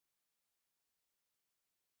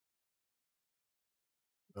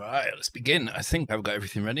Right, let's begin. I think I've got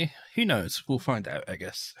everything ready. Who knows? We'll find out, I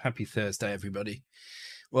guess. Happy Thursday, everybody.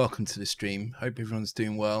 Welcome to the stream. Hope everyone's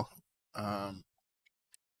doing well.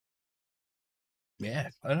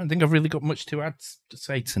 Yeah, I don't think I've really got much to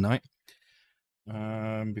say tonight.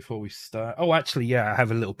 Before we start. Oh, actually, yeah, I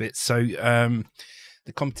have a little bit. So, the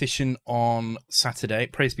competition on Saturday,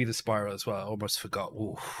 praise be the Spiral as well. I almost forgot.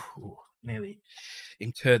 Ooh, nearly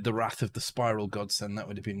incurred the wrath of the Spiral gods, then that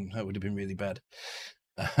would have been really bad.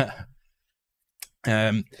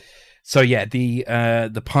 So yeah,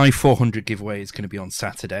 the Pi 400 giveaway is going to be on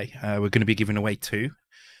Saturday. We're going to be giving away 2.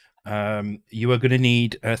 You are going to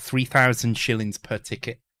need 3,000 shillings per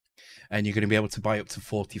ticket, and you're going to be able to buy up to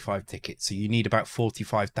 45 tickets. So you need about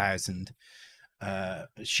 45,000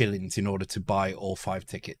 shillings in order to buy all 5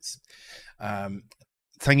 tickets.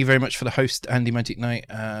 Thank you very much for the host, Andy Magic Knight.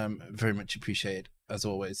 Very much appreciated, as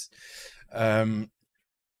always.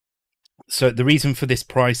 So the reason for this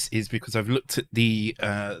price is because I've looked at the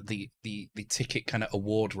ticket kind of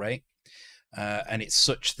award rate, and it's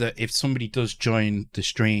such that if somebody does join the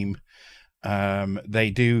stream,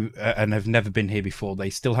 they do and have never been here before,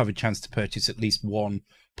 they still have a chance to purchase at least 1,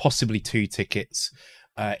 possibly 2 tickets.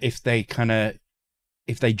 If they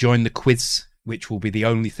join the quiz, which will be the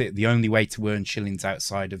only way to earn shillings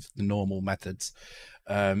outside of the normal methods,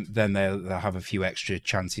 then they'll have a few extra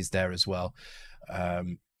chances there as well.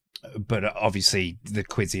 But obviously the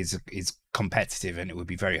quiz is competitive, and it would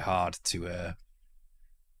be very hard to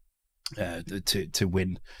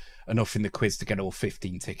win enough in the quiz to get all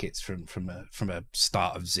 15 tickets from a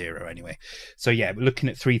start of 0 anyway. So yeah, we're looking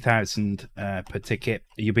at 3,000 per ticket.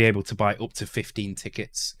 You'll be able to buy up to 15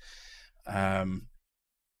 tickets, and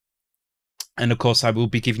of course I will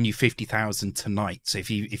be giving you 50,000 tonight. So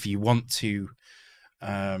if you want to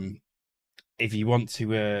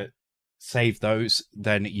save those,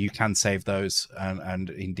 then you can save those, and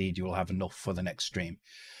indeed you will have enough for the next stream.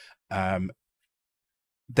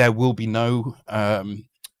 There will be no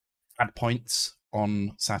ad points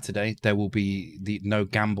on Saturday. There will be no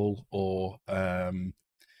gamble or there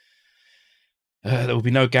will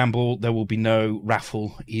be no gamble. There will be no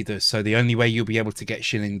raffle either. So the only way you'll be able to get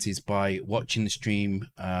shillings is by watching the stream,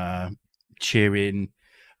 cheering,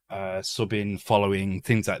 subbing, following,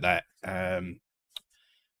 things like that.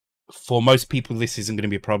 For most people, this isn't going to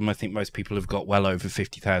be a problem. I think most people have got well over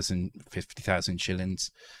 50,000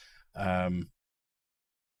 shillings.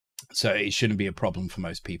 So it shouldn't be a problem for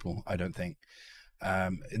most people, I don't think.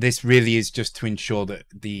 This really is just to ensure that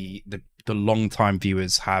the long-time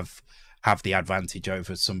viewers have the advantage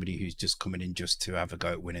over somebody who's just coming in just to have a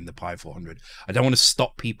go at winning the Pi 400. I don't want to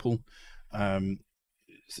stop people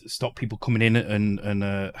coming in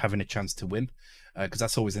and having a chance to win, because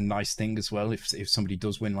that's always a nice thing as well. If somebody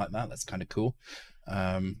does win like that, that's kind of cool.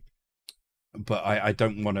 But I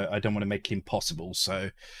don't want to make it impossible.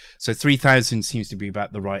 So 3,000 seems to be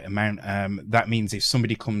about the right amount. That means if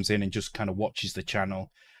somebody comes in and just kind of watches the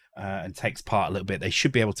channel and takes part a little bit, they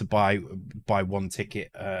should be able to buy 1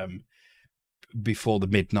 ticket before the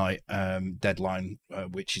midnight deadline,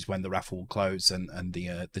 which is when the raffle will close and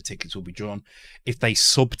the tickets will be drawn. If they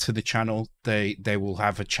sub to the channel, they will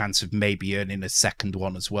have a chance of maybe earning a second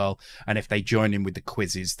one as well. And if they join in with the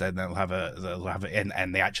quizzes, then they'll have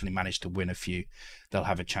and they actually manage to win a few, they'll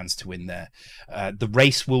have a chance to win there. The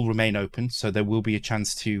race will remain open, so there will be a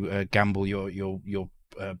chance to gamble your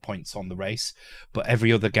points on the race, but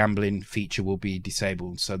every other gambling feature will be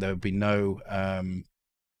disabled. So there will be no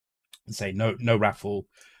no raffle,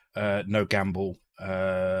 no gamble.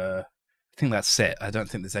 I think that's it. I don't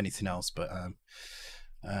think there's anything else. But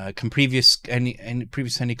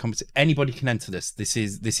anybody can enter this. This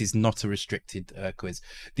is not a restricted quiz.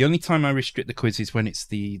 The only time I restrict the quiz is when it's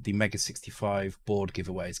the Mega 65 board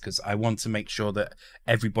giveaways, because I want to make sure that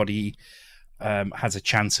everybody has a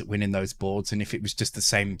chance at winning those boards. And if it was just the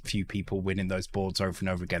same few people winning those boards over and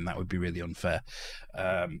over again, that would be really unfair.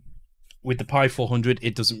 With the Pi 400,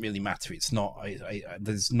 it doesn't really matter. It's not.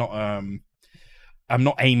 There's not. I'm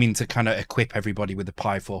not aiming to kind of equip everybody with the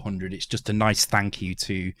Pi 400. It's just a nice thank you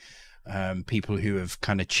to people who have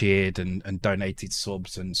kind of cheered and donated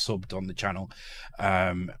subs and subbed on the channel.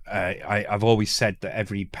 I've always said that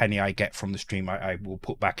every penny I get from the stream, I will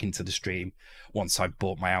put back into the stream once I've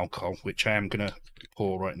bought my alcohol, which I am gonna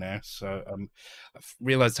pour right now. So I've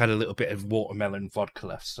realised I had a little bit of watermelon vodka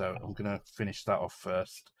left, so I'm gonna finish that off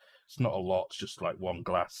first. It's not a lot, it's just like one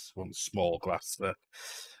small glass. So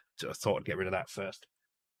I thought I'd get rid of that first.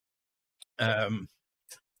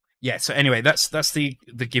 Yeah, so anyway, that's the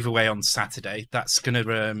giveaway on Saturday. That's going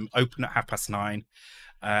to open at 9:30,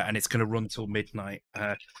 and it's going to run till midnight.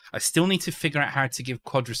 I still need to figure out how to give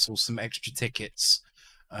Quadrisil some extra tickets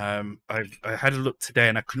I had a look today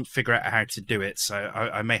and I couldn't figure out how to do it, so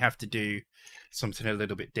I may have to do something a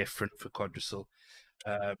little bit different for Quadrisil.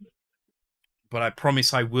 Um, but I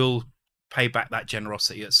promise I will pay back that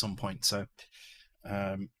generosity at some point. So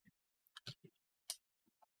um,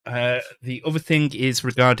 the other thing is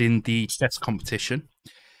regarding the chess competition.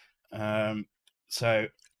 So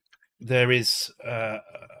there is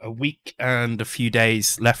a week and a few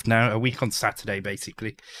days left now. A week on Saturday,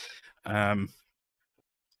 basically. Well,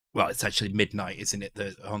 it's actually midnight, isn't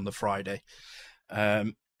it? On the Friday.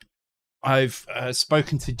 I've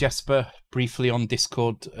spoken to Jesper briefly on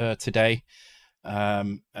Discord today,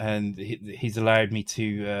 and he's allowed me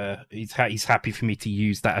to. He's happy for me to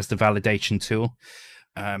use that as the validation tool.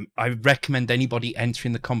 I recommend anybody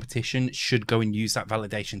entering the competition should go and use that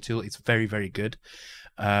validation tool. It's very, very good.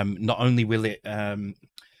 Not only will it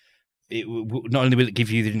not only will it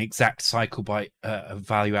give you an exact cycle byte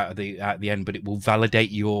value at the end, but it will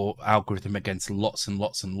validate your algorithm against lots and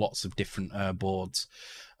lots and lots of different boards,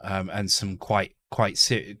 and some quite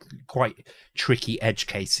tricky edge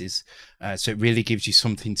cases. So it really gives you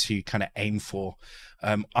something to kind of aim for.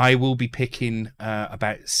 I will be picking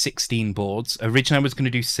about 16 boards. Originally, I was going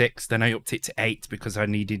to do 6, then I upped it to 8 because I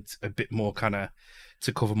needed a bit more kind of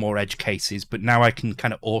to cover more edge cases, but now I can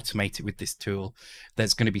kind of automate it with this tool.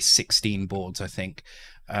 There's going to be 16 boards, I think,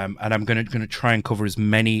 and I'm going to try and cover as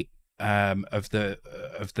many of the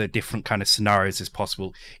different kind of scenarios as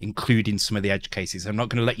possible, including some of the edge cases. I'm not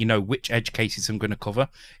going to let you know which edge cases I'm going to cover.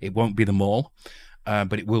 It won't be them all,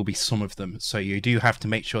 but it will be some of them. So you do have to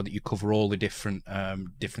make sure that you cover all the different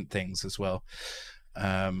things as well.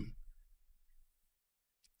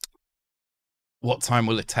 What time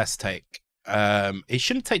will a test take? It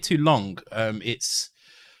shouldn't take too long. It's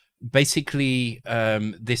basically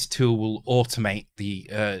this tool will automate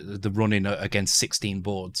the running against 16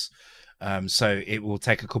 boards. So it will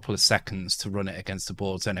take a couple of seconds to run it against the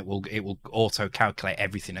boards, and it will auto calculate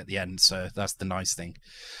everything at the end. So that's the nice thing.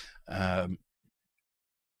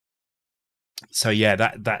 So yeah,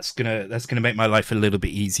 that's gonna make my life a little bit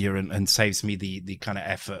easier and saves me the kind of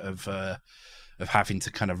effort of having to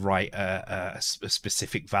kind of write a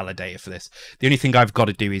specific validator for this. The only thing I've got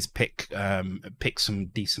to do is pick some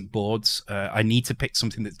decent boards. I need to pick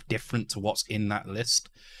something that's different to what's in that list,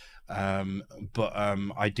 but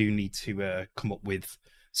I do need to come up with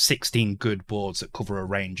 16 good boards that cover a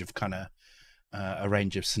range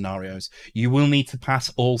of scenarios. You will need to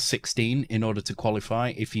pass all 16 in order to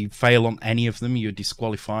qualify. If you fail on any of them, you're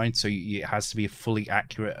disqualified. So it has to be a fully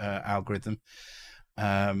accurate algorithm.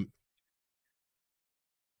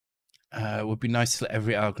 It would be nice to let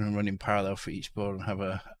every algorithm run in parallel for each board and have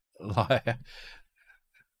a liar.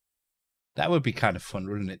 That would be kind of fun,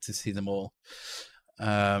 wouldn't it, to see them all?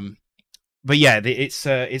 But yeah, it's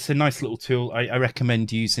a nice little tool. I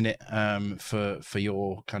recommend using it for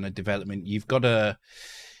your kind of development. You've got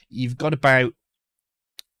about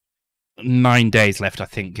 9 days left, I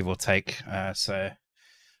think, give or take. So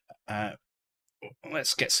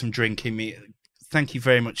let's get some drink in me. Thank you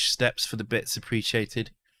very much, Steps, for the bits.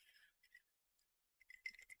 Appreciated.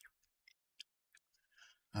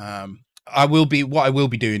 I will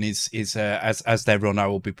be doing is as they run, I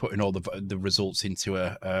will be putting all the results into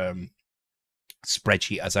a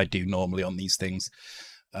spreadsheet as I do normally on these things,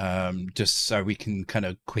 just so we can kind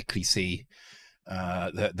of quickly see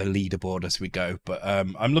the leaderboard as we go. But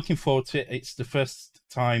I'm looking forward to it. It's the first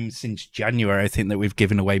time since January, I think, that we've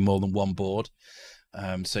given away more than one board.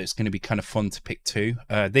 So it's going to be kind of fun to pick 2.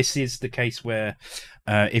 This is the case where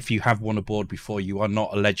if you have won a board before, you are not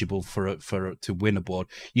eligible to win a board.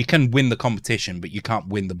 You can win the competition, but you can't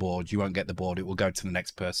win the board. You won't get the board. It will go to the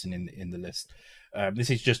next person in the list. This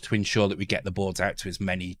is just to ensure that we get the boards out to as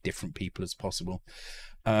many different people as possible.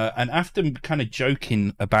 And after kind of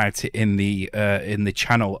joking about it in the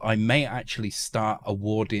channel, I may actually start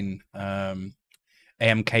awarding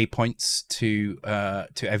AMK points to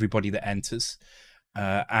everybody that enters.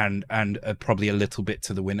 And probably a little bit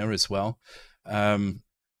to the winner as well,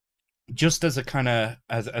 just as a kind of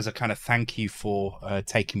thank you for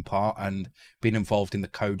taking part and being involved in the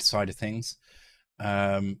code side of things.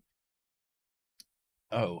 What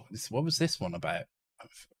was this one about?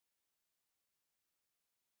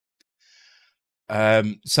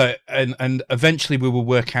 So and eventually we will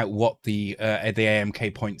work out what the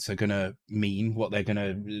AMK points are going to mean, what they're going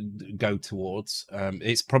to go towards.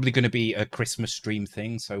 It's probably going to be a Christmas stream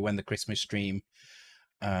thing. So when the Christmas stream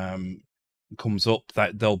comes up,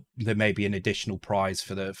 that there may be an additional prize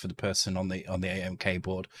for the person on the AMK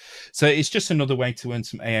board. So it's just another way to earn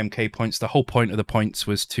some AMK points. The whole point of the points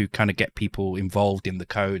was to kind of get people involved in the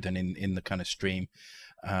code and in the kind of stream.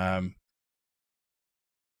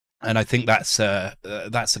 and I think that's a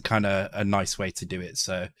kind of a nice way to do it.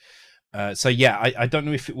 So so yeah, I don't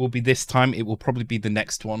know if it will be this time. It will probably be the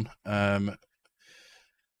next one, but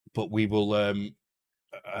we will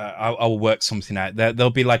I'll work something out. There'll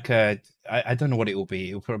be like I don't know what it will be.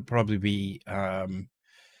 It'll probably be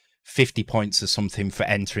 50 points or something for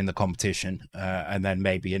entering the competition, and then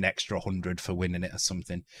maybe an extra 100 for winning it or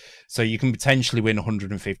something. So you can potentially win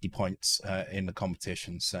 150 points in the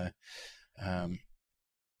competition. So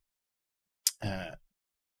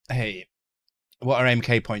hey, what are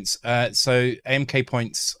AMK points? So AMK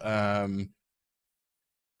points.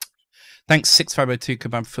 Thanks 6502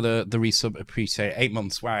 Kebab for the resub. Appreciate it. 8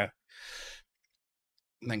 months. Wow.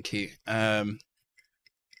 Thank you.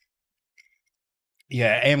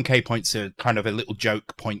 Yeah, AMK points are kind of a little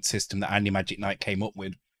joke point system that Andy Magic Knight came up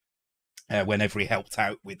with whenever he helped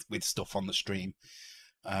out with stuff on the stream.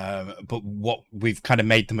 But what we've kind of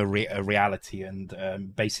made them a reality,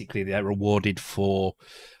 and basically they're rewarded for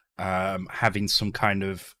having some kind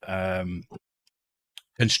of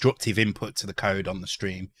constructive input to the code on the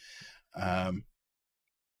stream.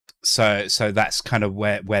 So that's kind of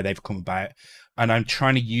where they've come about, and I'm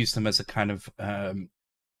trying to use them as a kind of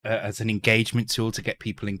as an engagement tool to get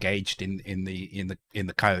people engaged in the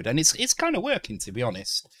code, and it's kind of working, to be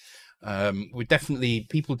honest.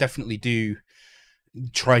 People definitely do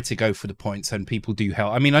try to go for the points, and people do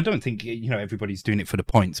help. I mean, I don't think everybody's doing it for the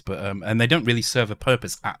points, but and they don't really serve a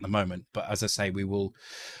purpose at the moment. But as I say, we will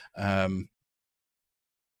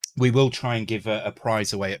try and give a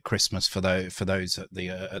prize away at Christmas for those at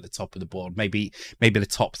the top of the board. Maybe the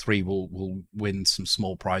top 3 will win some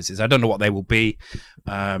small prizes. I don't know what they will be.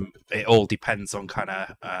 It all depends on kind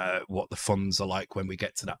of what the funds are like when we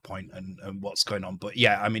get to that point, and what's going on. But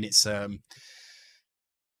yeah, I mean, it's a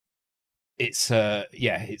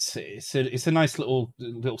nice little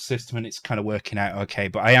system, and it's kind of working out okay.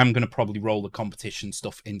 But I am going to probably roll the competition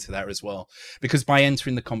stuff into there as well, because by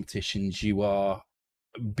entering the competitions, you are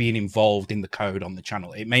being involved in the code on the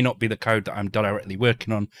channel. It may not be the code that I'm directly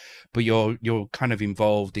working on, but you're kind of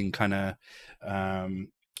involved in kind of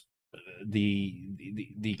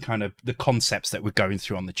the kind of the concepts that we're going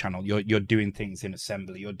through on the channel. You're doing things in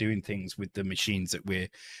assembly, you're doing things with the machines that we're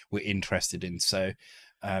interested in. So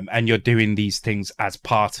and you're doing these things as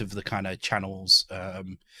part of the kind of channels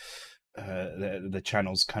the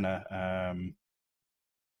channel's kind of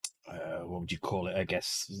what would you call it? I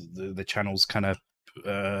guess the channel's kind of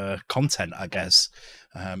content, I guess.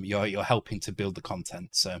 You're helping to build the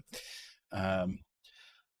content. So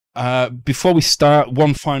before we start,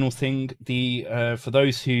 one final thing: for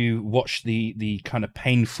those who watched the kind of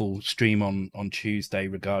painful stream on Tuesday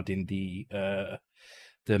regarding the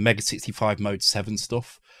Mega 65 Mode 7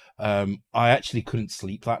 stuff, I actually couldn't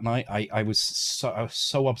sleep that night. I was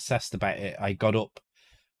so obsessed about it. I got up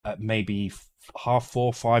at maybe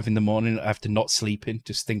 4:30, 5 in the morning after not sleeping,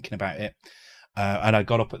 just thinking about it. And I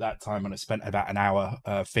got up at that time, and I spent about an hour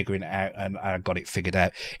figuring it out, and I got it figured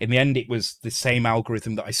out. In the end, it was the same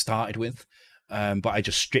algorithm that I started with, but I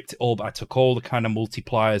just stripped it all. But I took all the kind of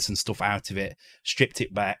multipliers and stuff out of it, stripped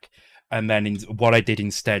it back, and then what I did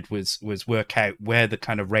instead was work out where the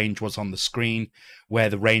kind of range was on the screen, where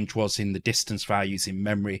the range was in the distance values in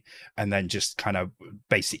memory, and then just kind of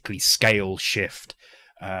basically scale shift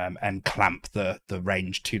and clamp the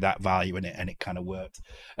range to that value in it, and it kind of worked.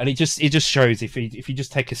 And it just shows if you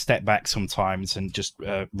just take a step back sometimes and just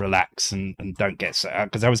relax and don't get set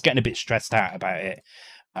out, because I was getting a bit stressed out about it,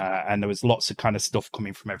 and there was lots of kind of stuff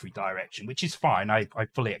coming from every direction, which is fine. I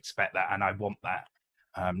fully expect that, and I want that.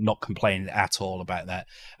 Not complaining at all about that,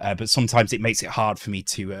 but sometimes it makes it hard for me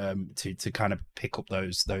to kind of pick up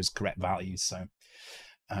those correct values. So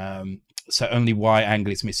so only Y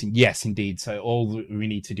angle is missing. Yes, indeed. So all we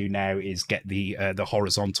need to do now is get the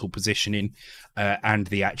horizontal positioning and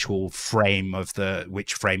the actual frame of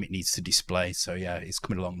which frame it needs to display. So yeah, it's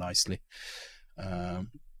coming along nicely. All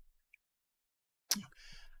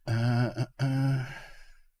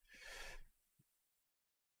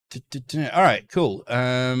right, cool.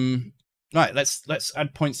 Right, let's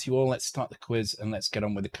add points to you all. Let's start the quiz and let's get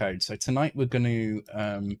on with the code. So tonight we're going to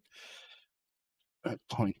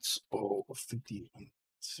points or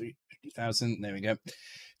 50,000. There we go.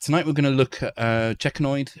 Tonight we're going to look at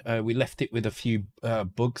Cecconoid. We left it with a few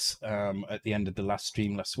bugs at the end of the last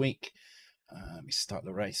stream last week. Let me start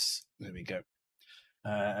the race. There we go.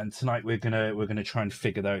 And tonight we're gonna try and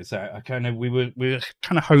figure those out. We were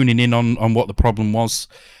kind of honing in on what the problem was.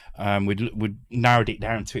 We'd narrowed it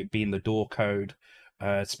down to it being the door code.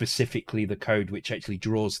 Specifically the code which actually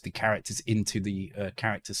draws the characters into the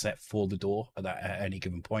character set for the door at any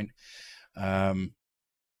given point.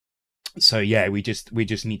 So yeah, we just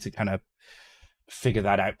need to kind of figure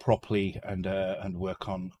that out properly and work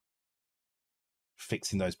on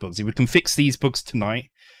fixing those bugs. If we can fix these bugs tonight,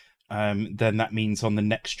 then that means on the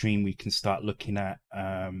next stream we can start looking at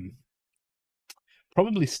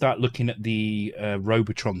probably start looking at the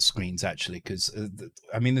Robotron screens, actually, because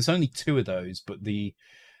I mean there's only 2 of those, but the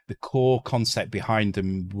core concept behind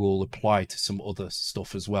them will apply to some other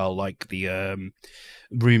stuff as well, like the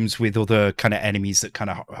rooms with other kind of enemies that kind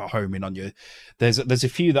of home in on you. There's a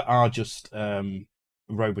few that are just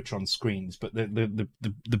Robotron screens, but the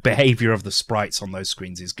behavior of the sprites on those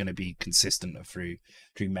screens is going to be consistent through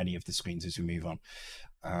many of the screens as we move on.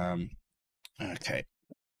 Okay,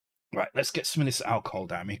 right, let's get some of this alcohol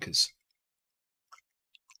down me because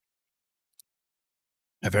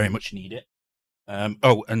I very much need it.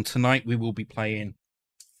 Oh, and tonight we will be playing.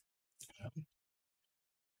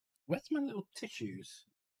 Where's my little tissues?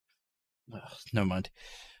 Oh, never mind.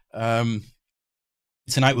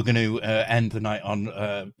 Tonight we're going to end the night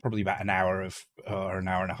on probably about an hour or an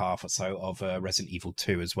hour and a half or so of Resident Evil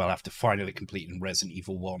 2 as well, after finally completing Resident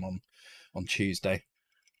Evil 1 on Tuesday.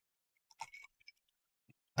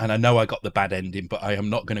 And I know I got the bad ending, but I am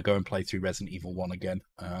not going to go and play through Resident Evil 1 again.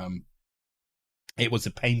 It was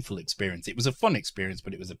a painful experience. It was a fun experience,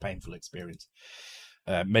 but it was a painful experience.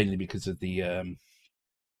 Mainly because of the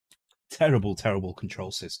terrible, terrible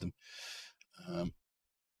control system. All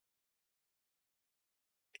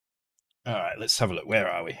right, let's have a look. Where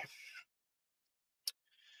are we?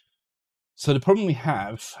 So the problem we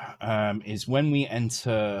have is when we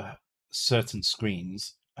enter certain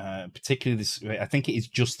screens, particularly this, I think it is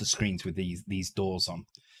just the screens with these doors on.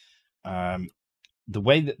 The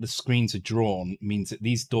way that the screens are drawn means that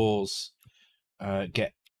these doors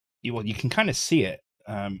get, well, you can kind of see it.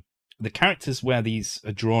 The characters where these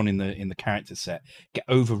are drawn in the character set get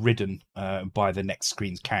overridden by the next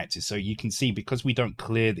screen's characters. So you can see, because we don't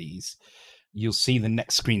clear these, you'll see the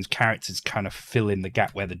next screen's characters kind of fill in the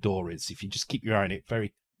gap where the door is. If you just keep your eye on it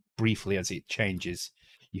very briefly as it changes,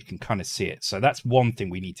 you can kind of see it. So that's one thing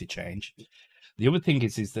we need to change. The other thing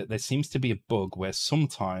is that there seems to be a bug where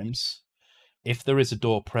sometimes, if there is a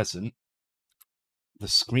door present, the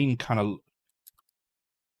screen kind of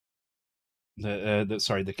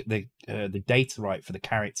the data right for the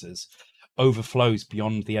characters overflows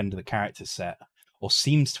beyond the end of the character set, or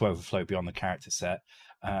seems to overflow beyond the character set,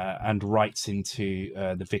 and writes into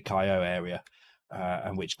the VIC-IO area,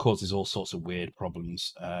 and which causes all sorts of weird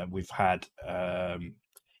problems. We've had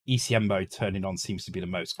ECM mode turning on seems to be the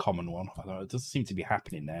most common one, although it doesn't seem to be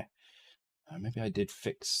happening there. Maybe I did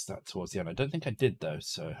fix that towards the end. I don't think I did, though,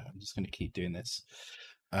 so I'm just going to keep doing this.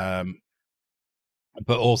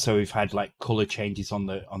 But also we've had like color changes on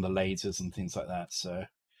the lasers and things like that. So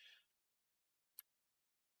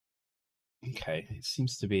okay, it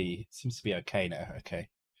seems to be okay now. Okay,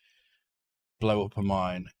 blow up a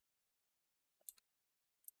mine.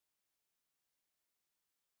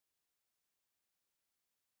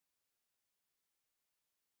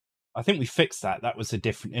 I think we fixed that. That was a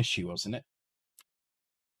different issue, wasn't it?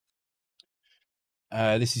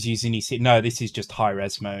 This is using EC. No, this is just high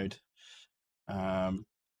res mode.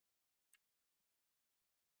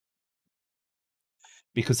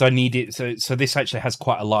 Because I need it. So this actually has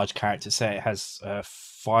quite a large character set. It has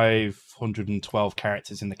 512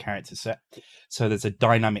 characters in the character set. So there's a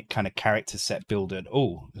dynamic kind of character set builder.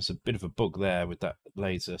 Oh, there's a bit of a bug there with that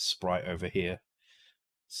laser sprite over here.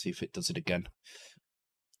 Let's see if it does it again.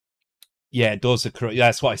 Yeah, doors are correct.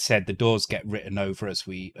 That's what I said. The doors get written over as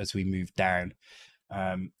we move down.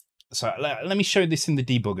 So let me show this in the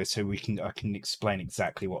debugger so I can explain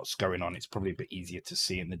exactly what's going on. It's probably a bit easier to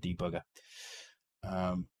see in the debugger.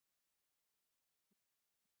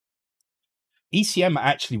 ECM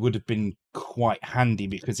actually would have been quite handy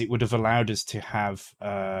because it would have allowed us to have.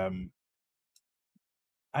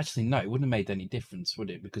 Actually, no, it wouldn't have made any difference, would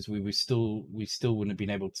it? Because we still wouldn't have been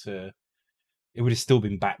able to. It would have still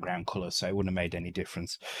been background color, so it wouldn't have made any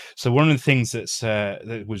difference. So one of the things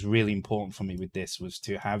that was really important for me with this was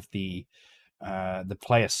to have the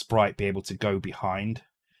player sprite be able to go behind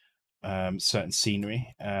certain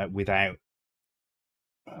scenery without.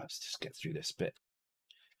 Let's just get through this bit.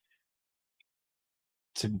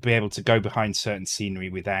 To be able to go behind certain scenery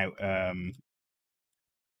without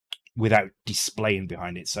displaying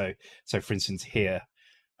behind it. So for instance here,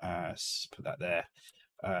 let's put that there.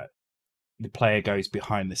 The player goes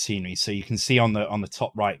behind the scenery, so you can see on the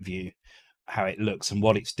top right view how it looks, and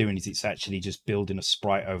what it's doing is it's actually just building a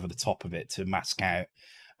sprite over the top of it to mask out,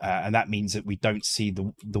 and that means that we don't see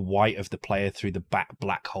the white of the player through the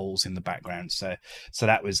black holes in the background. So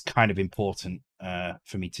that was kind of important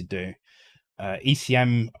for me to do.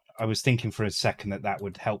 ECM I was thinking for a second that that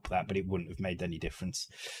would help that, but it wouldn't have made any difference.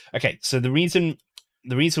 Okay, so the reason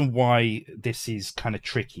why this is kind of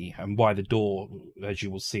tricky and why the door, as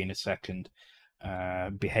you will see in a second,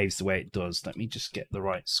 behaves the way it does. Let me just get the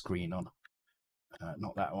right screen on.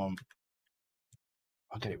 Not that one.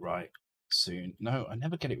 I'll get it right soon. No, I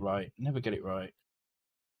never get it right. Never get it right.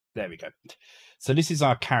 There we go. So this is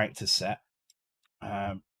our character set.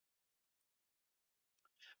 And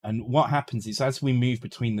what happens is as we move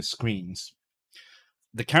between the screens,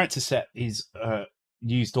 the character set is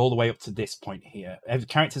used all the way up to this point here. Every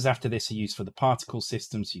characters after this are used for the particle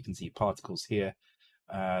system, so you can see particles here.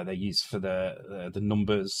 They're used for the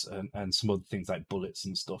numbers and some other things like bullets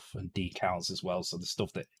and stuff, and decals as well. So the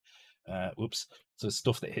stuff that so the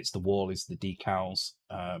stuff that hits the wall is the decals,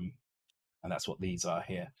 and that's what these are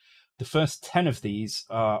here. The first 10 of these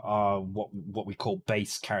are what we call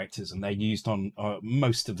base characters, and they're used on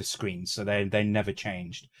most of the screens, so they never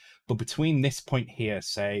changed. But between this point here,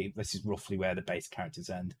 say this is roughly where the base characters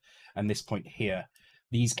end, and this point here,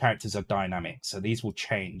 these characters are dynamic, so these will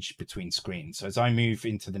change between screens. So as I move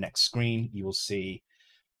into the next screen, you will see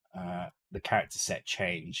the character set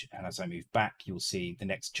change, and as I move back, you'll see the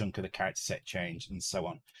next chunk of the character set change, and so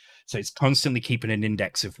on. So it's constantly keeping an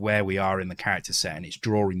index of where we are in the character set, and it's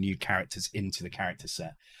drawing new characters into the character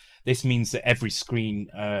set. This means that every screen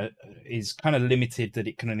is kind of limited, that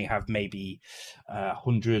it can only have maybe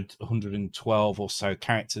 100, 112 or so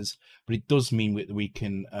characters, but it does mean that we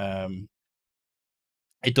can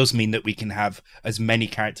have as many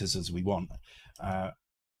characters as we want.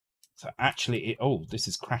 So actually, this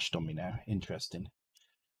has crashed on me now. Interesting.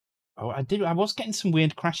 Oh, I was getting some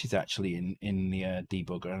weird crashes actually in the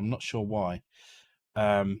debugger. I'm not sure why.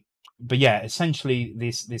 But yeah, essentially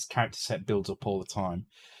this character set builds up all the time.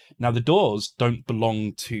 Now the doors don't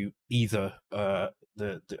belong to either of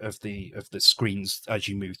the screens as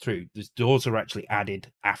you move through. The doors are actually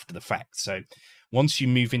added after the fact. So once you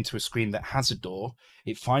move into a screen that has a door,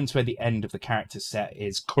 it finds where the end of the character set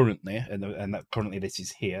is currently, and that currently this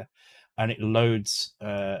is here, and it loads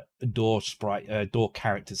door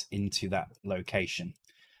characters into that location.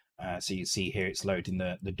 So you see here it's loading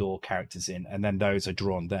the door characters in, and then those are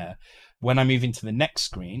drawn there. When I move into the next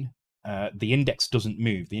screen, the index doesn't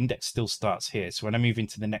move. The index still starts here. So when I move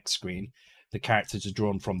into the next screen, the characters are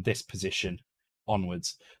drawn from this position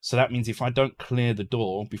onwards. So that means if I don't clear the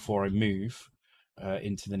door before I move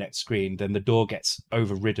into the next screen, then the door gets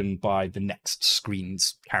overridden by the next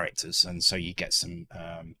screen's characters, and so you get some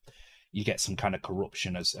kind of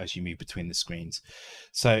corruption as you move between the screens.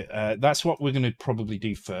 So that's what we're going to probably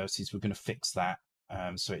do first, is we're going to fix that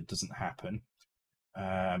so it doesn't happen,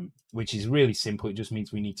 which is really simple. It just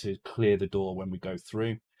means we need to clear the door when we go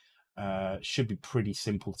through. Should be pretty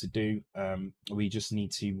simple to do. We just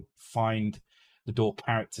need to find the door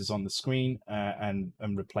characters on the screen and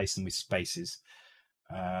replace them with spaces.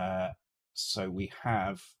 So we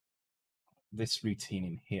have this routine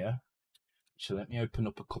in here. So let me open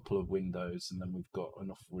up a couple of windows, and then we've got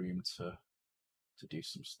enough room to do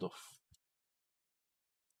some stuff.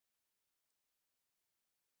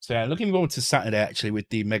 So yeah, looking forward to Saturday actually with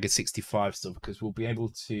the Mega 65 stuff, because we'll be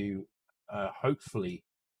able to hopefully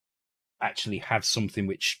actually have something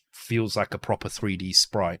which feels like a proper 3D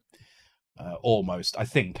sprite. Almost, I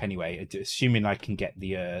think. Anyway, assuming I can get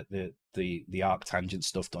the arctangent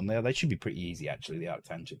stuff done there, they should be pretty easy actually. The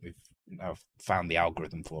arctangent, we've now found the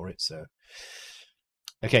algorithm for it. So,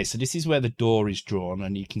 okay, so this is where the door is drawn,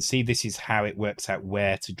 and you can see this is how it works out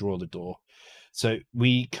where to draw the door. So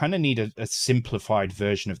we kind of need a simplified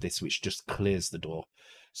version of this, which just clears the door.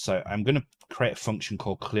 So I'm going to create a function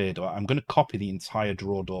called clear door. I'm going to copy the entire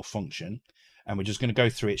draw door function, and we're just going to go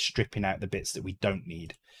through it, stripping out the bits that we don't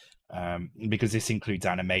need. Because this includes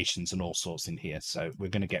animations and all sorts in here. So we're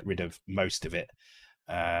going to get rid of most of it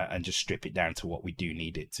and just strip it down to what we do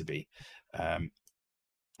need it to be,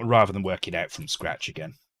 rather than work it out from scratch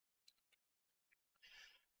again.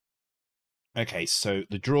 Okay, so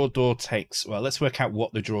the draw door takes, well, let's work out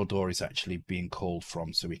what the draw door is actually being called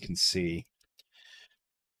from so we can see.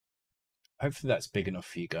 Hopefully that's big enough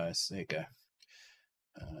for you guys. There you go.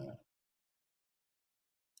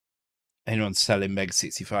 Anyone selling Mega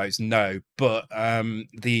 65s? No, but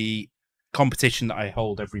the competition that I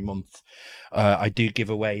hold every month, I do give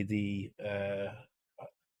away the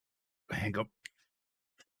hang on.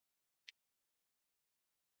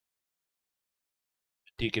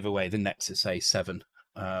 I do give away the Nexus A7,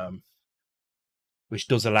 which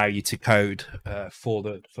does allow you to code for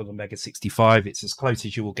the Mega 65. It's as close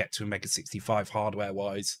as you will get to a Mega 65 hardware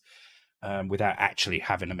wise, without actually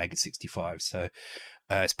having a Mega 65. So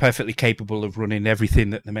it's perfectly capable of running everything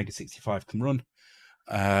that the Mega 65 can run.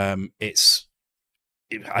 It's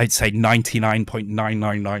I'd say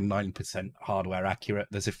 99.9999% hardware accurate.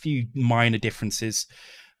 There's a few minor differences,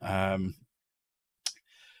 um,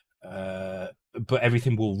 but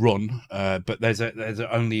everything will run. But there's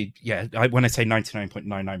only when I say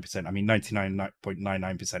 99.99%, I mean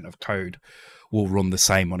 99.99% of code will run the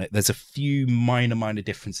same on it. There's a few minor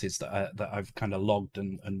differences that I've kind of logged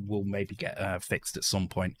and will maybe get fixed at some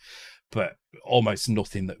point, but almost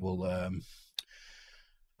nothing that will.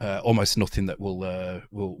 Almost nothing that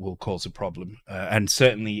will cause a problem, and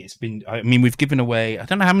certainly it's been. I mean, we've given away. I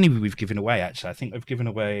don't know how many we've given away. Actually, I think we've given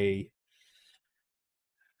away.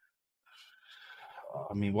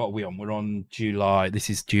 I mean, what are we on? We're on July. This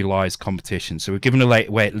is July's competition, so we've given away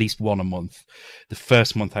at least one a month. The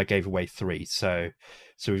first month I gave away 3, so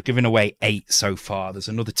we've given away 8 so far. There's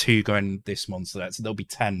another 2 going this month, so there'll be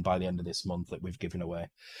 10 by the end of this month that we've given away.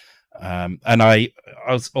 And I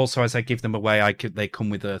also, as I give them away, they come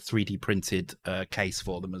with a 3D printed case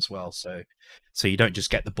for them as well. So you don't just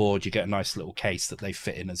get the board, you get a nice little case that they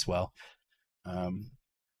fit in as well.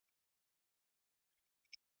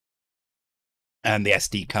 And the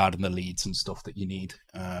SD card and the leads and stuff that you need.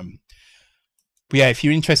 But yeah, if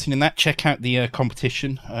you're interested in that, check out the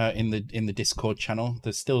competition in the Discord channel.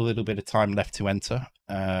 There's still a little bit of time left to enter.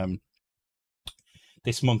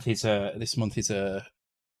 This month is a.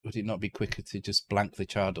 Would it not be quicker to just blank the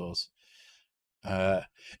char doors?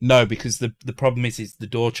 No, because the problem is the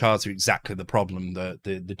door chars are exactly the problem.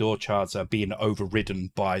 The door chars are being overridden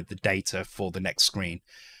by the data for the next screen,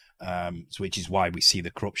 which is why we see the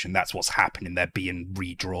corruption. That's what's happening. They're being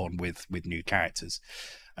redrawn with new characters,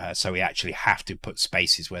 so we actually have to put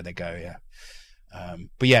spaces where they go. Yeah,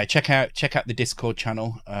 but yeah, check out the Discord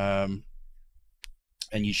channel, and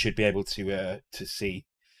you should be able to see.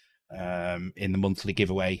 In the monthly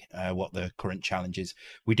giveaway, what the current challenge is.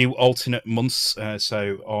 We do alternate months,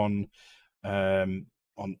 so on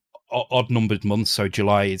odd numbered months. So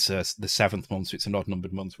July is the 7th month, so it's an odd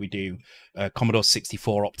numbered month. We do Commodore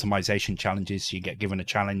 64 optimization challenges. So you get given a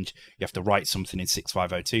challenge, you have to write something in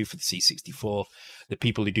 6502 for the C64. The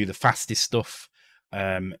people who do the fastest stuff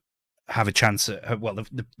have a chance at, well,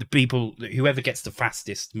 the people, whoever gets the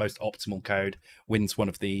fastest, most optimal code wins one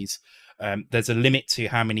of these. There's a limit to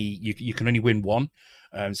how many you can only win one,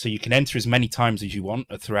 so you can enter as many times as you want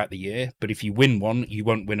throughout the year, but if you win one, you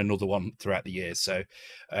won't win another one throughout the year. So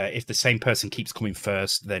if the same person keeps coming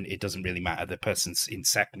first, then it doesn't really matter. The person's in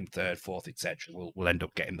second, third, fourth, etc. will end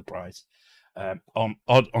up getting the prize. On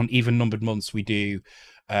even numbered months, we do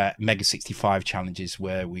Mega 65 challenges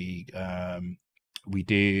where we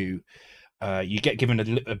do you get given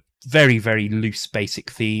a very, very loose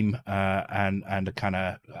basic theme, and a kind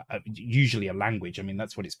of usually a language. I mean,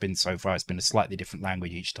 that's what it's been so far. It's been a slightly different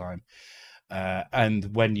language each time.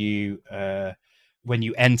 And when you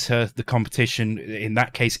enter the competition, in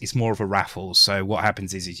that case, it's more of a raffle. So what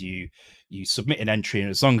happens is you submit an entry,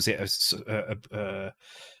 and as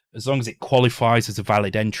long as it qualifies as a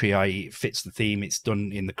valid entry, i.e. it fits the theme, it's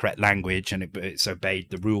done in the correct language, and it's obeyed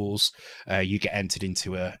the rules, you get entered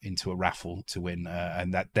into a raffle to win.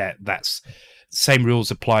 And that's same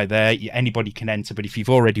rules apply there. Anybody can enter, but if you've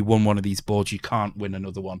already won one of these boards, you can't win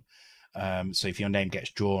another one. So if your name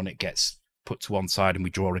gets drawn, it gets put to one side, and we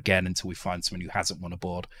draw again until we find someone who hasn't won a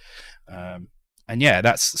board. And yeah,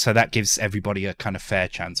 that gives everybody a kind of fair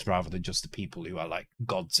chance rather than just the people who are like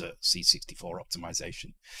gods at C64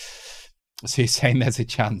 optimization. So you're saying there's a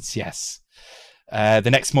chance? Yes. The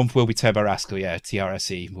next month will be Turbo Rascal. Yeah,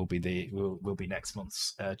 TRSE will be next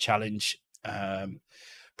month's challenge.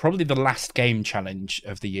 Probably the last game challenge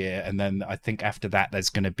of the year, and then I think after that there's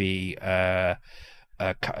going to be a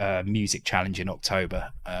music challenge in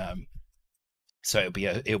October. So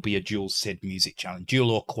it'll be a dual SID music challenge,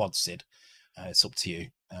 dual or quad SID. It's up to you.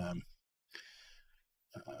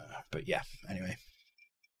 But yeah, anyway.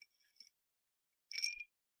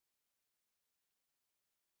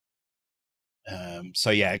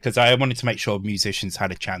 So yeah, because I wanted to make sure musicians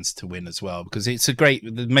had a chance to win as well, because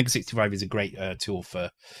the Mega 65 is a great tool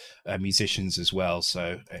for musicians as well.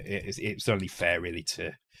 So it's only fair really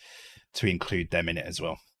to include them in it as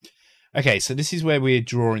well. Okay, so this is where we're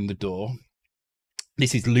drawing the door.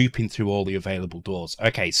 This is looping through all the available doors.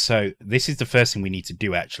 Okay, so this is the first thing we need to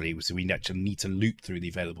do, actually. So we actually need to loop through the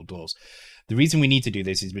available doors. The reason we need to do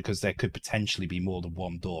this is because there could potentially be more than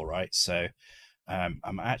one door, right? So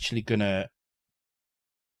I'm actually gonna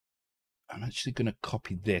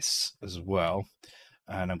copy this as well,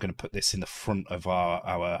 and I'm gonna put this in the front of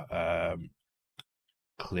our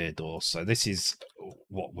clear door. So this is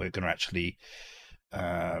what we're gonna actually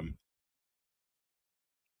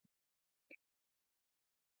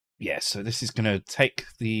yeah, so this is going to take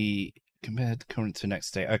the compared current to next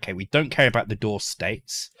state. Okay, we don't care about the door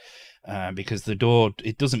states because the door,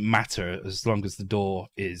 it doesn't matter as long as the door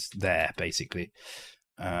is there, basically.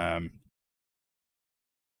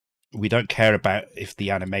 We don't care about if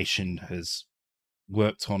the animation has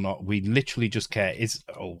worked or not. We literally just care is,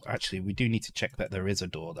 oh, actually, we do need to check that there is a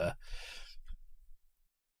door there.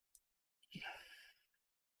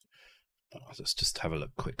 Let's just have a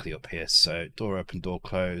look quickly up here. So door open, door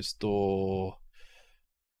closed, door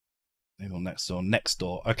move on next door, next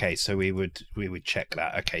door. Okay, so we would check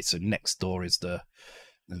that. Okay, so next door is the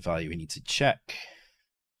value we need to check.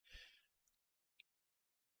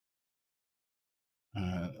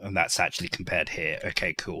 And that's actually compared here.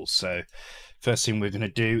 Okay, cool. So first thing we're going to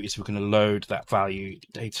do is we're going to load that value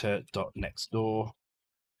data.nextDoor.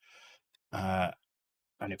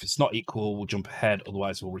 And if it's not equal, we'll jump ahead,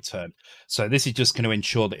 otherwise we'll return. So this is just going to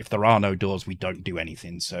ensure that if there are no doors, we don't do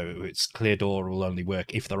anything. So it's clear door will only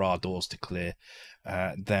work if there are doors to clear.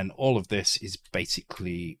 Then all of this is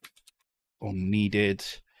basically unneeded.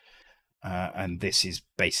 And this is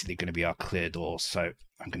basically going to be our clear door. So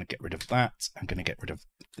I'm going to get rid of that. I'm going to get rid of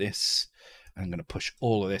this. I'm going to push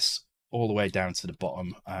all of this all the way down to the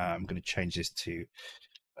bottom. I'm going to change this to...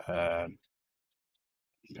 well,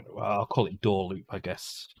 I'll call it door loop, I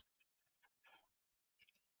guess.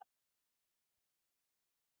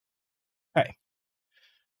 Okay.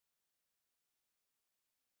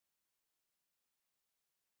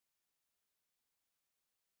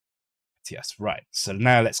 Yes, right. So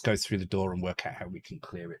now let's go through the door and work out how we can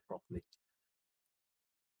clear it properly.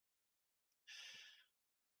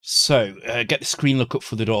 So get the screen look up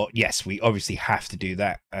for the door. Yes, we obviously have to do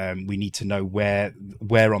that. We need to know where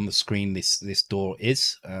on the screen this door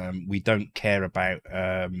is. We don't care about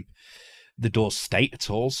the door state at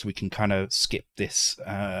all, so we can kind of skip this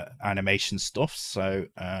animation stuff. So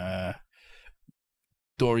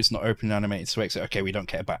door is not open animated, so exit. Okay, we don't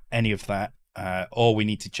care about any of that. All we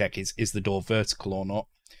need to check is the door vertical or not,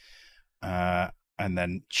 and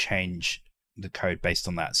then change the code based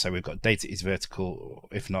on that. So we've got data is vertical,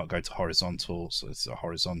 if not go to horizontal. So it's a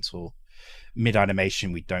horizontal. Mid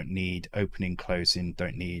animation we don't need, opening, closing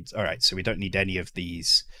don't need. All right, so we don't need any of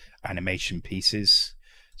these animation pieces,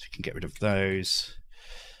 so we can get rid of those.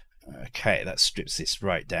 Okay, that strips this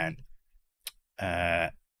right down.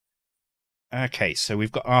 Okay, so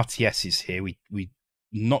we've got RTSs here. We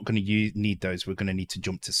not going to need those. We're going to need to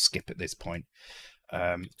jump to skip at this point.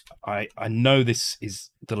 I know this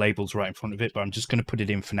is the labels right in front of it, but I'm just going to put it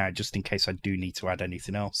in for now, just in case I do need to add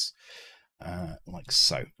anything else, like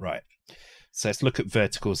so. Right. So let's look at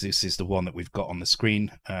verticals. This is the one that we've got on the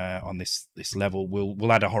screen on this level.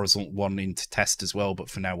 We'll add a horizontal one into test as well, but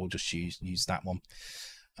for now we'll just use that one.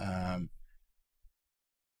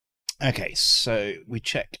 Okay, so we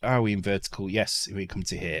check, are we in vertical? Yes, we come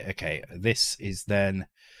to here. Okay, this is then...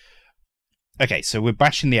 Okay, so we're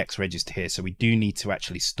bashing the X register here, so we do need to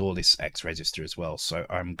actually store this X register as well. So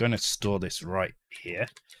I'm going to store this right here.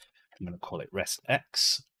 I'm going to call it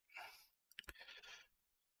restx.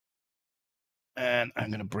 And I'm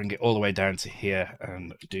going to bring it all the way down to here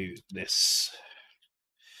and do this.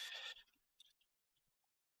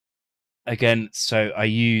 Again, so I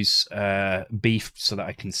use beef so that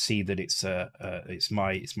I can see that it's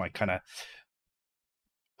my kind of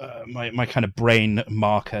my kind of brain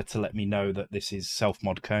marker to let me know that this is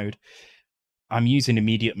self-mod code. I'm using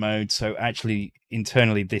immediate mode, so actually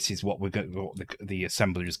internally this is what what the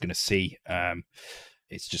assembler is going to see.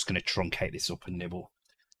 It's just going to truncate this up and nibble.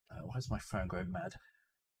 Why is my phone going mad?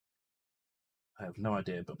 I have no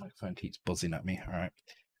idea, but my phone keeps buzzing at me. All right.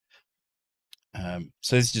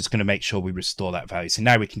 So this is just going to make sure we restore that value. So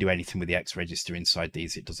now we can do anything with the X register inside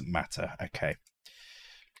these. It doesn't matter. Okay.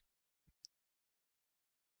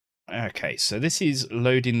 Okay, so this is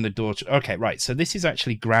loading the door. Okay, right. So this is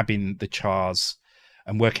actually grabbing the chars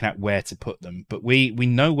and working out where to put them. But we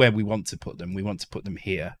know where we want to put them. We want to put them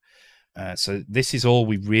here. So this is all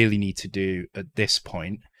we really need to do at this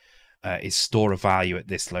point is store a value at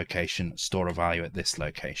this location, store a value at this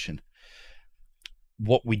location.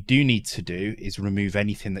 What we do need to do is remove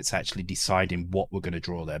anything that's actually deciding what we're going to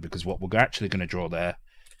draw there, because what we're actually going to draw there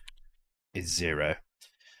is 0.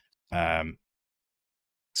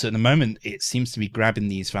 So at the moment, it seems to be grabbing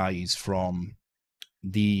these values from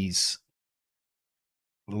these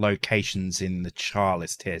locations in the char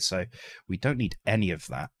list here. So we don't need any of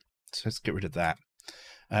that. So let's get rid of that.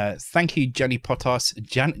 Thank you, Johnny Potas,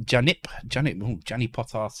 Johnny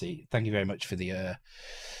Potasi. Thank you very much for the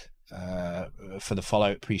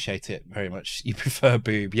follow. Appreciate it very much. You prefer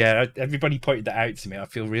boob? Yeah, everybody pointed that out to me. I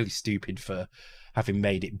feel really stupid for having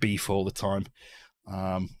made it beef all the time.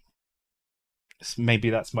 Maybe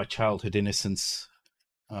that's my childhood innocence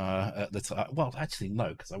at the time. Well, actually, no,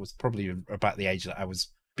 because I was probably about the age that I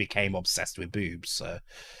became obsessed with boobs. So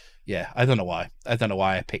yeah, I don't know why. I don't know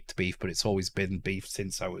why I picked beef, but it's always been beef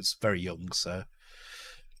since I was very young. So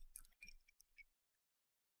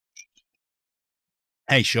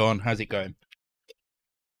hey, Sean, how's it going?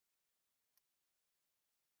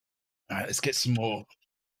 All right, let's get some more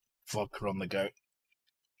vodka on the go.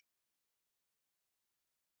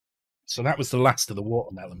 So that was the last of the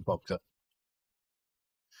watermelon vodka.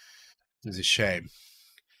 It was a shame.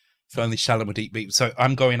 If only Shalom would eat beef. So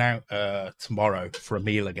I'm going out tomorrow for a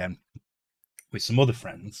meal again with some other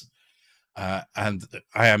friends, and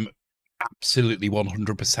I am absolutely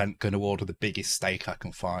 100% going to order the biggest steak I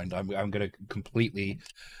can find. I'm going to completely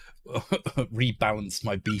rebalance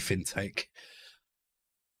my beef intake.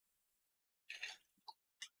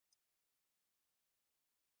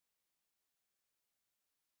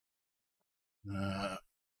 Uh,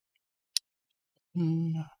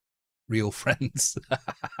 Real friends.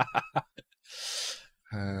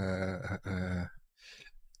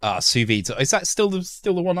 Sous vide. Is that still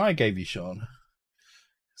the one I gave you, Sean?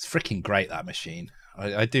 It's freaking great, that machine.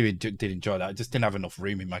 I did enjoy that. I just didn't have enough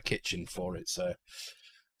room in my kitchen for it, so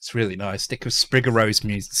it's really nice. Stick a sprig of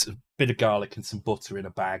rosemary, a bit of garlic, and some butter in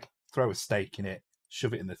a bag. Throw a steak in it,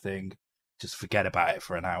 shove it in the thing, just forget about it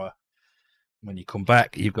for an hour. When you come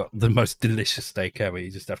back, you've got the most delicious steak ever.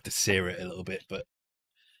 You just have to sear it a little bit, but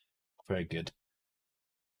very good.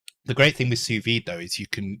 The great thing with sous vide though is you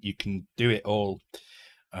can do it all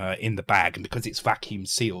in the bag, and because it's vacuum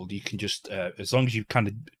sealed, you can just as long as you kind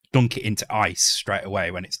of dunk it into ice straight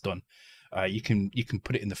away when it's done, you can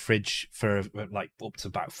put it in the fridge for like up to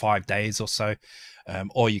about 5 days or so,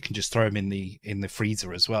 or you can just throw them in the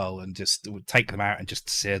freezer as well, and just take them out and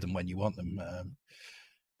just sear them when you want them.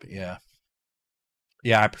 But yeah,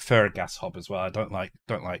 yeah, I prefer a gas hob as well. I don't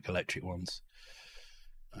like electric ones.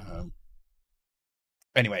 Um,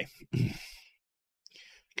 anyway, you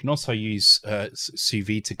can also use sous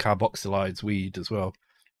vide to carboxylize weed as well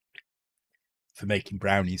for making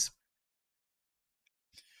brownies.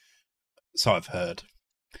 So I've heard.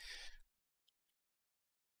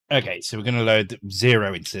 Okay, so we're going to load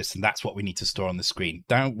 0 into this, and that's what we need to store on the screen.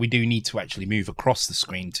 Now we do need to actually move across the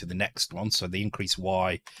screen to the next one. So the increase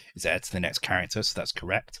Y is there to the next character, so that's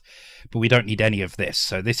correct. But we don't need any of this.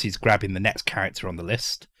 So this is grabbing the next character on the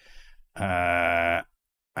list and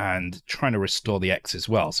trying to restore the X as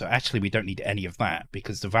well. So actually we don't need any of that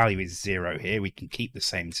because the value is 0 here. We can keep the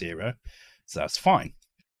same 0, so that's fine.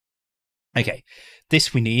 Okay,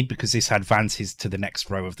 this we need because this advances to the next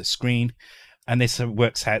row of the screen. And this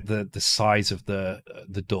works out the size of the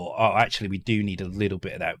door. Oh, actually, we do need a little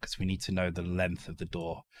bit of that because we need to know the length of the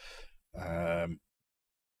door. Oh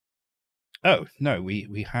no,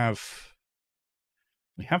 we have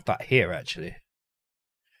that here actually.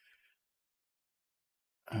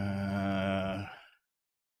 Oh,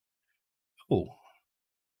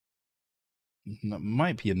 that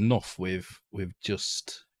might be enough with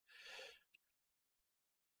just.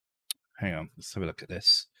 Hang on, let's have a look at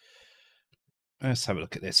this. Let's have a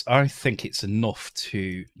look at this. I think it's enough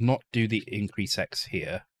to not do the increase X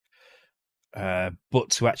here, but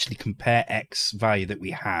to actually compare X value that we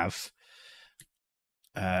have.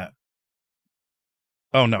 Oh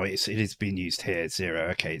no, it is being used here. 0.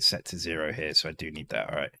 Okay, it's set to 0 here, so I do need that.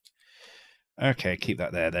 All right. Okay, keep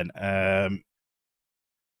that there then.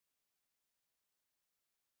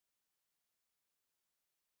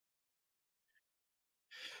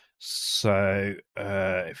 So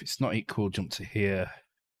if it's not equal, jump to here.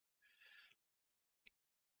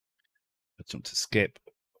 Jump to skip.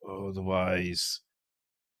 Otherwise,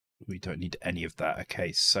 we don't need any of that.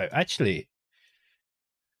 Okay, so actually,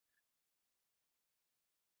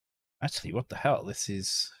 what the hell? This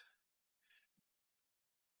is.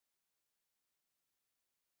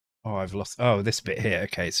 Oh, I've lost. Oh, this bit here.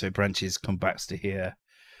 Okay, so branches come back to here.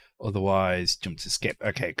 Otherwise, jump to skip.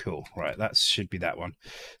 Okay, cool. Right, that should be that one.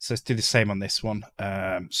 So let's do the same on this one.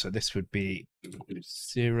 So this would be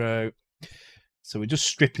 0. So we're just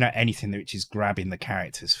stripping out anything which is grabbing the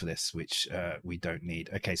characters for this, which we don't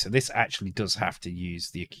need. Okay, so this actually does have to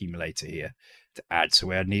use the accumulator here to add. So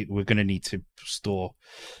we're going to need to store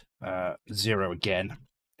 0 again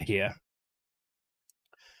here.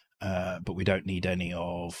 But we don't need any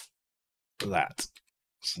of that.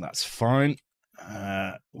 So that's fine.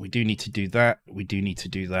 We do need to do that. We do need to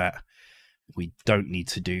do that. We don't need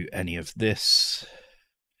to do any of this.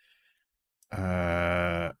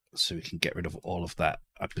 So we can get rid of all of that.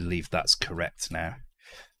 I believe that's correct now.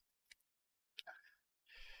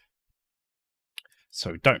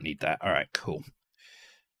 So we don't need that. All right, cool.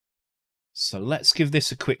 So let's give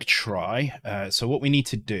this a quick try. So what we need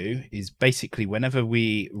to do is basically whenever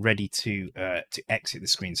we're ready to exit the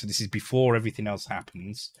screen, so this is before everything else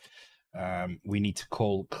happens, we need to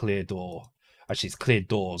call clear door. Actually, it's clear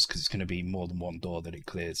doors because it's going to be more than one door that it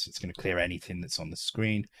clears. It's going to clear anything that's on the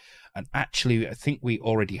screen. And actually, I think we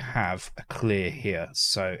already have a clear here.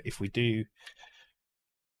 So if we do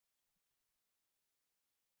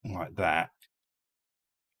like that,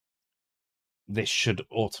 this should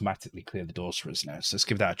automatically clear the doors for us now. So let's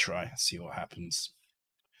give that a try, see what happens.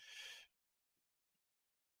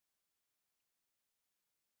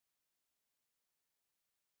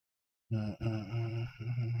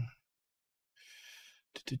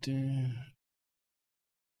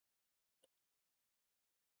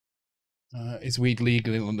 Is weed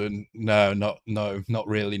legal in London? No, not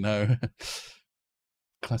really. No.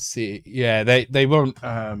 Class C. Yeah, they won't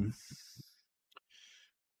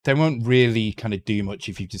really kind of do much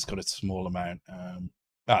if you've just got a small amount.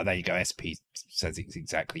 There you go. SP says it's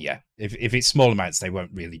exactly, yeah. If it's small amounts, they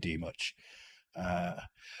won't really do much. But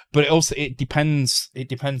it depends. It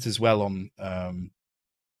depends as well on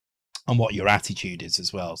what your attitude is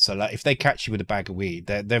as well. So like if they catch you with a bag of weed,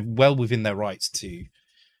 they're well within their rights to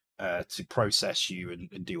process you and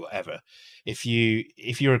do whatever. If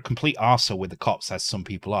you're a complete arsehole with the cops, as some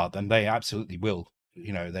people are, then they absolutely will.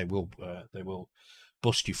 You know, they will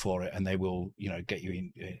bust you for it, and they will, you know, get you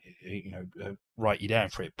in, write you down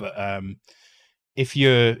for it. But if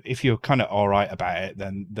you're kind of all right about it,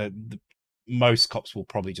 then the most cops will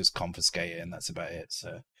probably just confiscate it, and that's about it.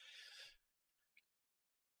 So.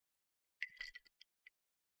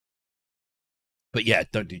 But yeah,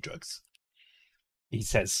 don't do drugs. He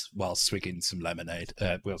says while swigging some lemonade.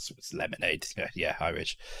 Well, it's lemonade. Yeah,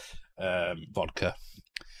 Irish vodka.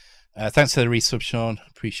 Thanks for the resub, Sean.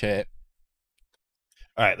 Appreciate it.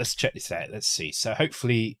 All right, let's check this out. Let's see. So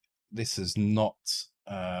hopefully this has not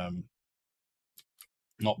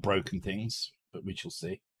broken things, but we shall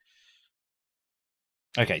see.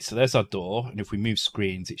 Okay, so there's our door, and if we move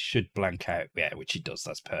screens, it should blank out. Yeah, which it does.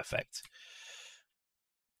 That's perfect.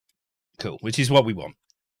 Cool, which is what we want.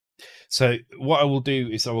 So what I will do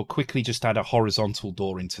is I will quickly just add a horizontal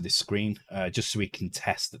door into this screen, just so we can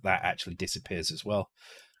test that actually disappears as well.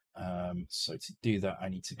 So to do that, I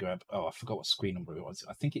need to grab. Oh, I forgot what screen number it was.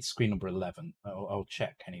 I think it's screen number 11. I'll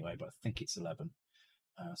check anyway, but I think it's 11.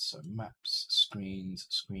 So maps, screens,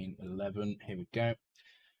 screen 11. Here we go.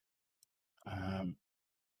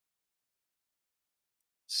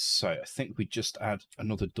 So I think we just add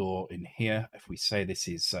another door in here. If we say this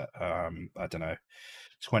is, I don't know,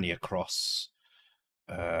 20 across,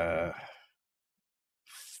 5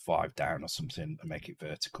 down or something, and make it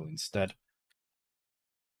vertical instead.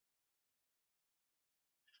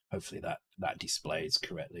 Hopefully that displays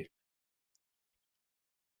correctly.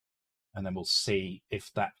 And then we'll see if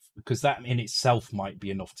that, because that in itself might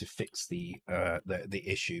be enough to fix the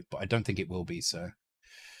issue, but I don't think it will be. So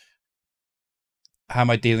how am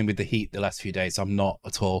I dealing with the heat the last few days? I'm not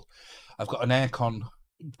at all. I've got an aircon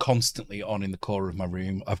constantly on in the corner of my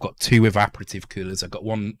room. I've got 2 evaporative coolers. I've got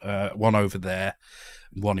one over there,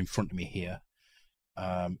 one in front of me here.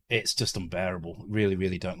 It's just unbearable. Really,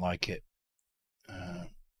 really don't like it.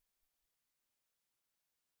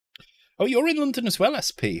 Oh, you're in London as well,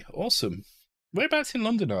 SP. Awesome. Whereabouts in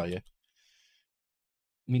London are you? I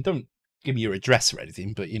mean, don't give me your address or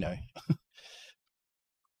anything, but you know.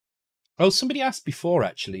 Oh, somebody asked before,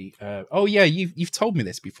 actually. Oh, yeah, you've told me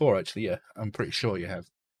this before, actually. Yeah, I'm pretty sure you have.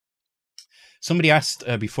 Somebody asked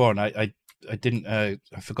before, and I didn't. I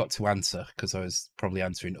forgot to answer because I was probably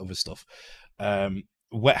answering other stuff. How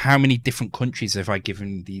many different countries have I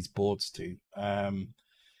given these boards to?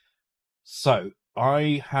 So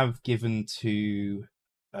I have given to.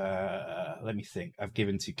 Let me think. I've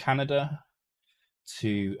given to Canada,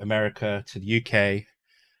 to America, to the UK,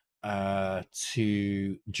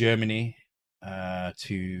 to Germany,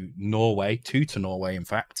 to Norway, to Norway, in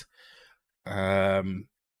fact. Where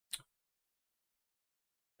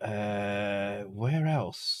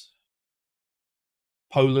else?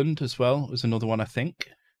 Poland as well was another one, I think.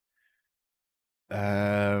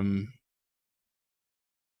 I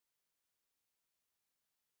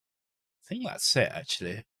think that's it,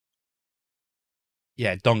 actually.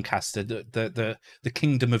 Yeah, Doncaster, the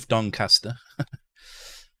Kingdom of Doncaster.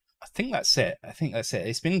 I think that's it.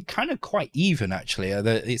 It's been kind of quite even, actually.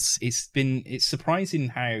 It's surprising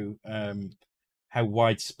how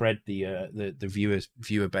widespread the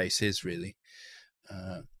viewer base is, really.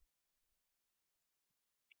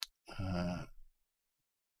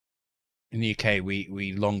 In the UK,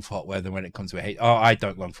 we long for hot weather when it comes to hate. Oh, I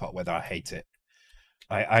don't long for hot weather. I hate it.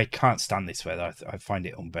 I can't stand this weather. I find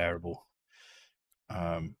it unbearable.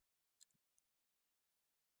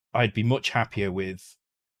 I'd be much happier with,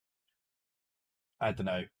 I don't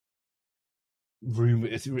know, room,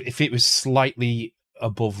 if it was slightly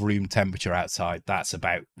above room temperature outside. That's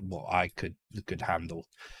about what I could handle.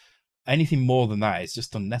 Anything more than that is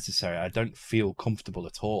just unnecessary. I don't feel comfortable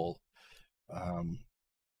at all.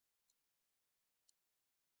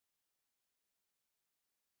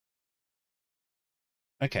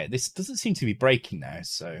 Okay, this doesn't seem to be breaking now,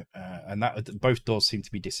 so and that both doors seem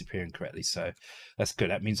to be disappearing correctly, so that's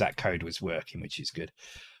good. That means that code was working, which is good.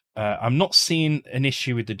 I'm not seeing an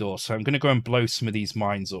issue with the door, so I'm going to go and blow some of these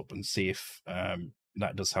mines up and see if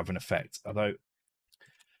that does have an effect. Although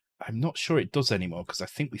I'm not sure it does anymore, because I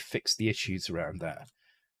think we fixed the issues around that,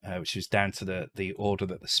 which was down to the order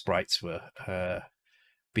that the sprites were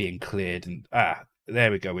being cleared. And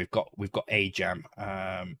there we go. We've got a jam.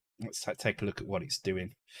 Let's take a look at what it's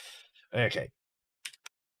doing. Okay.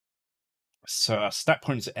 So our stat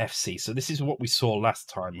pointer is FC. So this is what we saw last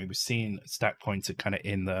time. We were seeing stat pointer kind of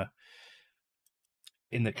in the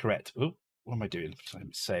correct. Oh, what am I doing? Let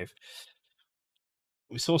me save.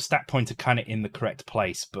 We saw stat pointer kind of in the correct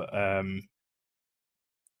place, but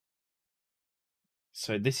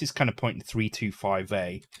so this is kind of pointing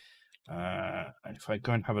 325A. And if I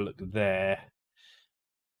go and have a look there,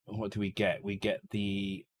 what do we get? We get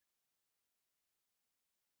the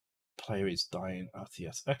player is dying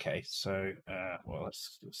RTS. Okay, so well,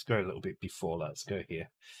 let's go a little bit before that. Let's go here.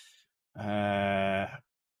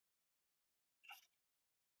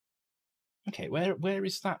 Okay, where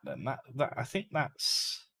is that then? That I think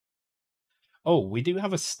that's. Oh, we do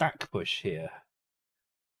have a stack push here,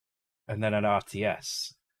 and then an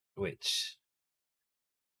RTS, which.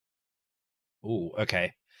 Oh, okay.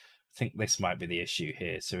 I think this might be the issue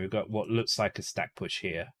here. So we've got what looks like a stack push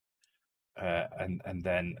here, and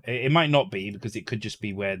then it might not be, because it could just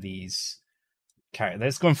be where these.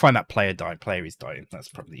 Let's go and find that player dying. Player is dying. That's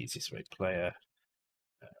probably the easiest way. Player.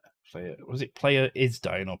 Was it player is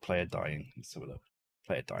dying or player dying? Let's have a look.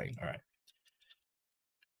 Player dying. All right.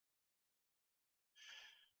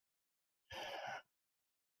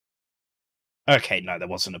 Okay, no, there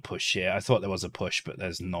wasn't a push here. I thought there was a push, but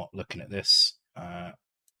there's not. Looking at this,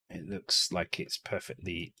 it looks like it's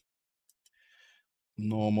perfectly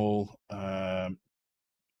normal.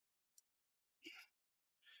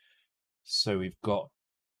 So we've got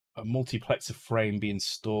a multiplexer frame being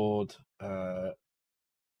stored.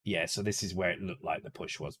 Yeah, so this is where it looked like the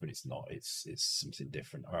push was, but it's not. It's something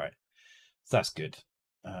different. All right, so that's good.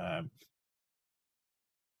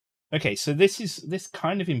 Okay, so this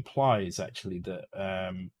kind of implies actually that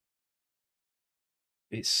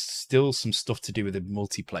it's still some stuff to do with the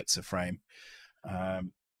multiplexer frame.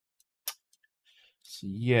 So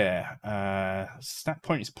yeah, stat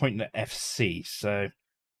point is pointing at FC. So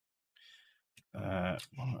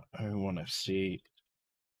 101 FC.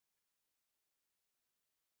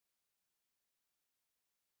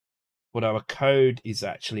 But our code is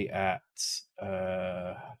actually at.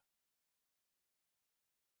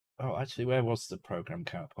 Oh, actually, where was the program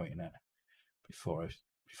count pointing at before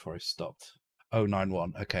I stopped?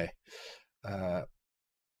 091. Okay.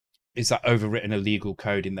 Is that overwritten illegal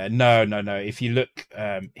code in there? No. If you look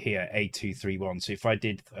here, A231. So if I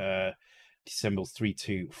did disassemble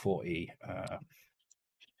 3240,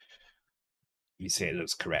 you see it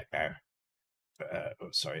looks correct now.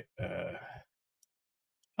 Sorry.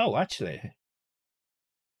 Oh, actually,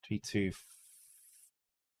 324F.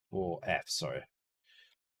 Sorry.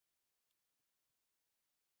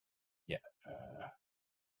 Yeah.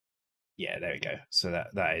 Yeah, there we go. So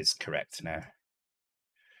that is correct now.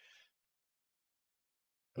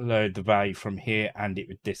 Load the value from here and it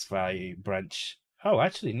with this value branch. Oh,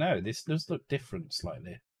 actually, no. This does look different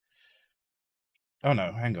slightly. Oh,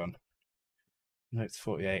 no. Hang on. No, it's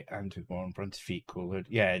 48 and with one branch equal.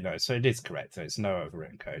 Yeah, no. So it is correct. There's no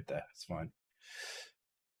overwritten code there. It's fine.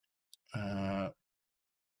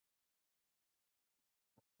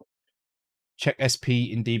 Check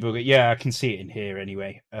SP in debugger. Yeah, I can see it in here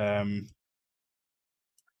anyway.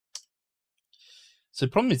 So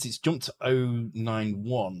the problem is it's jumped to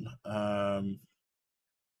 091.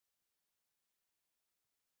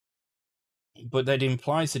 But that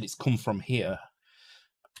implies that it's come from here.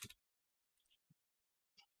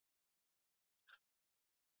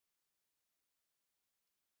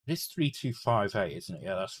 This 3258, isn't it?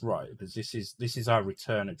 Yeah, that's right. Because this is our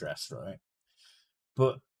return address, right?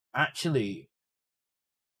 But actually,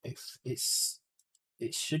 if it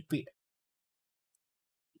should be.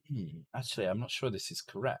 Actually, I'm not sure this is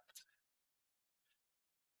correct.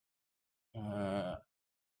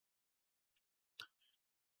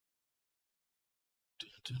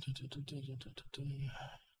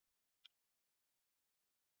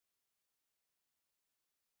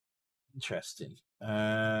 Interesting.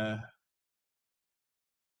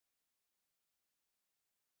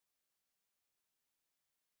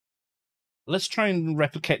 Let's try and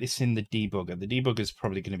replicate this in the debugger. The debugger is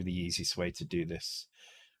probably going to be the easiest way to do this,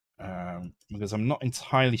 because I'm not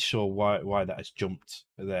entirely sure why that has jumped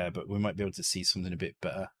there, but we might be able to see something a bit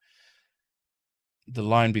better. The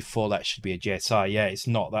line before that should be a JSI. Yeah, it's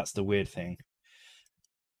not. That's the weird thing.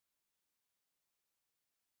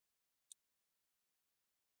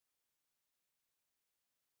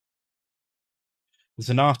 There's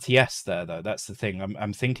an RTS there, though. That's the thing.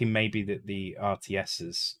 I'm thinking maybe that the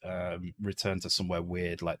RTSs return to somewhere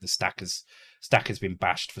weird, like the stack has been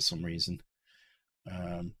bashed for some reason.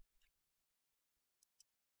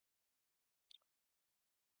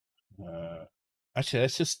 Actually,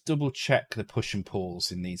 let's just double check the push and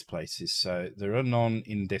pulls in these places. So there are none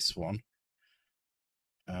in this one.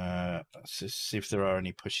 Let's just see if there are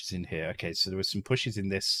any pushes in here. Okay, so there were some pushes in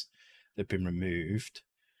this that have been removed.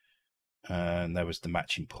 And there was the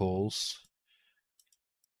matching pulls.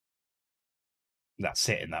 That's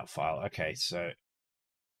it in that file. Okay, so there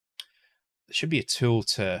should be a tool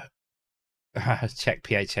to check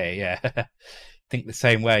PHA. Yeah, think the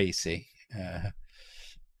same way. You see.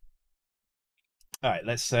 All right,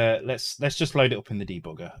 let's just load it up in the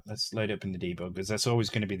debugger. Let's load it up in the debugger because that's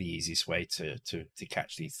always going to be the easiest way to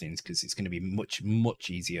catch these things, because it's going to be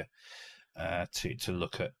much easier to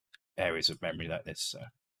look at areas of memory like this. So.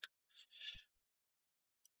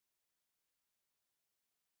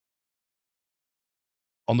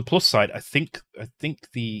 On the plus side, I think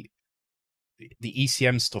the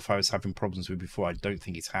ECM stuff I was having problems with before, I don't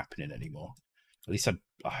think it's happening anymore. At least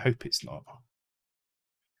I hope it's not.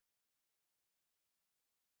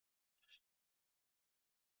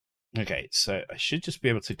 Okay, so I should just be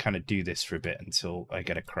able to kind of do this for a bit until I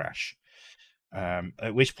get a crash.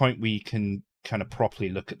 At which point we can kind of properly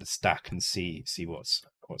look at the stack and see what's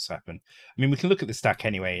happened. I mean, we can look at the stack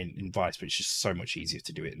anyway in Vice, but it's just so much easier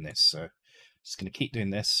to do it in this. So just going to keep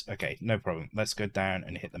doing this. Okay, no problem. Let's go down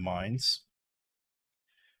and hit the mines.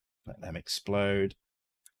 Let them explode.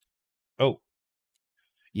 Oh,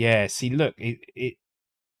 yeah. See, look, it.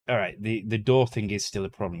 All right, the door thing is still a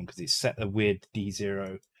problem because it's set a weird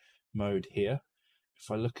D0 mode here.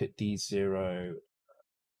 If I look at D0,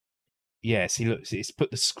 yeah, see, look, it's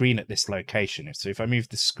put the screen at this location. So if I move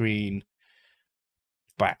the screen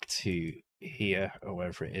back to here or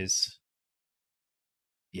wherever it is,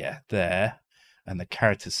 yeah, there, and the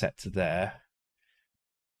character set to there.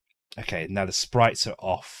 Okay, now the sprites are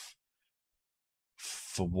off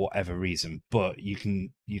for whatever reason, but you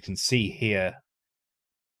can see here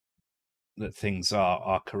that things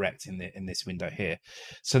are correct in this window here.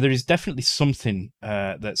 So there is definitely something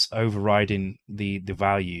that's overriding the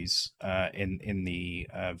values in the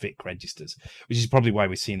VIC registers, which is probably why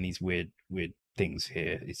we're seeing these weird things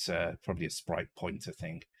here. It's probably a sprite pointer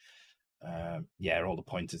thing. Yeah, all the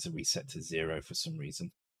pointers are reset to 0 for some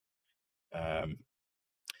reason.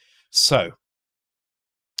 So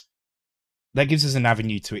that gives us an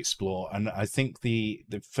avenue to explore, and I think the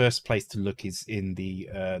first place to look is in the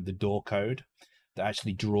door code that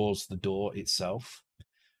actually draws the door itself.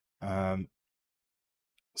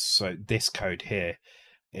 So this code here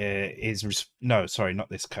is no, sorry, not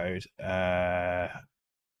this code. The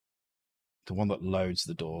one that loads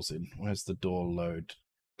the doors in. Where's the door load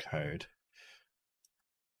code?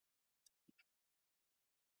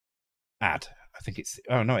 Add. I think it's,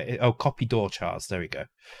 oh no, copy door charts. There we go.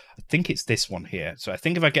 I think it's this one here. So I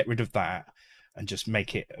think if I get rid of that and just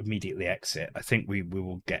make it immediately exit, I think we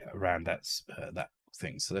will get around that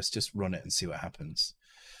thing. So let's just run it and see what happens.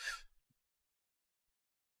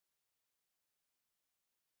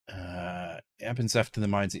 It happens after the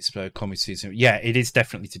mines explode. Yeah, it is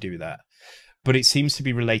definitely to do with that, but it seems to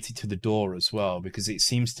be related to the door as well, because it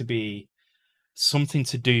seems to be something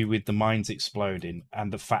to do with the mines exploding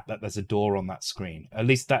and the fact that there's a door on that screen. At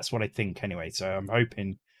least that's what I think anyway. So I'm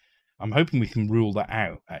hoping we can rule that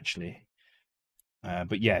out actually.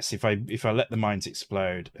 But yes, if I let the mines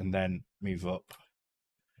explode and then move up,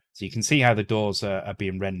 so you can see how the doors are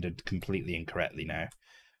being rendered completely incorrectly now.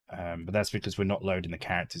 But that's because we're not loading the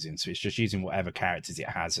characters in, so it's just using whatever characters it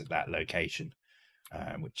has at that location,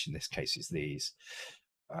 which in this case is these.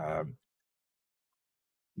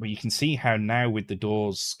 But you can see how now with the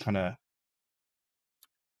doors kind of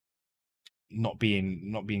not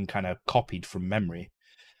being kind of copied from memory,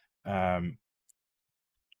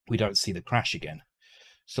 we don't see the crash again.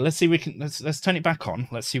 So let's see if we can let's turn it back on.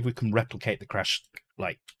 Let's see if we can replicate the crash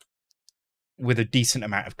like with a decent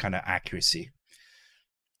amount of kind of accuracy.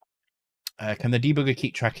 Can the debugger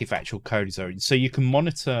keep track if actual code is overridden? So you can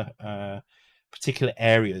monitor particular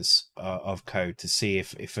areas of code to see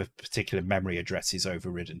if a particular memory address is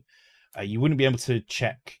overridden. You wouldn't be able to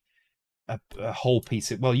check a whole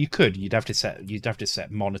piece of, well, you could. You'd have to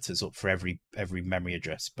set monitors up for every memory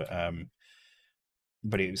address, but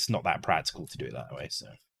it's not that practical to do it that way. So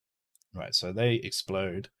right, so they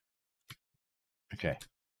explode. Okay,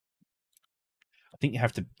 I think you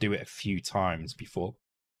have to do it a few times before.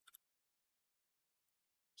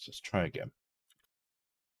 Let's just try again.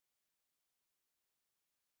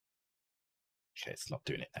 Okay, it's not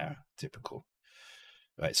doing it now. Typical.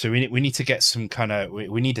 Right, so we need to get some kind of,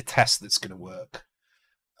 we need a test that's going to work.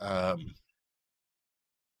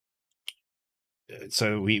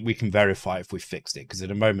 So we can verify if we fixed it, because at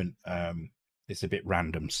the moment it's a bit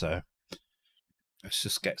random. So let's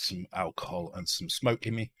just get some alcohol and some smoke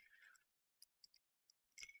in me.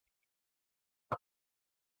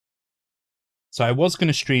 So I was going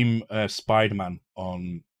to stream Spider-Man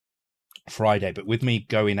on Friday, but with me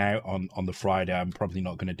going out on the Friday, I'm probably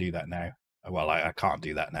not going to do that now. Well, I can't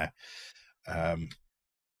do that now.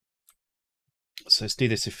 So let's do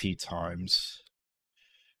this a few times.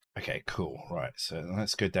 Okay, cool. Right, so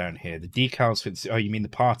let's go down here. The decals for oh, you mean the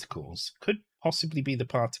particles? Could possibly be the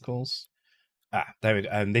particles. Ah, there we go.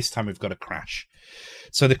 And this time we've got a crash.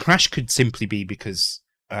 So the crash could simply be because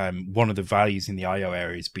one of the values in the IO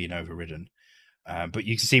area is being overridden. But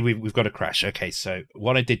you can see we've got a crash. Okay, so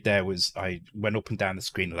what I did there was I went up and down the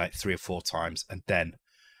screen like 3 or 4 times, and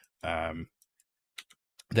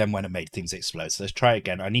then when it made things explode. So let's try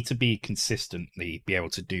again. I need to consistently be able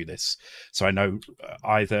to do this, so I know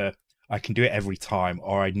either I can do it every time,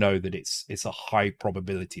 or I know that it's a high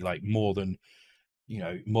probability, like more than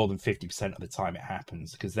 50% of the time it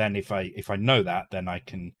happens. Because then if I know that, then I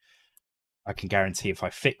can guarantee if I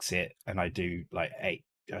fix it and I do like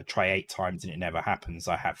try 8 times and it never happens,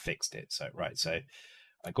 I have fixed it. So right, so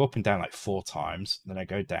I go up and down like 4 times, then I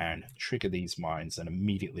go down, trigger these mines, and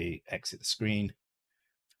immediately exit the screen.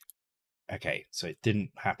 Okay, so it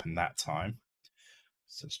didn't happen that time.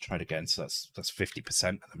 So let's try it again. So that's 50%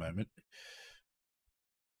 at the moment.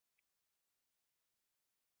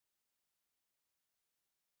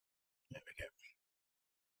 There we go.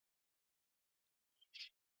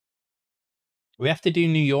 We have to do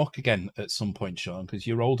New York again at some point, Sean, because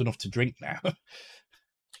you're old enough to drink now.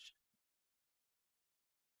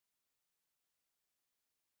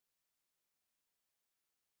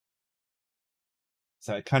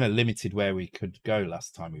 So it kind of limited where we could go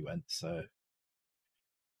last time we went. So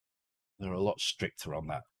they're a lot stricter on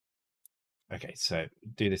that. Okay, so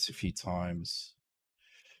do this a few times.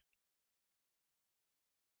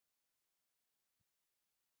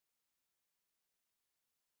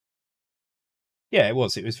 Yeah, it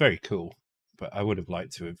was very cool, but I would have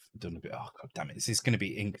liked to have done a bit. Oh, god damn it, this is going to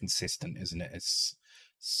be inconsistent, isn't it? It's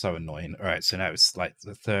so annoying. All right, so now it's like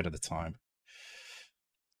the third of the time.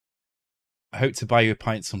 I hope to buy you a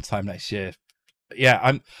pint sometime next year.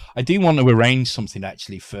 Yeah, I do want to arrange something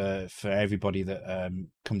actually for everybody that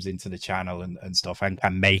comes into the channel and stuff, and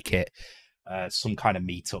can make it some kind of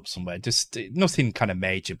meetup somewhere. Just nothing kind of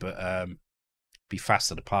major, but be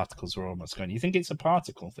faster. The particles are almost going. You think it's a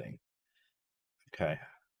particle thing? Okay,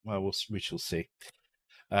 well we shall see.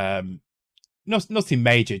 Nothing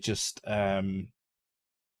major, just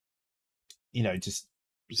just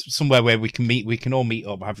somewhere where we can all meet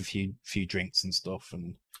up, have a few drinks and stuff,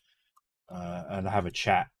 and have a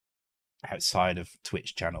chat outside of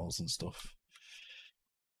Twitch channels and stuff.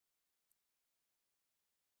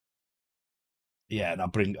 Yeah, and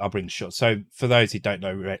I'll bring Sean. So for those who don't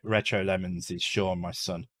know, Retro Lemons is Sean, my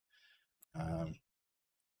son.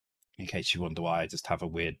 In case you wonder why I just have a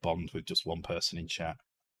weird bond with just one person in chat.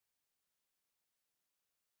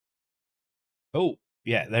 Oh,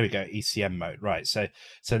 yeah, there we go. ECM mode. Right. So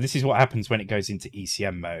this is what happens when it goes into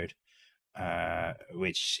ECM mode,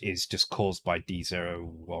 which is just caused by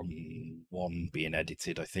D011 being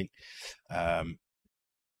edited, I think.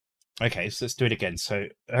 Okay, so let's do it again. So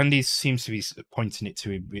Andy seems to be pointing it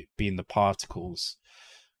to being the particles.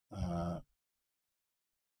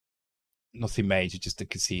 Nothing major, just a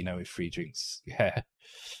casino with free drinks. Yeah.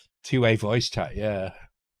 2-way voice chat, yeah.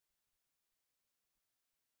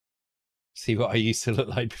 See what I used to look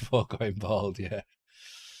like before going bald, yeah.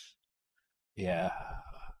 Yeah.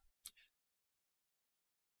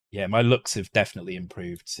 Yeah, my looks have definitely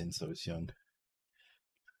improved since I was young.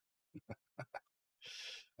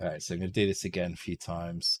 All right, so I'm going to do this again a few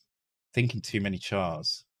times. Thinking too many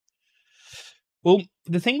chars. Well,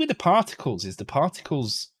 the thing with the particles is the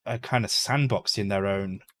particles are kind of sandboxed in their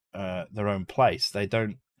own place. They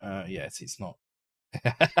don't. Yes, it's not.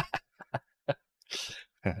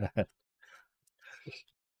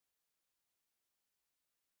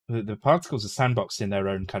 The particles are sandboxed in their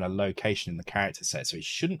own kind of location in the character set, so it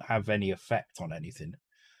shouldn't have any effect on anything.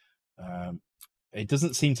 It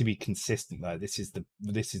doesn't seem to be consistent though. This is the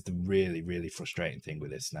really frustrating thing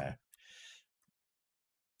with this now,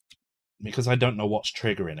 because I don't know what's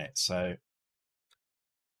triggering it. So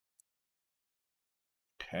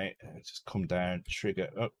okay, just come down, trigger.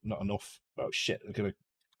 Oh, not enough. Oh shit, they're gonna.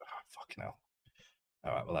 Oh, fucking hell.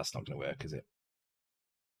 All right, well that's not gonna work, is it?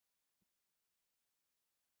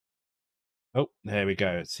 Oh, there we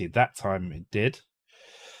go. See, that time it did.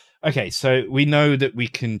 Okay, so we know that we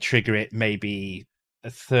can trigger it maybe a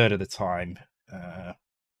third of the time,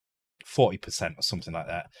 40% or something like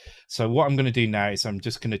that. So what I'm going to do now is I'm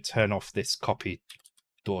just going to turn off this copy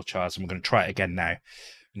door charge, and we're going to try it again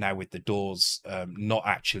now with the doors not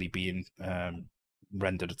actually being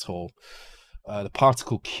rendered at all. The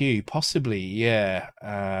particle queue, possibly, yeah.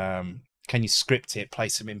 Can you script it, play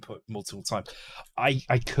some input multiple times?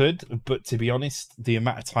 I could, but to be honest, the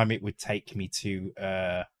amount of time it would take me to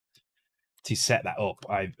set that up,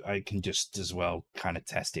 I can just as well kind of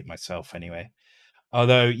test it myself anyway.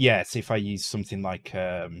 Although, yes, if I use something like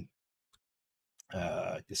some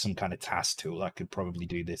kind of task tool, I could probably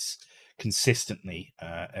do this consistently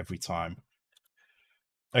every time.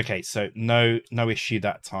 Okay, so no issue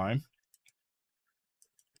that time.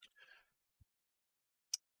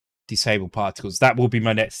 Disable particles. That will be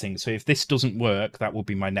my next thing. So if this doesn't work, that will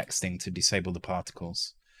be my next thing, to disable the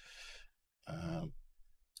particles.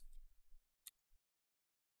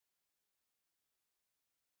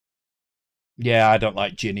 Yeah, I don't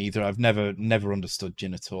like gin either. I've never understood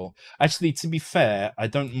gin at all. Actually, to be fair, I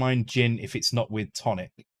don't mind gin if it's not with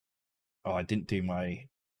tonic. Oh, I didn't do my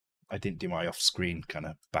off-screen kind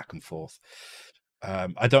of back and forth.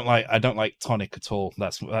 I don't like tonic at all.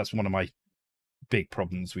 That's one of my big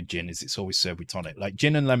problems with gin, is it's always served with tonic. Like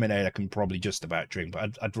gin and lemonade, I can probably just about drink,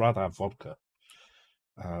 but I'd rather have vodka.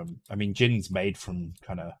 I mean, gin's made from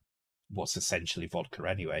kind of what's essentially vodka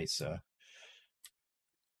anyway, so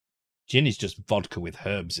gin is just vodka with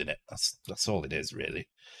herbs in it. That's all it is, really.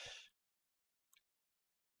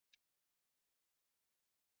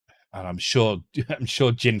 And I'm sure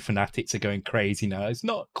gin fanatics are going crazy now. It's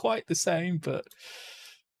not quite the same, but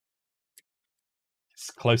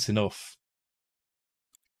it's close enough.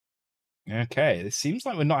 Okay, it seems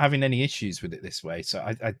like we're not having any issues with it this way. So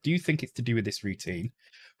I do think it's to do with this routine,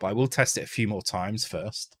 but I will test it a few more times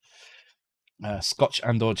first. Scotch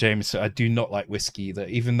and/or Jameson. I do not like whiskey either.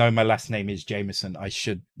 Even though my last name is Jameson, I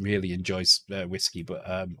should really enjoy whiskey, but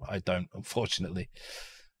I don't, unfortunately.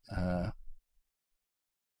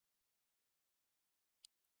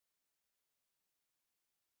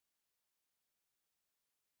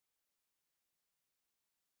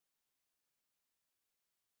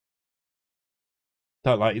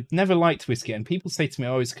 Don't like, never liked whiskey, and people say to me,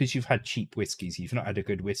 "Oh, it's because you've had cheap whiskies. You've not had a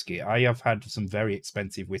good whiskey." I have had some very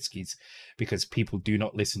expensive whiskies because people do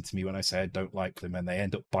not listen to me when I say I don't like them, and they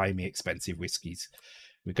end up buying me expensive whiskies.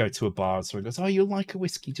 We go to a bar, so it goes, "Oh, you'll like a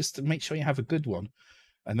whiskey, just to make sure you have a good one."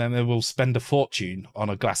 And then they will spend a fortune on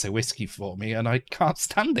a glass of whiskey for me, and I can't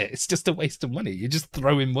stand it. It's just a waste of money. You're just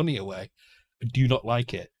throwing money away. I do not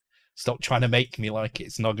like it. Stop trying to make me like it.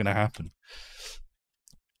 It's not going to happen.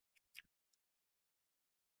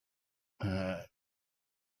 Uh,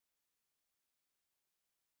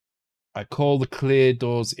 I call the clear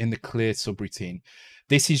doors in the clear subroutine.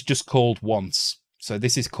 This is just called once. So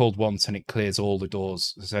this is called once, and it clears all the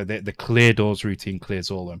doors. So the clear doors routine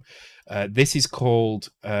clears all of them. This is called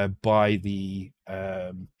by the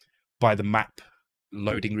map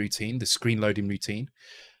loading routine, the screen loading routine.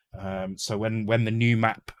 So when the new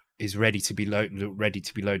map is ready to be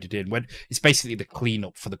loaded in, when it's basically the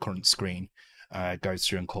cleanup for the current screen, goes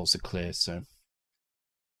through and calls the clear. So.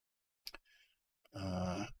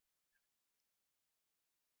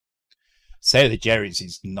 Sailor Jerry's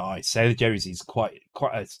is nice. Sailor Jerry's is quite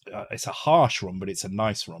it's a harsh rum, but it's a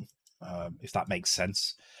nice rum, if that makes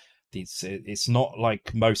sense. It's not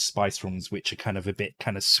like most spice rums, which are kind of a bit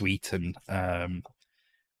kind of sweet and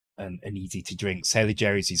easy to drink. Sailor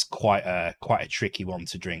Jerry's is quite a tricky one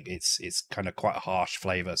to drink. It's kind of quite a harsh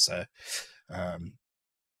flavor. So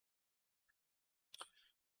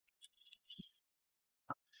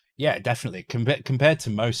yeah, definitely compared to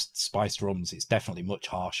most spiced rums, it's definitely much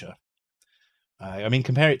harsher. I mean,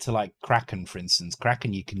 compare it to like Kraken, for instance.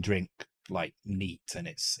 Kraken you can drink like neat, and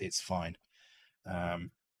it's fine. I've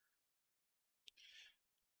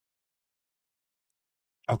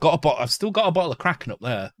still got a bottle of Kraken up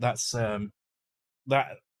there. That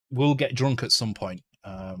will get drunk at some point.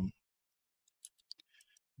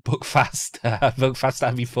 book fast. Book fast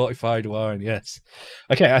and be fortified wine. Yes.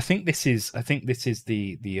 Okay. I think this is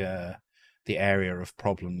the area of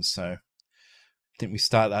problems. So I think we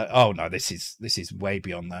start that. Oh no, this is way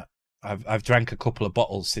beyond that. I've drank a couple of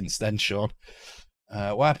bottles since then, Sean.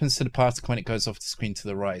 What happens to the particle when it goes off the screen to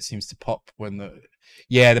the right? It seems to pop when the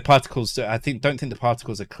particles. Don't think the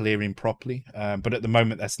particles are clearing properly. But at the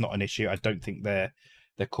moment, that's not an issue. I don't think they're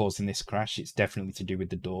causing this crash. It's definitely to do with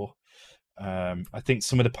the door. I think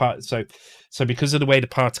some of the so because of the way the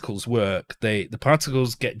particles work, the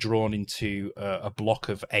particles get drawn into a block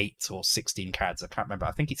of 8 or 16 cards. I can't remember.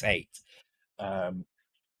 I think it's 8. Um,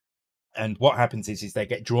 and what happens is they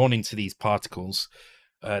get drawn into these particles.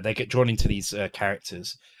 They get drawn into these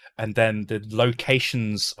characters, and then the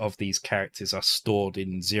locations of these characters are stored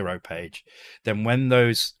in zero page. Then when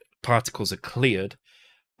those particles are cleared,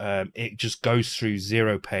 it just goes through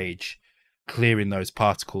zero page, clearing those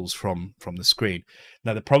particles from the screen.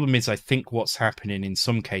 Now the problem is, I think what's happening in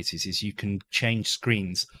some cases is you can change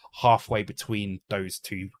screens halfway between those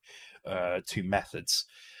two methods.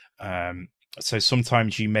 So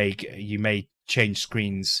sometimes you may change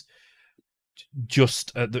screens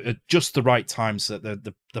just at the right time, so that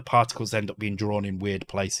the particles end up being drawn in weird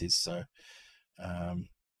places. So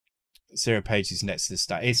zero page is next to the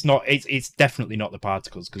stack. It's definitely not the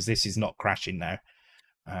particles, because this is not crashing now.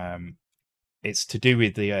 It's to do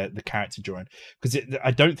with the character drawing, because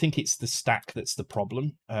I don't think it's the stack that's the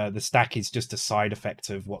problem. The stack is just a side effect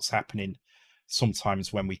of what's happening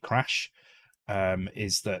sometimes when we crash.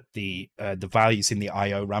 Is that the values in the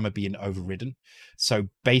IO RAM are being overridden. So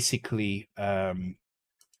basically, so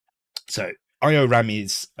IO RAM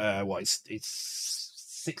is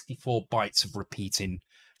it's 64 bytes of repeating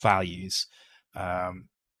values.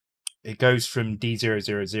 It goes from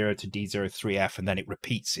D000 to D03F, and then it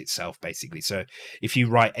repeats itself basically. So if you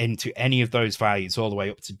write into any of those values all the way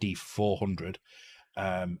up to D400,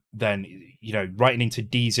 then writing into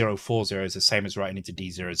D040 is the same as writing into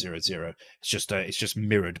D000. It's just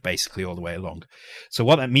mirrored basically all the way along. So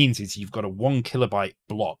what that means is you've got a 1 kilobyte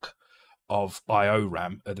block of IO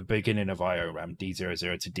RAM at the beginning of IO RAM,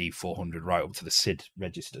 D00 to D400, right up to the SID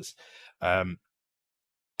registers.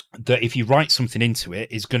 That if you write something into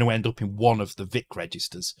it, is going to end up in one of the VIC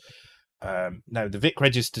registers. Now the VIC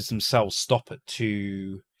registers themselves stop at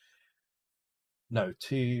 2F,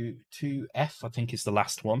 I think is the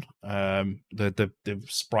last one. The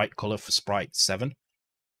sprite color for sprite 7.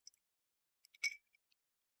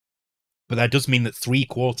 But that does mean that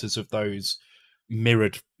 3/4 of those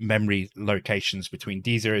mirrored memory locations between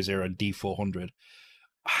D00 and D400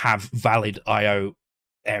 have valid IO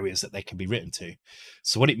areas that they can be written to.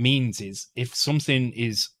 So what it means is, if something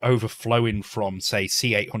is overflowing from, say,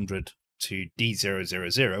 C800 to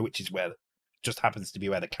D000, which is where just happens to be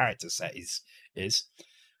where the character set is it's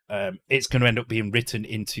going to end up being written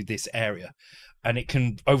into this area, and it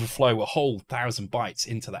can overflow a whole 1,000 bytes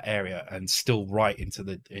into that area and still write into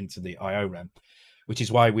the IO RAM, which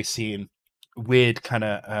is why we're seeing weird kind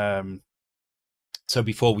of so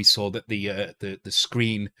before we saw that the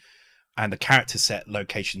screen and the character set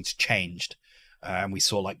locations changed, and we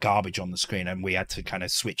saw like garbage on the screen, and we had to kind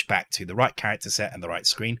of switch back to the right character set and the right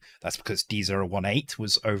screen. That's because D018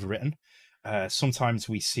 was overwritten. Sometimes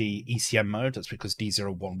we see ECM mode. That's because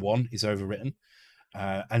D011 is overwritten.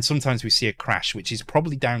 And sometimes we see a crash, which is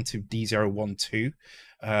probably down to D012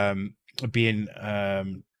 being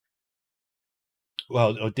D0.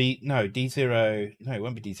 No, it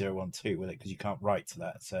won't be D012, will it? Because you can't write to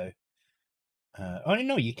that. So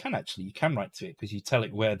no, you can write to it, because you tell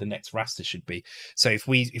it where the next raster should be. So if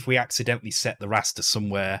we accidentally set the raster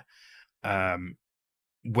somewhere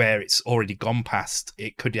where it's already gone past,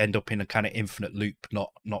 it could end up in a kind of infinite loop,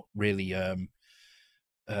 not really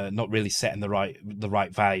setting the right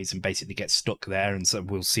values, and basically get stuck there, and so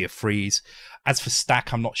we'll see a freeze. As for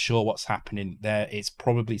stack, I'm not sure what's happening there. It's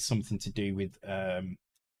probably something to do with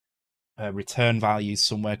return values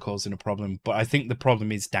somewhere causing a problem, but I think the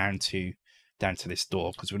problem is down to this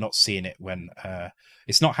door, because we're not seeing it when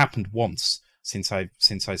it's not happened once since I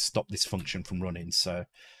stopped this function from running. So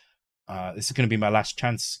this is going to be my last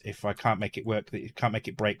chance. If I can't make it work, can't make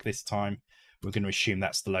it break this time, we're going to assume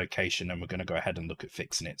that's the location, and we're going to go ahead and look at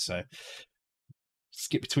fixing it. So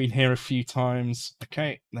skip between here a few times.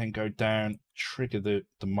 Okay, then go down, trigger the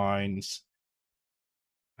mines,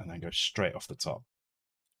 and then go straight off the top.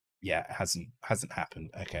 Yeah, it hasn't happened.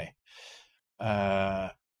 Okay.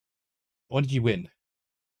 What did you win?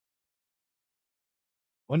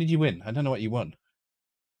 What did you win? I don't know what you won.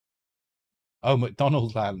 Oh,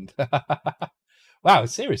 McDonald's Land. Wow,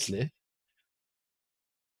 seriously?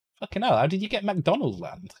 Fucking hell, how did you get McDonald's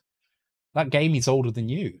Land? That game is older than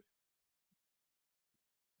you.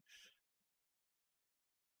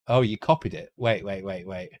 Oh, you copied it. Wait, wait, wait,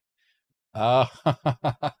 wait. Oh,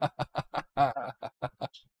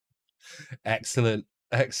 excellent,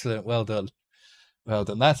 excellent. Well done, well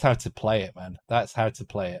done. That's how to play it, man. That's how to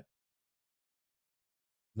play it.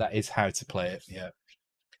 That is how to play it. Yeah,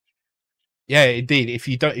 yeah, indeed. If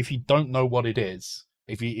you don't know what it is,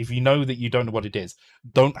 if you know that you don't know what it is,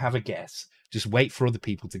 don't have a guess. Just wait for other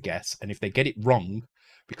people to guess, and if they get it wrong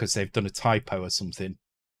because they've done a typo or something,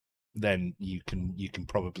 then you can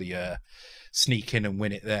probably sneak in and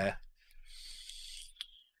win it there.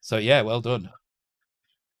 So yeah, well done.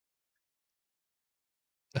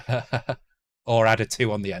 Or add a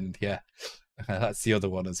two on the end. Yeah, that's the other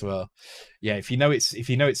one as well. Yeah, if you know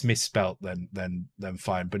it's misspelt, then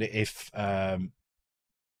fine. But if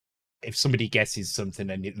somebody guesses something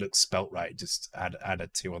and it looks spelt right, just add a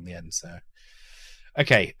two on the end. So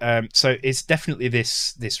okay, so it's definitely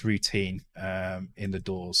this routine in the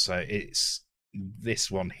doors. So it's this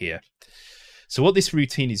one here. So what this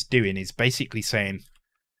routine is doing is basically saying,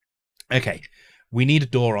 okay, we need a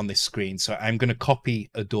door on this screen. So I'm going to copy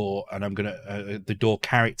a door, and I'm going to the door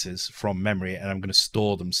characters from memory, and I'm going to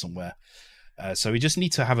store them somewhere. So we just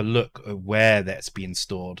need to have a look at where that's being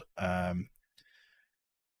stored. And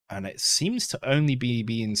it seems to only be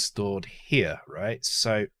being stored here, right?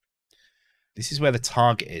 So this is where the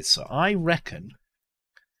target is. So I reckon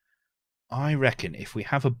if we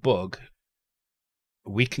have a bug,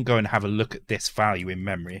 we can go and have a look at this value in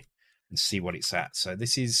memory and see what it's at. So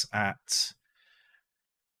this is at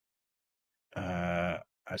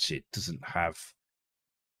actually it doesn't have,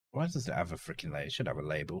 why does it have a freaking label? It should have a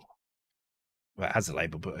label. Well, it has a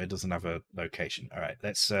label, but it doesn't have a location. All right,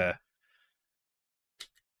 let's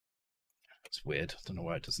it's weird. I don't know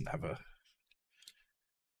why it doesn't have a.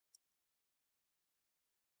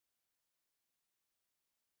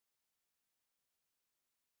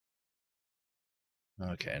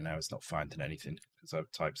 Okay, now it's not finding anything because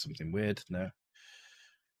I've typed something weird. No.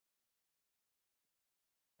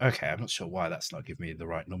 Okay, I'm not sure why that's not giving me the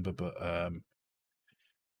right number, but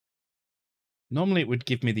normally it would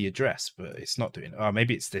give me the address, but it's not doing it. Oh,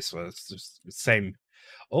 maybe it's this one. It's just the same.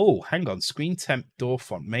 Oh, hang on. Screen temp door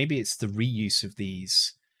font. Maybe it's the reuse of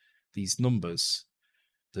these numbers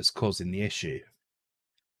that's causing the issue.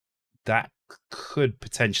 That could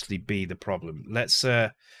potentially be the problem. Let's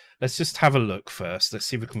just have a look first. Let's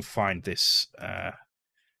see if we can find this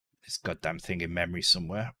this goddamn thing in memory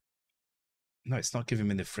somewhere. No, it's not giving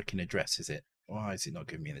me the freaking address, is it? Why is it not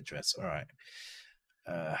giving me an address? All right.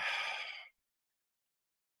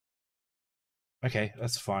 Okay,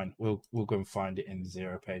 that's fine. We'll go and find it in the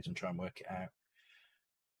zero page and try and work it out.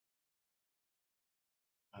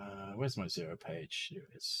 Where's my zero page? Here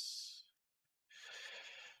it is.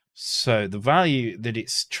 So the value that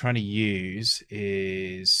it's trying to use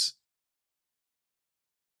is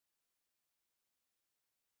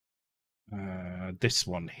this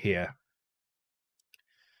one here.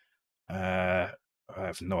 I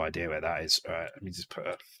have no idea where that is. All right, let me just put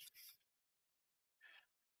a.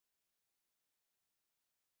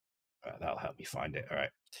 All right, that'll help me find it. All right.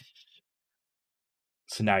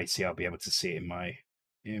 So now you see, I'll be able to see it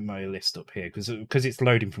in my list up here because it's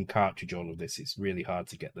loading from cartridge. All of this, it's really hard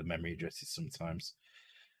to get the memory addresses sometimes.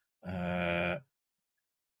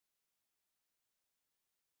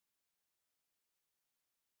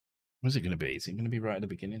 What's it going to be? Is it going to be right at the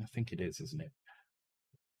beginning? I think it is, isn't it?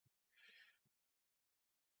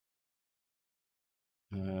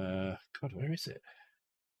 God, where is it?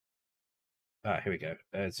 Ah, here we go.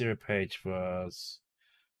 Zero page was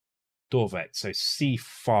Dorvet. So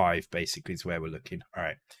C5 basically is where we're looking. All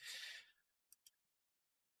right.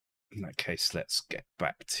 In that case, let's get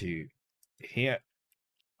back to here.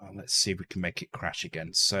 Let's see if we can make it crash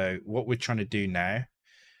again. So what we're trying to do now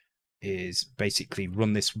is basically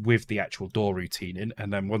run this with the actual door routine in,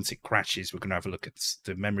 and then once it crashes, we're going to have a look at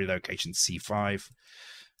the memory location C5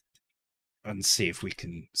 and see if we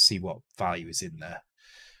can see what value is in there.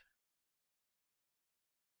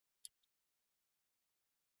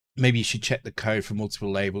 Maybe you should check the code for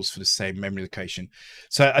multiple labels for the same memory location.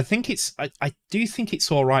 So I think I do think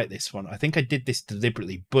it's all right, this one. I think I did this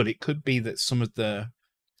deliberately, but it could be that some of the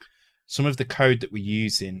code that we're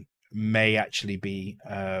using may actually be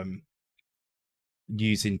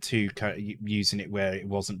using it where it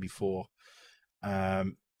wasn't before.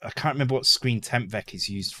 I can't remember what screen temp vec is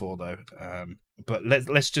used for though. But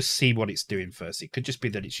let's just see what it's doing first. It could just be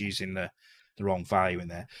that it's using the wrong value in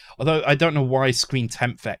there. Although I don't know why screen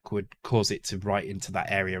temp vec would cause it to write into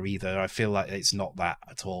that area either. I feel like it's not that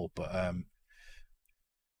at all. But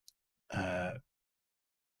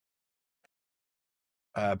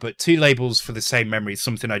But two labels for the same memory is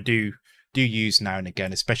something I do use now and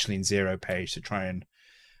again, especially in zero page,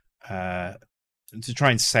 uh, to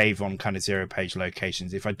try and save on kind of zero page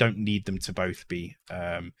locations. If I don't need them to both be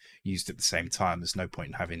used at the same time, there's no point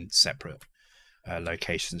in having separate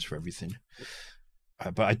locations for everything.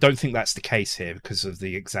 But I don't think that's the case here because of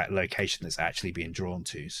the exact location that's actually being drawn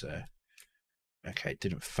to. So, okay, it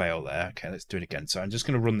didn't fail there. Okay, let's do it again. So I'm just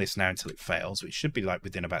going to run this now until it fails, which should be like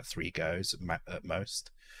within about 3 goes at most.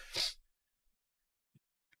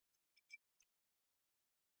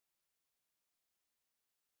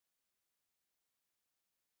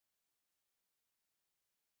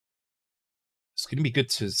 It's going to be good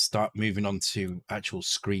to start moving on to actual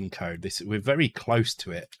screen code. We're very close to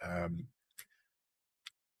it.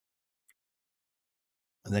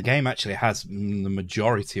 The game actually has the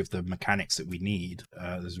majority of the mechanics that we need.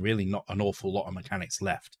 There's really not an awful lot of mechanics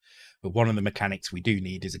left, but one of the mechanics we do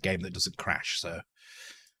need is a game that doesn't crash. So,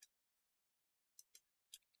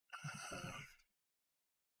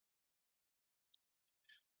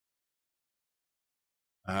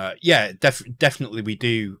 yeah, definitely we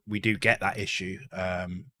do get that issue.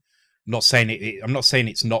 I'm not saying I'm not saying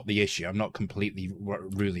it's not the issue. I'm not completely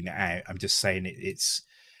ruling it out. I'm just saying it's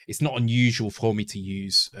not unusual for me to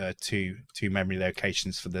use two memory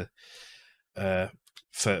locations for the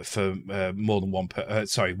more than one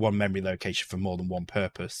one memory location for more than one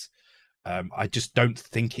purpose. I just don't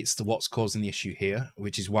think it's what's causing the issue here,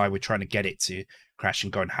 which is why we're trying to get it to crash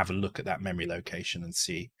and go and have a look at that memory location and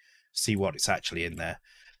see what it's actually in there.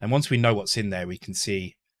 And once we know what's in there, we can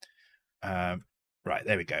see. Right,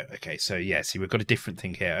 there we go. Okay, so yeah, see, we've got a different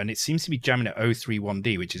thing here, and it seems to be jamming at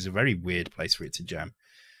 031D, which is a very weird place for it to jam.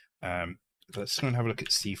 Let's go and have a look at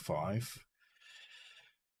C5.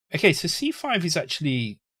 Okay, so C5 is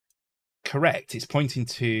actually correct. It's pointing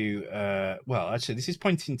to well, actually, this is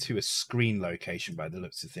pointing to a screen location by the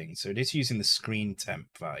looks of things. So it is using the screen temp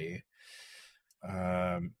value.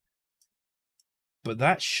 But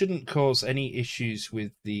that shouldn't cause any issues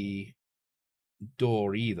with the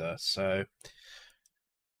door either. So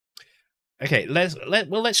okay, let's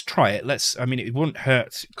try it. I mean, it wouldn't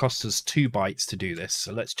hurt. It costs us 2 bytes to do this,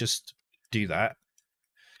 so let's just do that.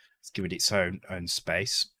 Let's give it its own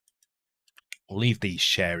space. We'll leave these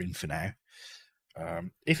sharing for now.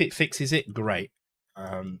 If it fixes it, great.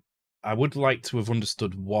 I would like to have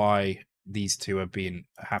understood why these two are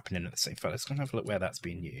happening at the same time. Let's go and have a look where that's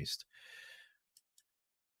being used.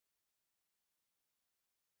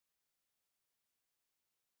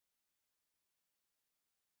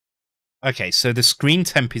 Okay, so the screen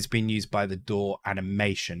temp is being used by the door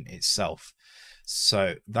animation itself.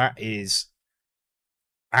 So that is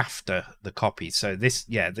after the copy. So this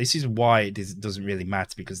is why it doesn't really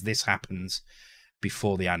matter, because this happens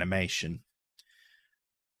before the animation.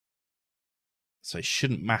 So it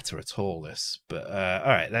shouldn't matter at all, this. But all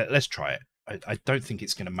right, let's try it. I don't think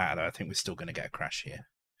it's going to matter. I think we're still going to get a crash here.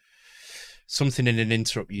 Something in an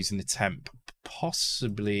interrupt using the temp.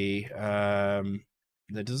 Possibly.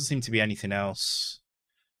 There doesn't seem to be anything else.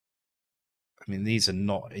 I mean, these are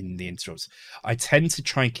not in the interrupts. I tend to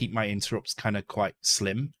try and keep my interrupts kind of quite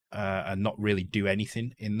slim and not really do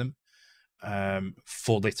anything in them.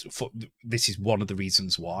 This is one of the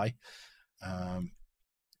reasons why.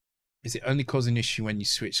 Is it only causing an issue when you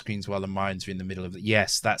switch screens while the mines are in the middle of it?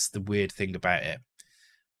 Yes, that's the weird thing about it.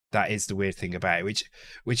 That is the weird thing about it,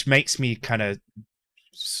 which makes me kind of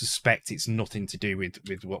suspect it's nothing to do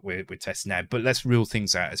with what we're testing now. But let's rule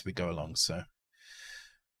things out as we go along. So.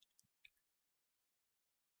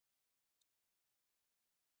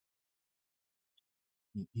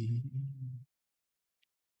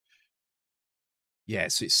 Yeah,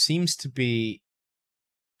 so it seems to be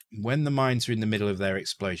when the mines are in the middle of their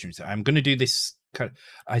explosions. I'm going to do this.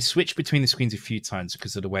 I switch between the screens a few times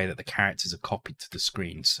because of the way that the characters are copied to the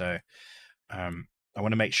screen. So I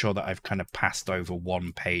want to make sure that I've kind of passed over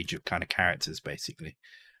one page of kind of characters, basically.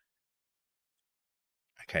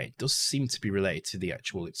 Okay, it does seem to be related to the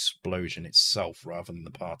actual explosion itself rather than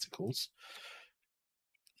the particles.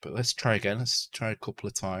 But let's try again. Let's try a couple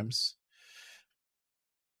of times.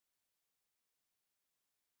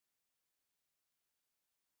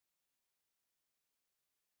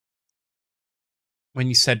 When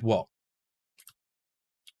you said what?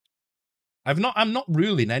 I'm not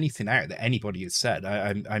ruling anything out that anybody has said.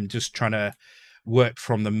 I'm just trying to work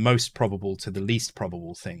from the most probable to the least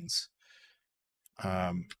probable things.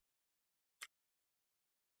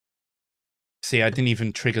 See, I didn't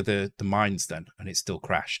even trigger the mines then, and it still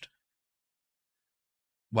crashed.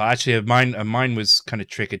 Well, actually, a mine was kind of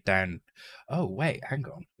triggered down. Oh wait, hang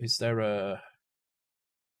on. Is there a?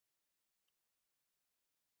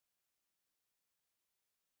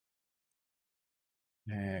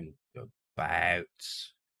 And about.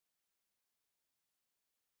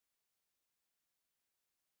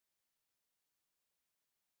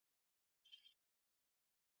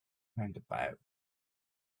 And about.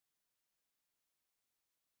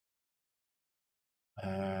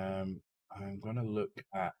 I'm gonna look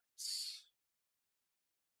at.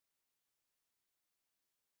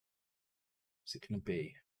 What's it gonna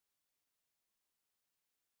be?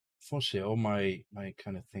 Unfortunately, all my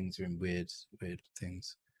kind of things are in weird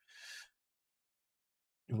things,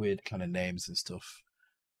 weird kind of names and stuff.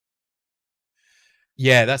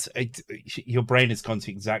 Yeah, that's it. Your brain has gone to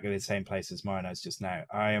exactly the same place as mine as just now.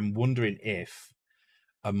 I am wondering if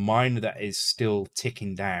a mine that is still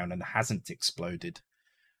ticking down and hasn't exploded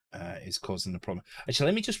is causing the problem. Actually,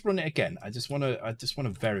 let me just run it again. I just want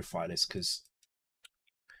to verify this because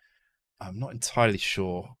I'm not entirely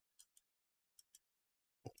sure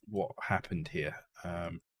what happened here.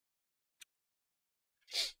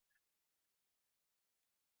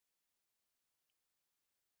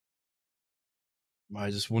 I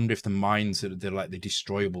just wonder if the mines that they're like the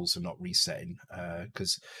destroyables are not resetting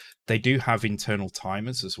because they do have internal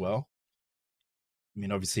timers as well. I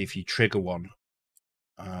mean, obviously, if you trigger one,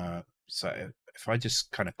 so if I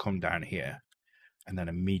just kind of come down here and then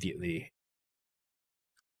immediately,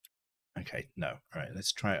 okay, no, all right,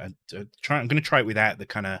 let's try. I'm going to try it without the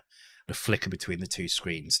kind of the flicker between the two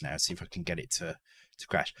screens now. See if I can get it to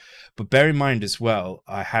crash. But bear in mind as well,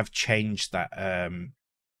 I have changed that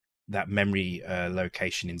that memory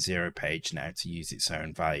location in zero page now to use its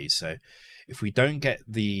own value. So if we don't get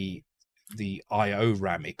the IO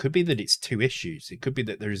RAM, it could be that it's two issues. It could be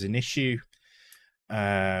that there is an issue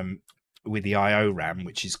with the IO RAM,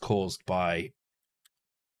 which is caused by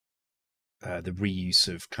the reuse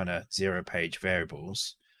of kind of zero page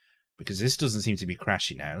variables, because this doesn't seem to be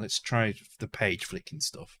crashing now. Let's try the page flicking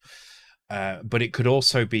stuff. But it could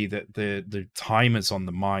also be that the timers on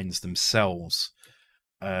the mines themselves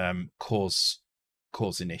cause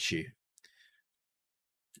an issue.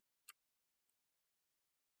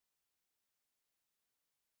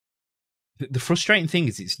 The frustrating thing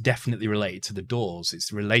is it's definitely related to the doors.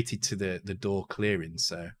 It's related to the door clearing.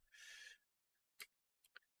 So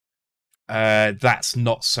that's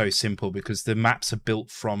not so simple because the maps are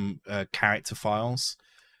built from character files,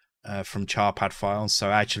 from charpad files.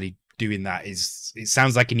 So actually doing that is, it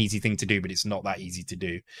sounds like an easy thing to do, but it's not that easy to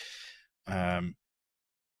do. I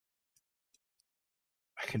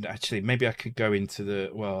can actually, maybe I could go into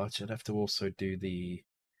the, well, actually I'd have to also do the,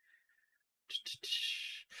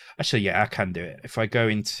 actually, yeah, I can do it. If I go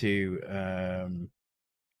into, oh,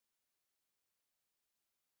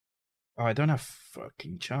 I don't have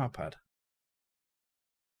fucking charpad.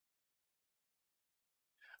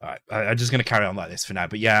 All right, I'm just going to carry on like this for now.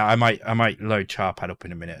 But yeah, I might load charpad up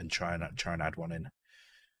in a minute and try and add one in.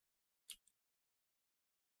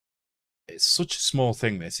 It's such a small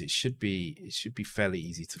thing. This it should be fairly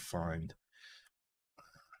easy to find.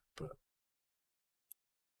 But of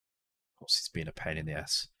course, it's been a pain in the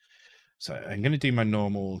ass. So I'm going to do my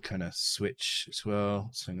normal kind of switch as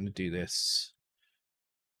well. So I'm going to do this,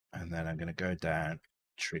 and then I'm going to go down,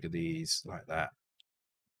 trigger these like that.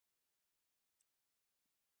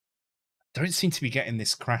 Don't seem to be getting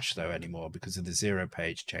this crash though anymore because of the zero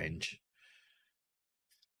page change.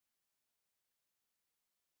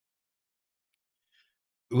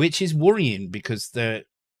 Which is worrying because they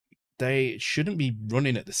shouldn't be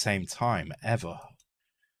running at the same time ever.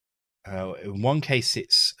 In one case,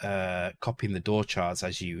 it's copying the door charts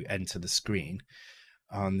as you enter the screen,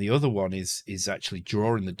 and the other one is actually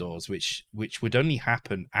drawing the doors, which would only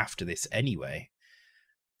happen after this anyway.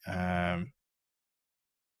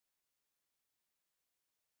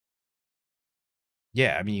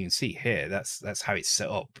 Yeah, I mean you can see here that's how it's set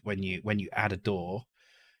up. When you add a door,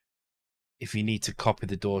 if you need to copy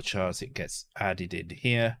the door charts, it gets added in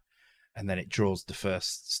here, and then it draws the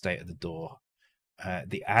first state of the door.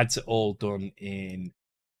 The ads are all done in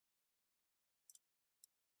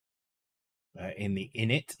the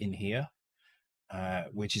init in here,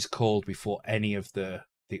 which is called before any of the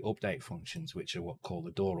update functions, which are what call the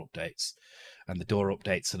door updates. And the door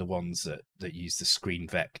updates are the ones that use the screen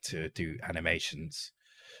vec to do animations.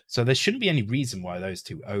 So there shouldn't be any reason why those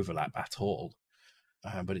two overlap at all.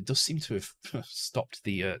 But it does seem to have stopped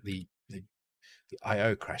the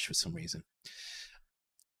IO crash for some reason.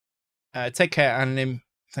 Take care, Anonym.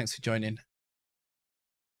 Thanks for joining.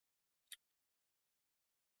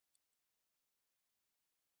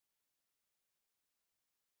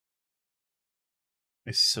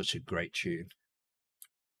 This is such a great tune.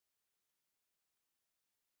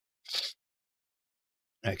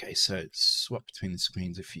 Okay, so swap between the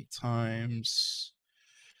screens a few times.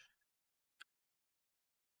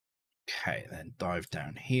 Okay, then dive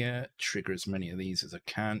down here, trigger as many of these as I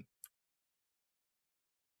can.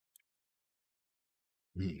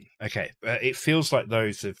 Okay, it feels like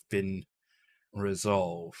those have been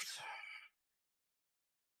resolved.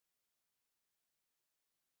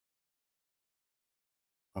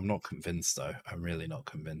 I'm not convinced, though. I'm really not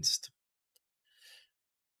convinced.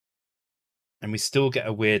 And we still get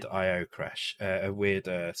a weird I/O crash, a weird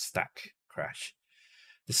stack crash.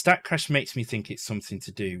 The stack crash makes me think it's something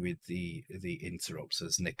to do with the interrupts,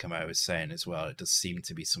 as Nick Camo was saying as well. It does seem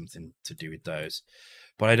to be something to do with those,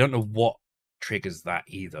 but I don't know what triggers that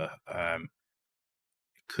either. It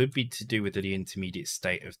could be to do with the intermediate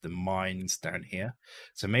state of the mines down here.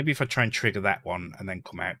 So maybe if I try and trigger that one and then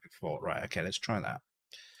come out before, right? Okay, let's try that.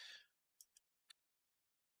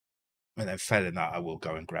 And then failing that, I will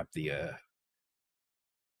go and grab the.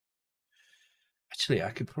 Actually,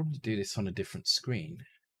 I could probably do this on a different screen.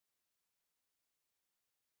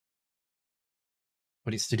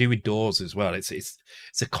 But it's to do with doors as well. It's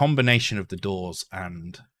a combination of the doors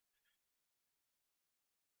and.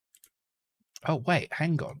 Oh wait,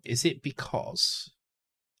 hang on. Is it because?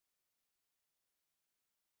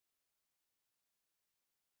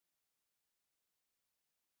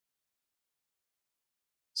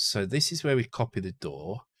 So this is where we copy the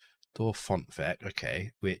door font vec.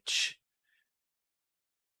 Okay, which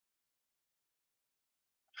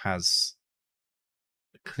has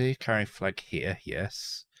a clear carry flag here.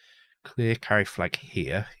 Yes. Clear carry flag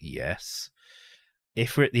here. Yes.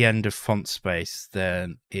 If we're at the end of font space,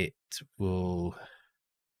 then it will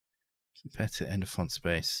compare to the end of font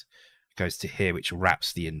space. It goes to here, which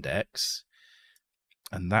wraps the index.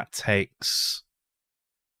 And that takes.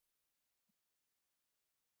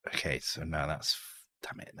 Okay, so now that's.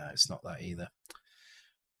 Damn it, no, it's not that either.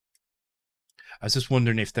 I was just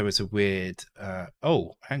wondering if there was a weird.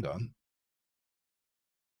 Oh, hang on.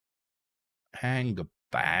 Hang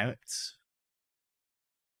about.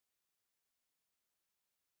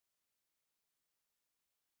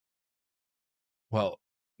 Well,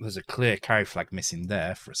 there's a clear carry flag missing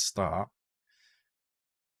there for a start.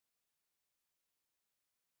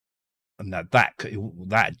 And that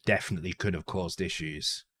definitely could have caused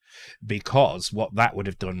issues, because what that would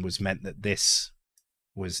have done was meant that this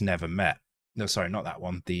was never met. No, sorry, not that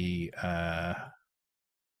one. The oh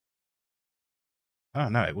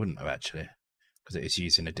no, it wouldn't have actually, because it is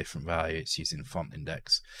using a different value. It's using font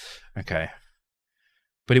index. Okay,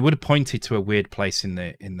 but it would have pointed to a weird place in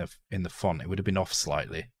the font. It would have been off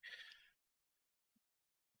slightly.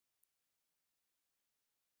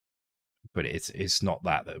 But it's not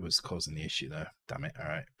that was causing the issue though. Damn it! All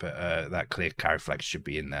right, but that clear carry flag should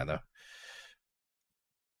be in there though.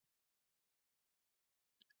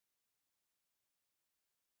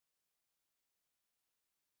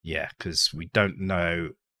 Yeah, because we don't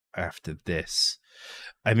know after this.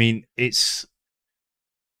 I mean, it's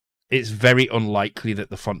very unlikely that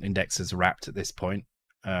the font index is wrapped at this point,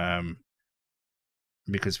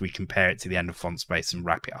 because we compare it to the end of font space and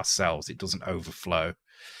wrap it ourselves. It doesn't overflow,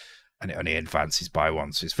 and it only advances by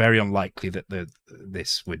one. So it's very unlikely that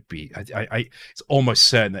this would be. It's almost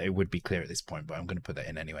certain that it would be clear at this point, but I'm going to put that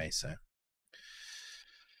in anyway. So.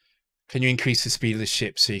 Can you increase the speed of the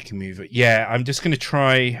ship so you can move it? Yeah, I'm just going to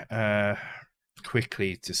try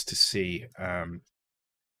quickly just to see,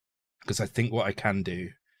 because I think what I can do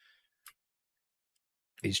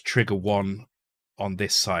is trigger one on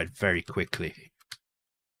this side very quickly.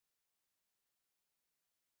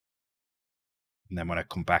 And then when I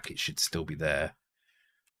come back, it should still be there.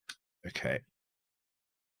 Okay.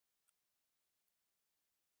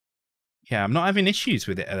 Yeah, I'm not having issues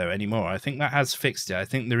with it though anymore. I think that has fixed it. I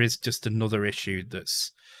think there is just another issue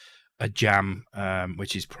that's a jam,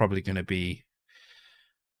 which is probably going to be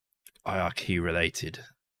IRQ related.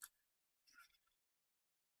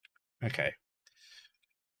 Okay.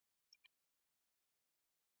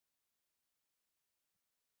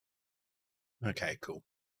 Okay, cool.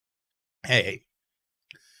 Hey.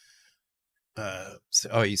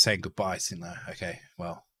 Oh, you're saying goodbye, in there. Okay,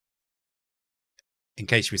 well, in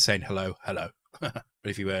case you were saying hello, hello. But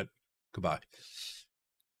if you weren't, goodbye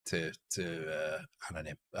to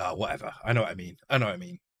anonym. Whatever. I know what I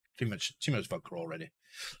mean. Too much vodka already.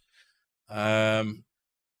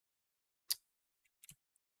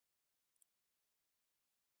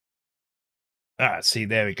 See,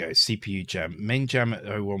 there we go. CPU jam. Main jam at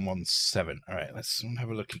 0117. All right, let's have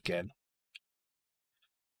a look again.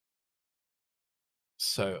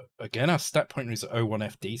 So again, our stat pointer is at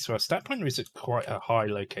 01FD. So our stat pointer is at quite a high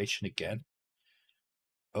location again.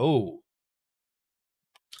 Oh,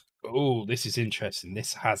 this is interesting.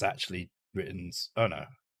 This has actually written. Oh no,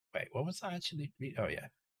 wait, what was that actually? Oh yeah.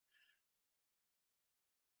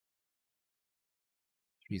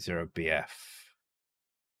 30BF.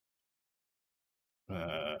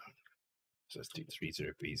 Let's do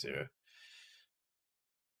 30B0.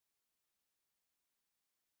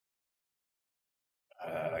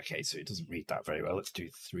 Okay, so it doesn't read that very well. Let's do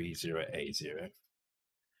 30A0.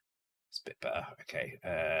 It's a bit better. Okay.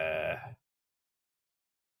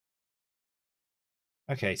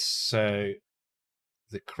 Okay, so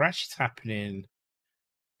the crash is happening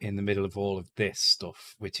in the middle of all of this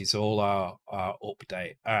stuff, which is all our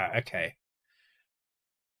update. Okay.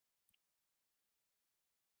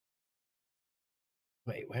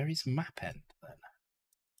 Wait, where is map end then?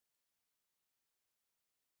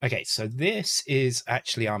 Okay, so this is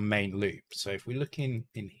actually our main loop. So if we look in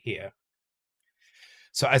here,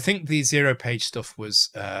 so I think the 0-page stuff was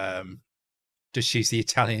just use the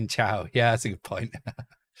Italian ciao. Yeah, that's a good point.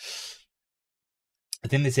 I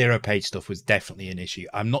think the 0-page stuff was definitely an issue.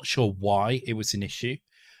 I'm not sure why it was an issue,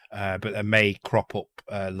 but it may crop up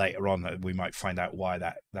later on. We might find out why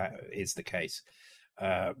that is the case.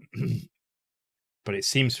 But it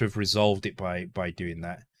seems to have resolved it by doing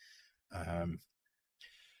that.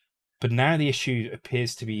 But now the issue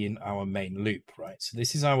appears to be in our main loop, right? So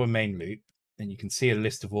this is our main loop, and you can see a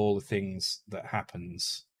list of all the things that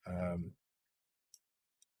happens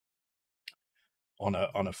on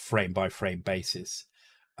a frame by frame basis.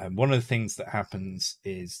 And one of the things that happens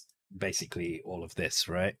is basically all of this,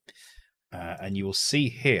 right? And you will see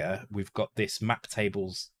here we've got this map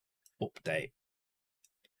tables update,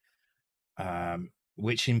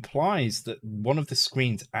 which implies that one of the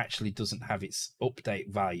screens actually doesn't have its update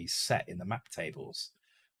value set in the map tables,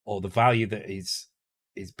 or the value that is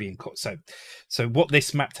being cut. So what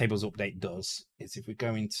this map tables update does is, if we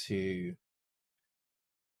go into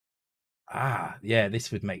yeah, this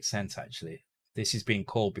would make sense actually. This is being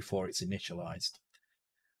called before it's initialized.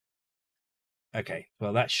 Okay,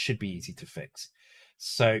 well that should be easy to fix.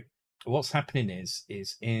 So what's happening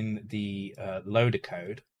is in the loader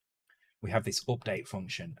code, we have this update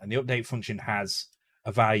function, and the update function has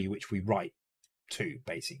a value which we write to,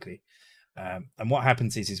 basically. And what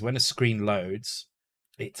happens is when a screen loads,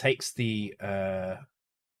 it takes the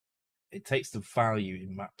value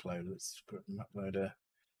in map loader. Let's go to map loader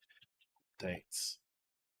updates.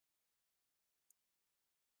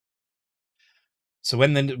 So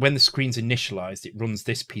when the screen's initialized, it runs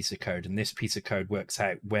this piece of code, and this piece of code works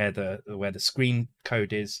out where the screen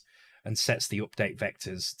code is and sets the update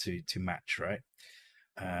vectors to match, right?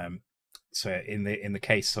 So in the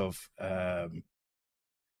case of an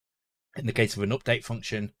update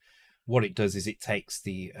function, what it does is it takes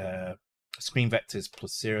the screen vectors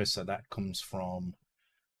plus 0, so that comes from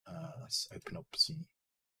let's open up some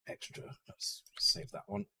extra. Let's save that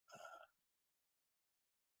one.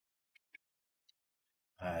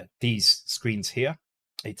 These screens here,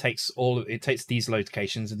 it takes these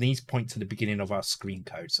locations, and these point to the beginning of our screen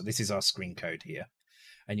code. So this is our screen code here,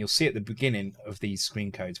 and you'll see at the beginning of these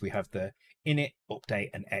screen codes we have the init,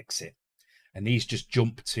 update, and exit, and these just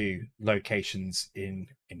jump to locations in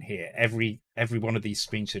here. Every one of these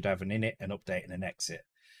screens should have an init, an update, and an exit.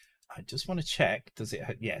 I just want to check, does it?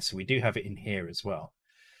 Yeah, so we do have it in here as well.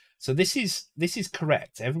 So this is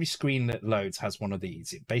correct. Every screen that loads has one of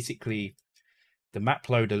these. It basically, the map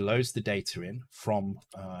loader loads the data in from,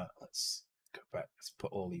 let's go back, let's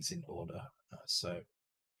put all these in order. So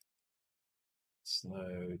let's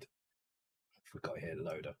load, we've got here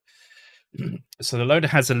loader. So the loader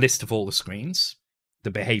has a list of all the screens,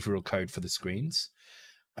 the behavioral code for the screens.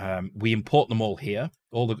 We import them all here.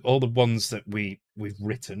 All the ones that we've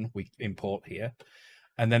written, we import here.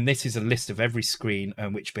 And then this is a list of every screen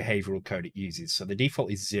and which behavioral code it uses. So the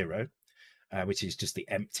default is 0. Which is just the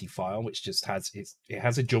empty file, which just has it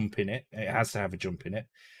has a jump in it. It has to have a jump in it.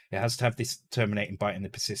 It has to have this terminating byte in the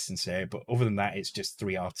persistence area, but other than that, it's just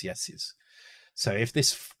 3 RTSs. So if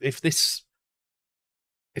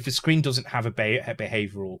a screen doesn't have a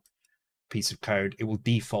behavioral piece of code, it will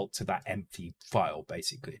default to that empty file,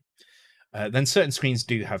 basically. Then certain screens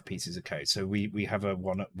do have pieces of code. So we have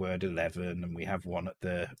one at word 11, and we have one at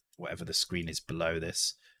the whatever the screen is below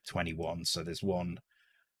this, 21. So there's one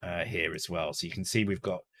here as well. So you can see we've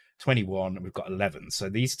got 21 and we've got 11. So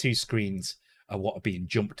these two screens are what are being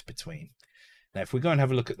jumped between. Now, if we go and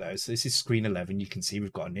have a look at those, so this is screen 11. You can see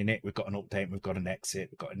we've got an init, we've got an update, we've got an exit,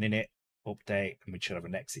 we've got an init, update, and we should have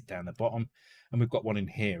an exit down the bottom. And we've got one in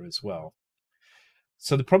here as well.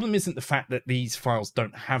 So the problem isn't the fact that these files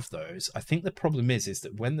don't have those. I think the problem is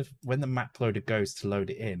that when the map loader goes to load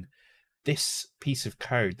it in, this piece of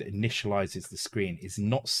code that initializes the screen is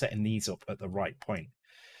not setting these up at the right point.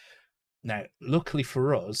 Now, luckily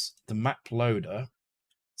for us, the map loader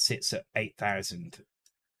sits at 8,000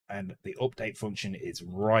 and the update function is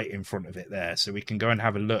right in front of it there. So we can go and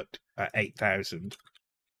have a look at 8000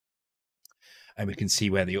 and we can see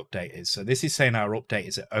where the update is. So this is saying our update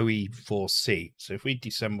is at OE4C. So if we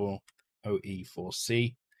disassemble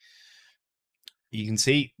OE4C, you can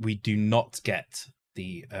see we do not get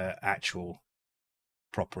the actual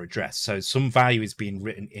proper address. So some value is being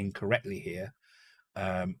written incorrectly here,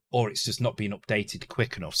 or it's just not being updated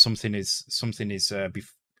quick enough. Something is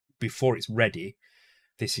before it's ready.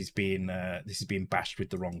 This is being bashed with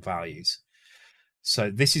the wrong values.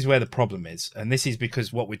 So this is where the problem is, and this is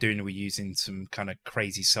because what we're doing, we're using some kind of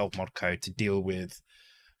crazy self-mod code to deal with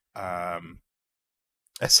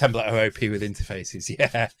assembler OOP with interfaces.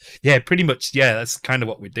 Yeah, pretty much. Yeah, that's kind of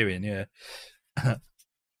what we're doing. Yeah.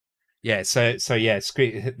 Yeah, so yeah,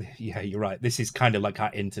 yeah, you're right. This is kind of like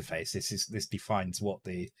our interface. This defines what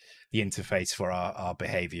the interface for our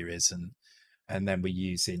behavior is, and then we're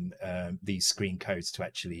using these screen codes to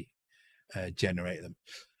actually generate them.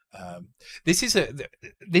 This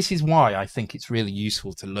is why I think it's really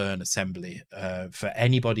useful to learn assembly for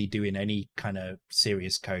anybody doing any kind of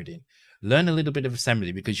serious coding. Learn a little bit of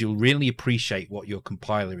assembly, because you'll really appreciate what your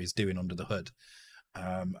compiler is doing under the hood.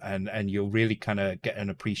 And you'll really kind of get an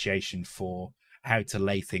appreciation for how to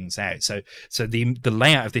lay things out. So the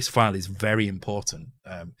layout of this file is very important.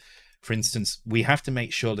 For instance, we have to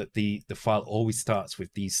make sure that the file always starts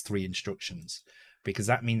with these 3 instructions, because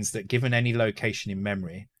that means that given any location in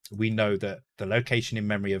memory, we know that the location in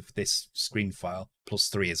memory of this screen file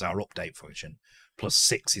 +3 is our update function,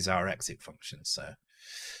 +6 is our exit function. So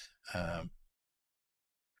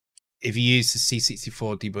if you use the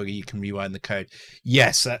C64 debugger, you can rewind the code.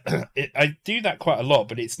 Yes, I do that quite a lot,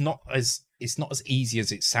 but it's not as easy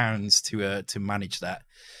as it sounds to manage that.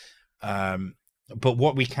 But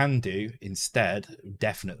what we can do instead,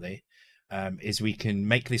 definitely, is we can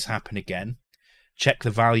make this happen again. Check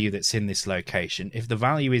the value that's in this location. If the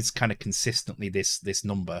value is kind of consistently this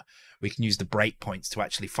number, we can use the breakpoints to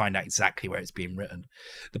actually find out exactly where it's being written.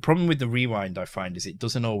 The problem with the rewind, I find, is it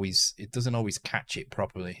doesn't always catch it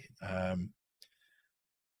properly, and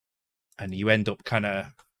you end up kind of,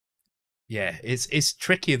 yeah, it's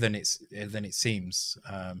trickier than it seems.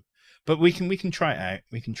 But we can try it out.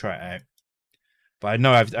 We can try it out. But I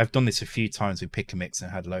know I've done this a few times with Pick and Mix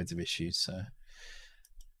and had loads of issues. So.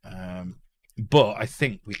 But I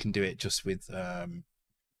think we can do it just with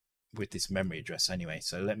this memory address anyway.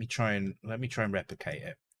 So let me try and replicate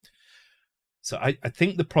it. So I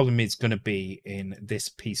think the problem is going to be in this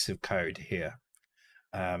piece of code here.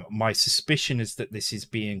 My suspicion is that this is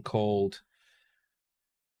being called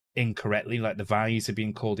incorrectly, like the values are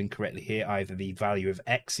being called incorrectly here. Either the value of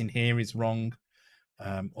X in here is wrong,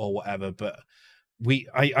 or whatever. But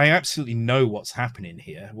I absolutely know what's happening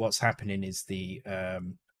here. What's happening is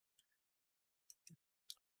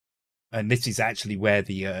and this is actually where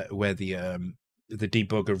the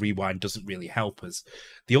debugger rewind doesn't really help us.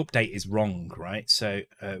 The update is wrong, right? So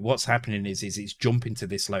what's happening is it's jumping to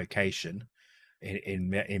this location in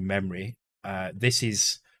memory. This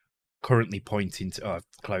is currently pointing to, I've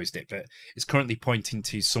closed it, but it's currently pointing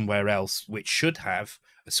to somewhere else, which should have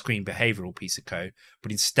a screen behavioral piece of code,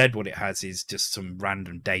 but instead what it has is just some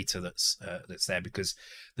random data that's there, because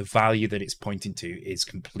the value that it's pointing to is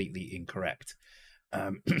completely incorrect.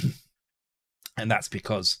 And that's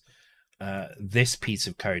because this piece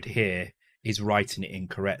of code here is writing it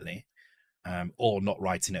incorrectly, or not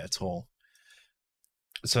writing it at all.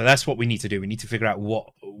 So that's what we need to do. We need to figure out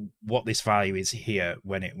what this value is here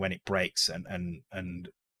when it breaks, and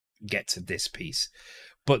get to this piece.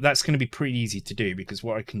 But that's going to be pretty easy to do, because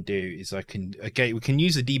what I can do is we can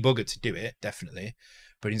use a debugger to do it, definitely.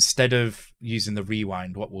 But instead of using the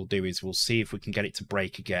rewind, what we'll do is we'll see if we can get it to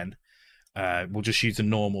break again. We'll just use a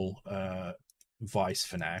normal vice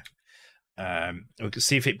for now. We can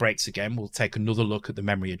see if it breaks again. We'll take another look at the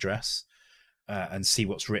memory address and see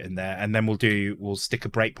what's written there, and then we'll stick a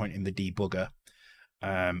breakpoint in the debugger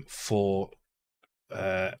for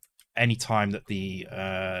any time that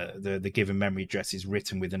the given memory address is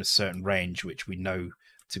written within a certain range, which we know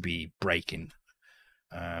to be breaking.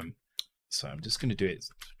 So I'm just going to do it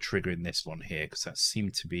triggering this one here, because that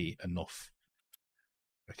seemed to be enough.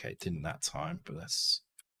 Okay, it didn't that time, but that's...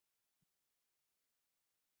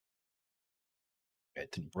 It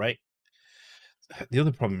didn't break. The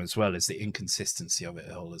other problem as well is the inconsistency of it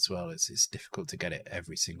all as well. It's difficult to get it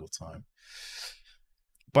every single time.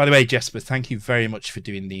 By the way, Jesper, thank you very much for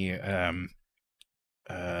doing the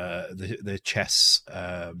chess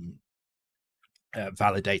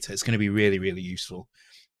validator. It's going to be really, really useful.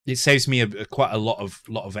 It saves me quite a lot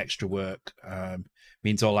of extra work.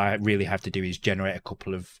 Means all I really have to do is generate a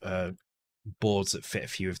couple of boards that fit a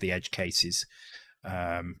few of the edge cases.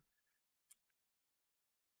 And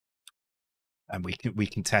we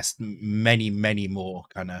can test many more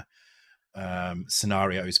kind of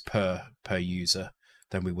scenarios per user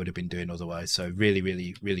than we would have been doing otherwise. So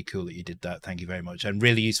really cool that you did that. Thank you very much, and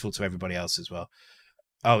really useful to everybody else as well.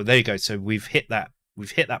 Oh, there you go. So we've hit that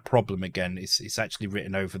problem again. It's actually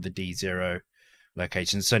written over the D0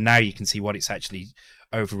 location. So now you can see what it's actually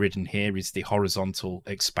overridden here is the horizontal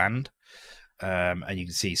expand. And you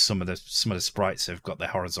can see some of the sprites have got their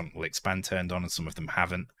horizontal expand turned on, and some of them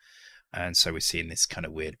haven't. And so we're seeing this kind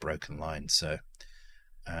of weird broken line. So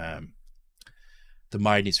the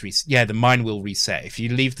mine is the mine will reset. If you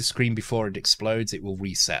leave the screen before it explodes, it will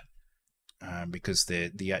reset because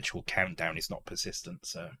the actual countdown is not persistent.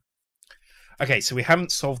 So okay, so we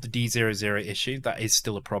haven't solved the D00 issue. That is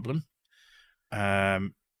still a problem. Okay.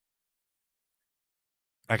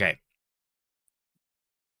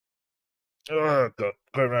 Oh god,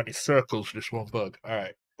 going around in circles for this one bug. All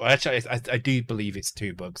right. Well, actually, I do believe it's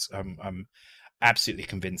two bugs. I'm absolutely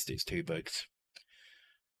convinced it's two bugs.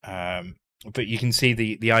 But you can see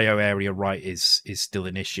the IO area right is still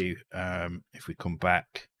an issue. If we come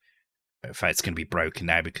back, in fact, it's going to be broken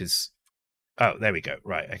now because there we go.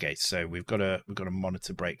 Right, okay. So we've got a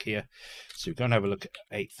monitor break here. So we're going to have a look at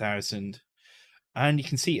 8,000, and you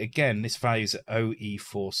can see again this value is at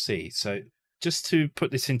OE4C. So just to put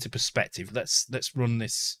this into perspective, let's run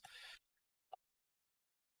this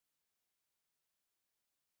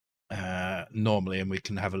normally, and we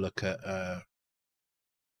can have a look at.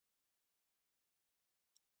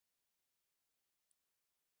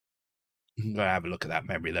 Have a look at that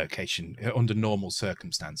memory location under normal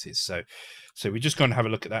circumstances. So we're just going to have a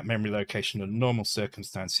look at that memory location under normal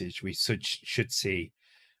circumstances. We should see,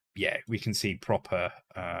 yeah, we can see proper.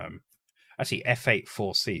 Actually,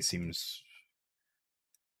 F84C seems.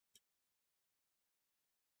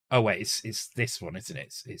 Oh wait, it's this one, isn't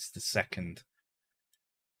it? It's the second.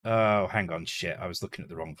 Oh, hang on, shit! I was looking at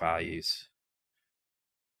the wrong values.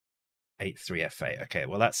 83F8. Okay,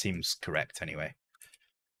 well that seems correct anyway.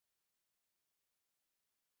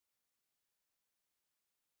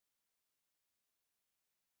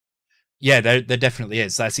 Yeah, there definitely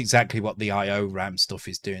is. That's exactly what the IO RAM stuff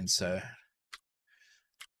is doing. So,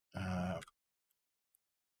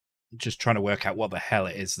 just trying to work out what the hell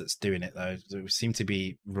it is that's doing it, though. We seem to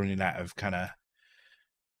be running out of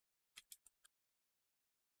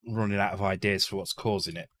ideas for what's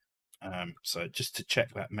causing it. So just to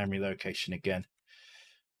check that memory location again.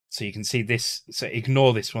 So you can see this. So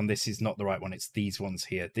ignore this one. This is not the right one. It's these ones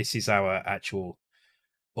here. This is our actual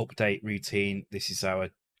update routine. This is our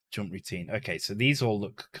jump routine. Okay, so these all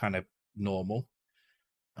look kind of normal.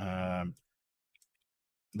 The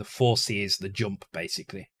 4C is the jump,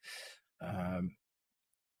 basically.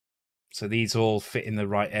 So these all fit in the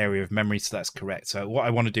right area of memory, so that's correct. So what I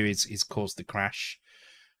want to do is cause the crash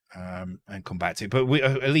and come back to it. But we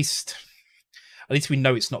at least we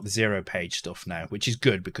know it's not the 0 page stuff now, which is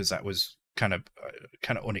good because that was kind of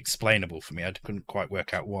unexplainable for me. I couldn't quite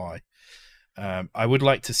work out why. I would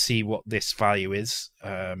like to see what this value is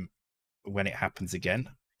when it happens again,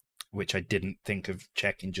 which I didn't think of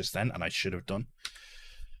checking just then, and I should have done.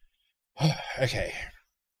 Okay.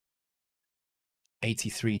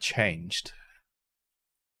 83 changed.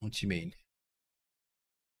 What do you mean?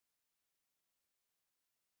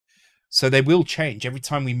 So they will change. Every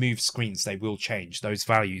time we move screens, they will change. Those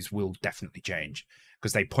values will definitely change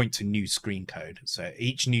because they point to new screen code. So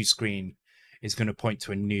each new screen is going to point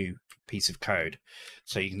to a new piece of code.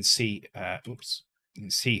 So you can see, you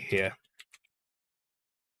can see here,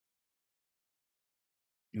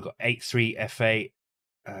 you've got 83F8,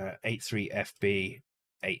 83FB,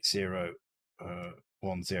 8010.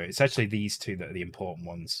 It's actually these two that are the important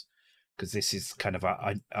ones because this is kind of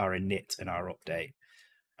our init and our update.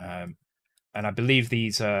 And I believe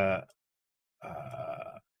these are.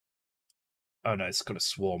 Oh no, it's got a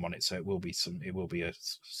swarm on it, so it will be a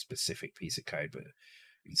specific piece of code. But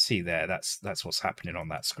you can see there, that's what's happening on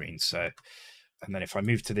that screen. So, and then if I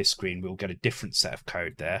move to this screen, we'll get a different set of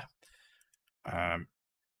code there.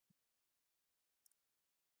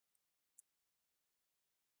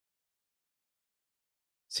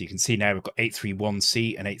 So you can see now we've got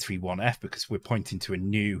 831C and 831F because we're pointing to a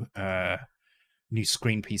new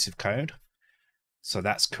screen piece of code. So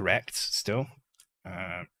that's correct still.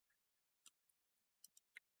 I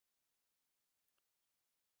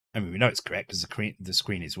mean, we know it's correct because the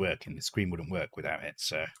screen is working. The screen wouldn't work without it.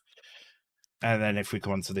 So, and then if we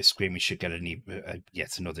go onto this screen, we should get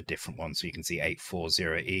yet another different one. So you can see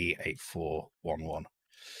 840E, 8411.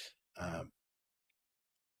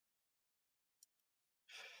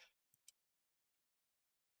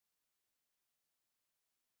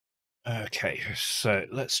 Okay, so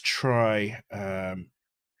let's try.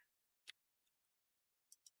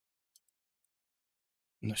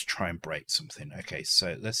 Let's try and break something. Okay,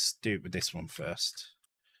 so let's do it with this one first,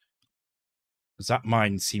 because that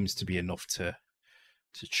mine seems to be enough to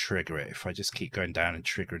trigger it. If I just keep going down and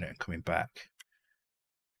triggering it and coming back.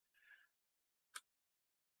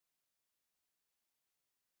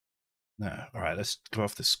 No, all right. Let's go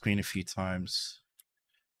off the screen a few times.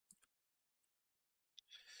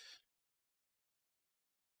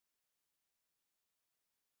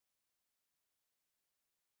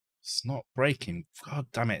 It's not breaking. God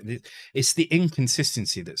damn it. It's the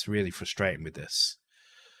inconsistency that's really frustrating with this.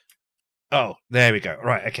 Oh, there we go.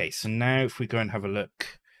 Right, okay. So now if we go and have a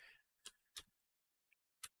look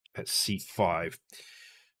at C5.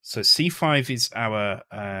 So C5 is our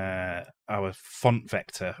font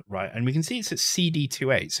vector, right? And we can see it's at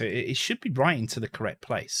CD28, so it should be right into the correct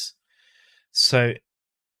place. So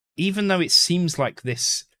even though it seems like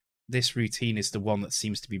this routine is the one that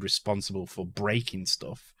seems to be responsible for breaking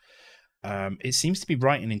stuff, it seems to be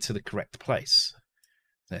writing into the correct place.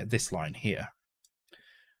 This line here.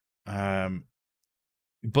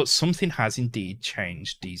 But something has indeed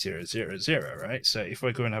changed D000, right? So if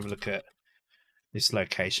I go and have a look at this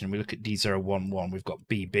location, we look at D011, we've got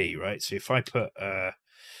BB, right? So if I put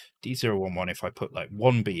D011, if I put like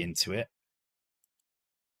 1B into it,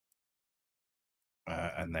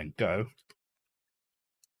 and then go,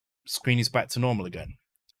 screen is back to normal again.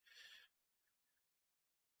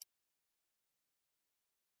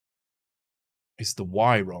 Is the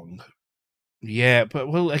Y wrong? Yeah, but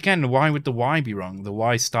well, again, why would the Y be wrong? The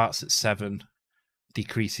Y starts at 7,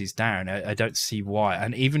 decreases down. I don't see why.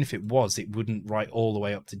 And even if it was, it wouldn't write all the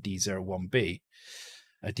way up to D01B.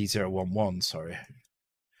 D011, sorry.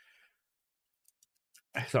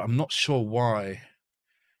 I'm not sure why.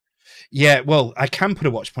 Yeah, well, I can put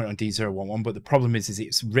a watch point on D011, but the problem is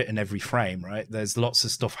it's written every frame, right? There's lots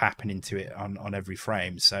of stuff happening to it on every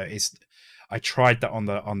frame. So it's I tried that on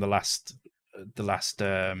the last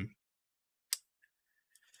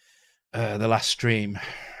stream.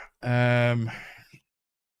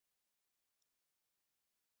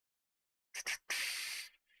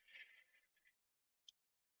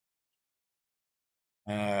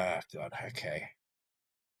 God, okay.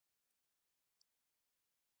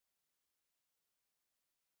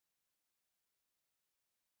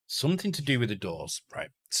 Something to do with the doors, right?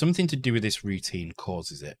 Something to do with this routine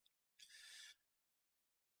causes it.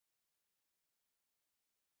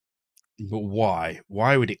 But why?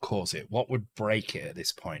 Why would it cause it? What would break it at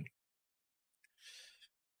this point?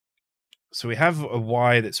 So we have a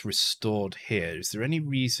Y that's restored here. Is there any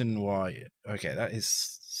reason why? Okay, that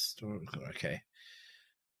is okay.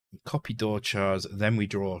 Copy door chars, then we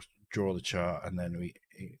draw the char, and then we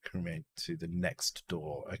increment to the next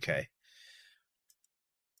door. Okay.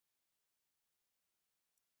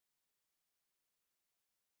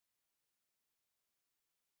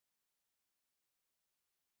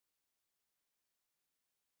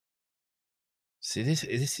 See, this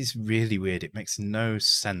is really weird. It makes no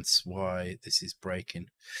sense why this is breaking.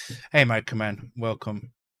 Hey, Mode Command,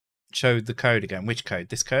 welcome. Show the code again. Which code?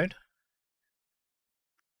 This code?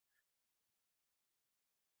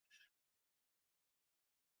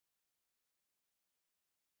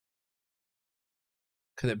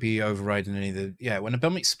 Could that be overriding any of the... Yeah, when a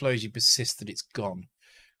bomb explodes, you persist that it's gone.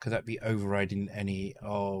 Could that be overriding any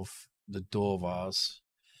of the door bars?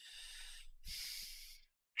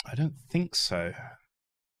 I don't think so.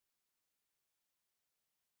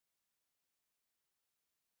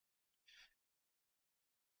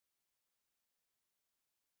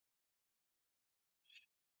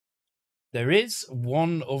 There is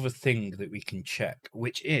one other thing that we can check,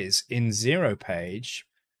 which is in 0 page,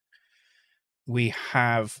 we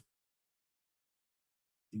have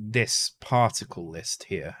this particle list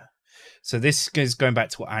here. So this is going back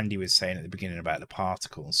to what Andy was saying at the beginning about the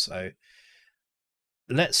particles. So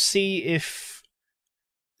let's see if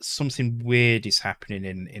something weird is happening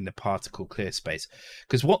in the particle clear space.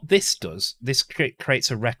 Because what this does, this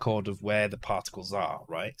creates a record of where the particles are,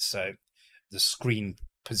 right? So the screen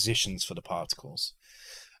positions for the particles.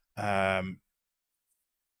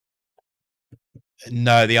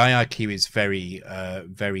 No, the IRQ is very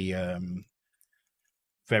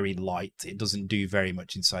very light. It doesn't do very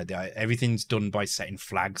much inside the eye. Everything's done by setting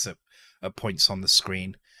flags at points on the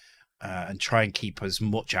screen, and try and keep as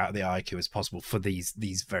much out of the IQ as possible for these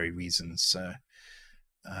very reasons.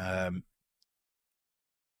 I'm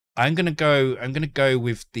gonna go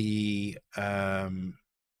with the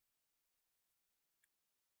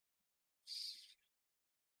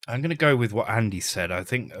I'm going to go with what Andy said. I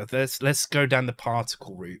think let's go down the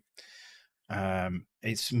particle route.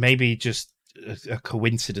 It's maybe just a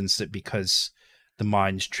coincidence that because the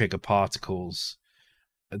mines trigger particles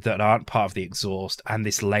that aren't part of the exhaust, and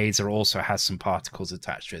this laser also has some particles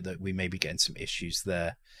attached to it, that we may be getting some issues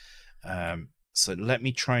there. So let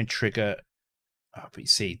me try and trigger. Oh, but you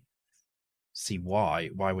see why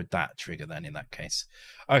would that trigger then in that case?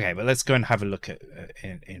 Okay, but let's go and have a look at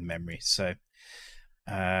in memory. So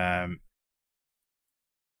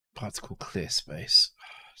particle clear space.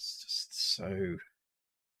 Oh, it's just so,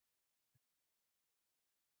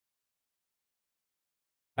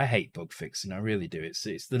 I hate bug fixing. I really do.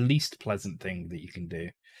 It's the least pleasant thing that you can do.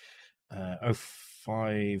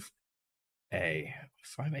 5A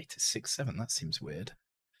 5A to 6.7. That seems weird.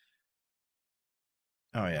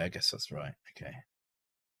 Oh yeah, I guess that's right. Okay.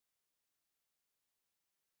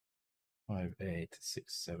 5A to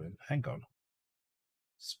 6.7. Hang on.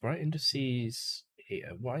 Sprite indices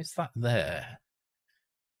here. Why is that there?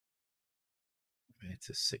 5A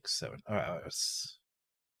to 6.7. All right.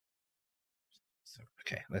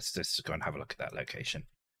 Okay, let's just go and have a look at that location.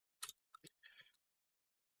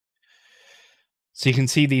 So you can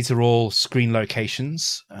see these are all screen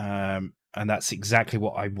locations, and that's exactly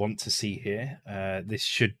what I want to see here. This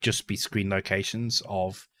should just be screen locations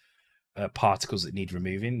of particles that need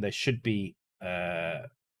removing. There should be 8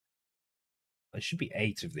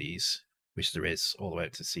 of these, which there is, all the way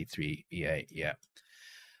up to C3E8. Yeah,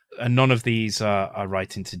 and none of these are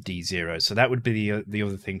right into D0. So that would be the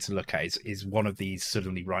other thing to look at is one of these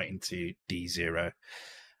suddenly right into D0.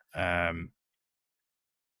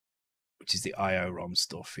 Which is the IO-ROM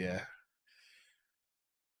stuff, yeah.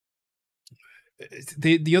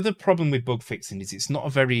 The other problem with bug fixing is it's not a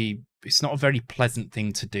very pleasant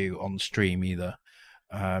thing to do on stream either.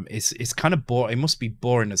 It's kind of boring. It must be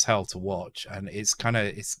boring as hell to watch, and it's kind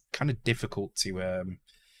of difficult to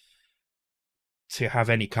have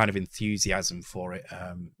any kind of enthusiasm for it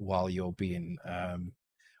while you're being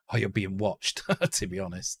watched. To be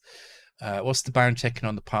honest, what's the bound checking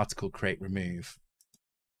on the particle create remove?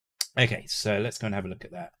 Okay, so let's go and have a look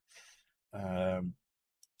at that.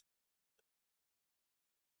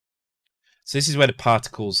 So this is where the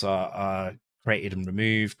particles are created and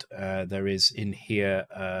removed. There is in here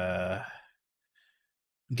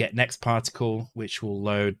get next particle, which will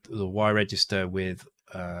load the Y register with.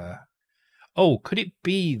 Oh, could it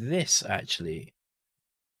be this actually?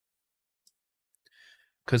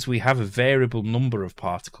 Because we have a variable number of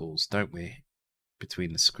particles, don't we,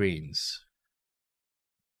 between the screens?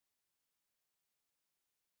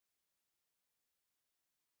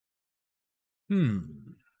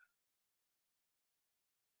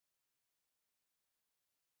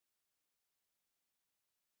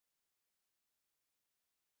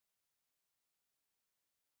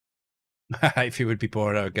 If it would be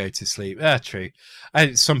bored, I would go to sleep. True.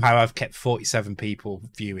 Somehow I've kept 47 people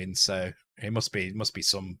viewing, so it must be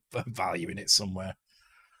some value in it somewhere.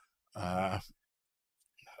 Although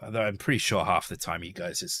I'm pretty sure half the time you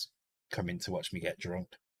guys just come in to watch me get drunk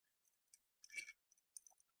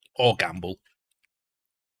or gamble.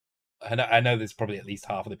 I know there's probably at least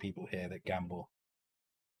half of the people here that gamble.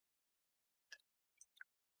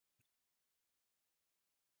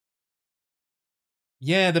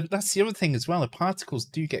 Yeah, that's the other thing as well. The particles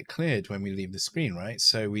do get cleared when we leave the screen, right?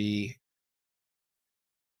 So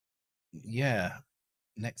yeah,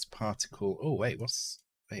 next particle. Oh what's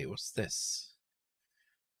this?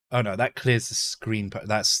 Oh no, that clears the screen.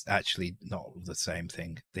 That's actually not the same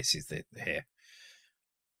thing. This is the here.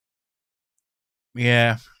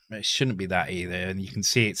 Yeah, it shouldn't be that either. And you can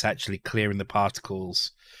see it's actually clearing the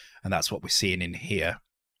particles, and that's what we're seeing in here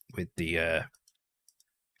with the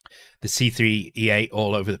C3E8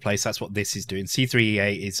 all over the place. That's what this is doing.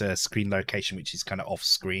 C3E8 is a screen location which is kind of off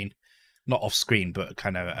screen, not off screen, but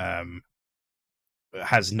kind of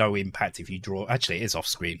has no impact if you draw. Actually, it is off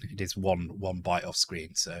screen. It is one byte off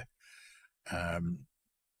screen. So I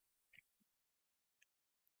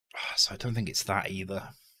don't think it's that either.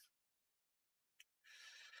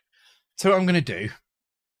 So what I'm going to do,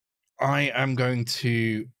 I am going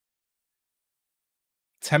to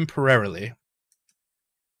temporarily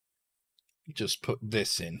just put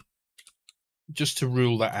this in, just to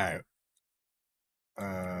rule that out.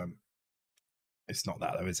 It's not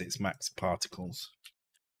that though, is it? It's max particles.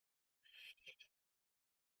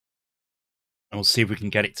 And we'll see if we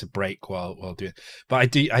can get it to break while doing it. But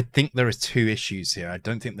I think there are 2 issues here. I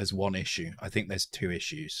don't think there's one issue. I think there's 2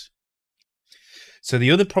 issues. So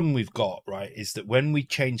the other problem we've got, right, is that when we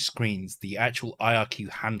change screens, the actual IRQ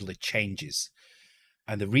handler changes.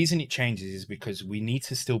 And the reason it changes is because we need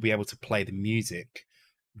to still be able to play the music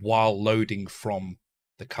while loading from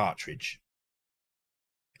the cartridge.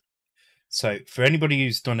 So for anybody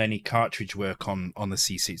who's done any cartridge work on the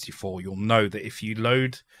C64, you'll know that if you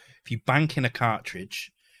bank in a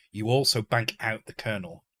cartridge, you also bank out the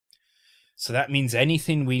kernel. So that means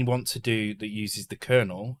anything we want to do that uses the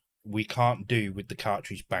kernel, we can't do with the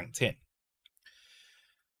cartridge banked in.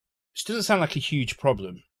 Which doesn't sound like a huge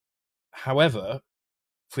problem. However,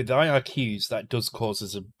 for the IRQs, that does cause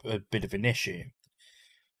us a bit of an issue.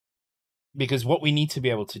 Because what we need to be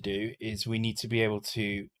able to do is we need to be able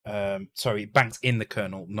to banked in the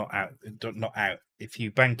kernel, not out. If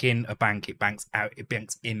you bank in a bank, it banks out. It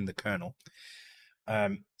banks in the kernel.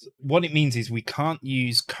 What it means is we can't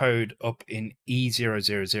use code up in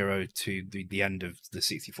E000 to the end of the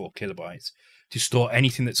 64 kilobytes to store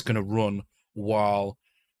anything that's going to run while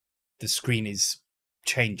the screen is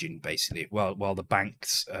changing, basically, while the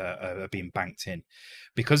banks are being banked in.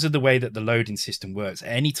 Because of the way that the loading system works,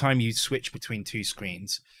 anytime you switch between two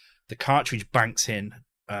screens, the cartridge banks in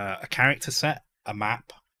a character set, a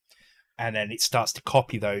map, and then it starts to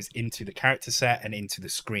copy those into the character set and into the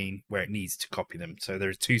screen where it needs to copy them. So there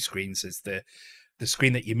are two screens. There's the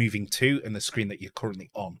screen that you're moving to and the screen that you're currently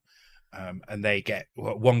on. And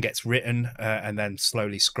one gets written and then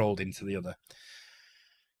slowly scrolled into the other.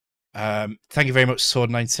 Thank you very much,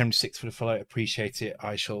 Sword976, for the follow. Appreciate it.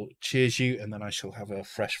 I shall cheers you, and then I shall have a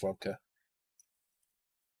fresh vodka.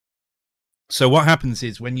 So what happens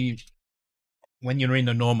is when you're in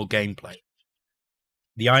a normal gameplay,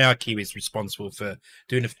 the IRQ is responsible for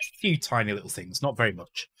doing a few tiny little things, not very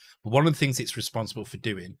much. But one of the things it's responsible for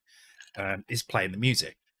doing is playing the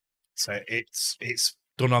music. So it's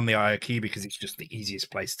done on the IRQ because it's just the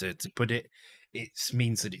easiest place to put it. It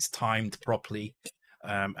means that it's timed properly.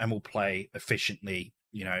 And will play efficiently,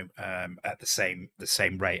 at the same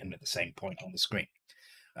rate and at the same point on the screen,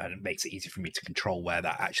 and it makes it easy for me to control where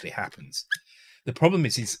that actually happens. The problem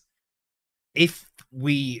is if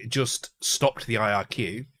we just stopped the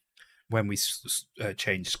IRQ when we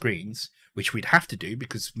change screens, which we'd have to do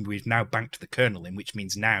because we've now banked the kernel in, which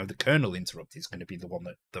means now the kernel interrupt is going to be the one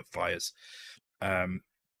that fires.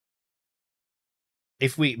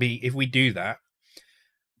 If we do that,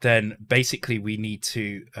 then basically we need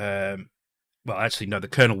to the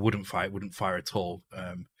kernel wouldn't fire at all.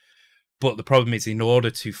 But the problem is in order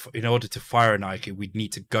to fire an IRQ, we'd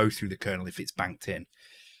need to go through the kernel if it's banked in.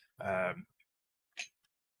 But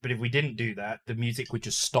if we didn't do that, the music would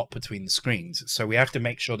just stop between the screens. So we have to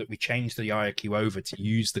make sure that we change the IRQ over to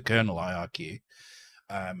use the kernel IRQ.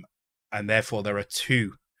 And therefore there are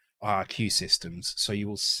two IRQ systems. So you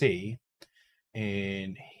will see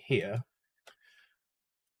in here,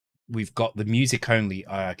 we've got the music only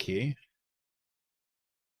IRQ.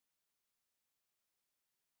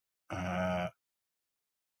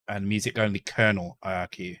 And music only kernel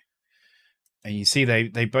IRQ. And you see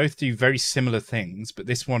they both do very similar things, but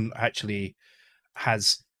this one actually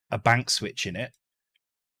has a bank switch in it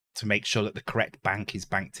to make sure that the correct bank is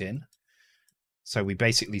banked in. So we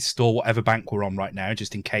basically store whatever bank we're on right now,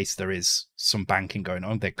 just in case there is some banking going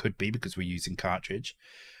on. There could be because we're using cartridge.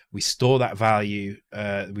 We store that value.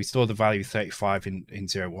 We store the value 35 in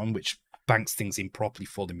 01, which banks things in properly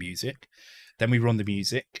for the music. Then we run the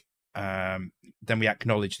music. Then we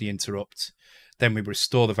acknowledge the interrupt. Then we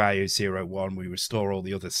restore the value 01. We restore all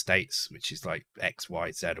the other states, which is like X,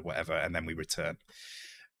 Y, Z, or whatever, and then we return.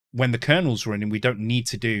 When the kernel's running, we don't need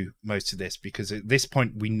to do most of this because at this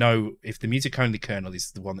point we know if the music only kernel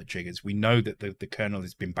is the one that triggers, we know that the kernel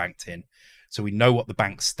has been banked in. So we know what the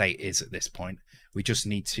bank state is at this point. We just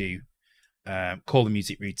need to call the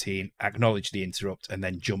music routine, acknowledge the interrupt, and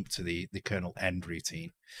then jump to the kernel end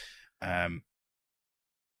routine. But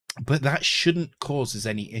that shouldn't cause us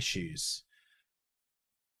any issues.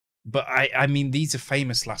 But I mean, these are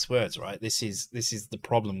famous last words, right? This is the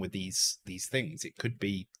problem with these things. It could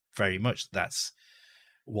be very much that's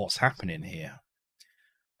what's happening here.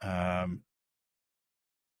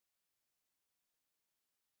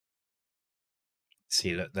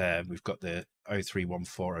 See that there we've got the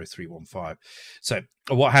 0314 0315. So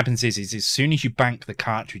what happens is as soon as you bank the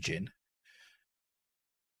cartridge in,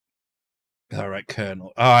 all right,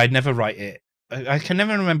 kernel. Oh, I never write it. I can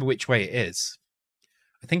never remember which way it is.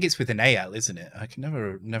 I think it's with an AL, isn't it? I can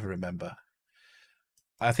never remember.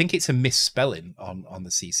 I think it's a misspelling on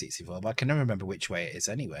the C64, but I can never remember which way it is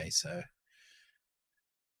anyway. So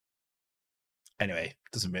anyway,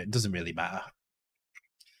 it doesn't really matter.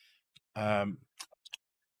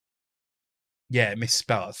 Yeah,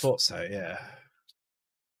 misspelled. I thought so. Yeah.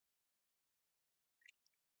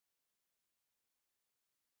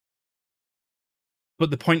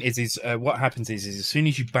 But the point is what happens is as soon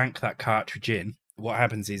as you bank that cartridge in, what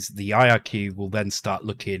happens is the IRQ will then start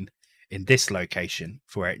looking in this location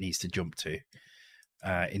for where it needs to jump to,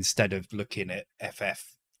 instead of looking at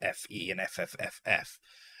FF, FE, and FFFF.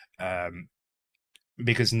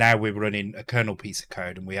 Because now we're running a kernel piece of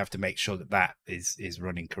code, and we have to make sure that that is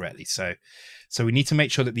running correctly. So we need to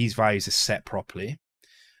make sure that these values are set properly,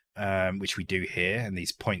 which we do here, and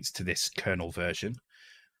these points to this kernel version.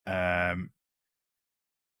 And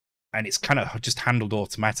it's kind of just handled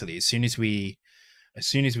automatically. As soon as we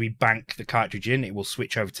bank the cartridge in, it will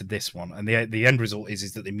switch over to this one, and the end result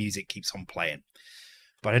is that the music keeps on playing.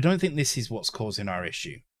 But I don't think this is what's causing our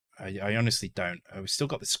issue. I honestly don't. We've still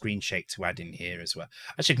got the screen shake to add in here as well.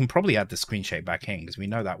 Actually, I can probably add the screen shake back in, because we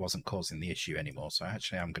know that wasn't causing the issue anymore. So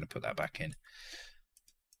actually, I'm going to put that back in,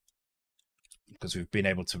 because we've been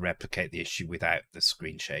able to replicate the issue without the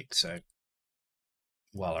screen shake. So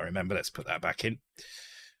while I remember, let's put that back in.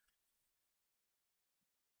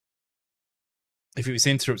 If it was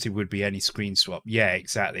interrupted, it would be any screen swap. Yeah,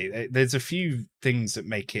 exactly. There's a few things that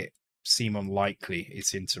make it seem unlikely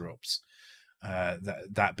it's interrupts.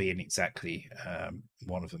 That being exactly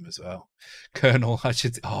one of them as well. Kernel, I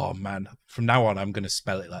should. Oh man, from now on, I'm going to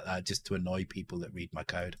spell it like that just to annoy people that read my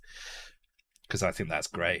code, because I think that's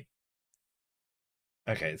great.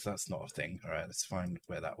 Okay, so that's not a thing. All right, let's find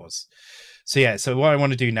where that was. So yeah, so what I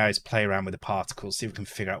want to do now is play around with the particles, see if we can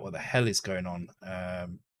figure out what the hell is going on.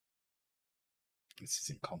 This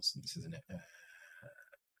is in constants, isn't it?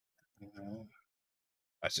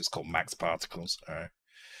 That's just called max particles. All right.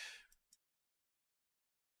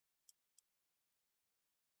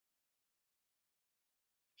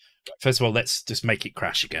 First of all, let's just make it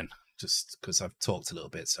crash again, just because I've talked a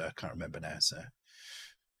little bit, so I can't remember now. So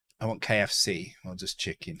I want KFC, or just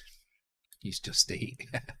chicken. Use Just Eat.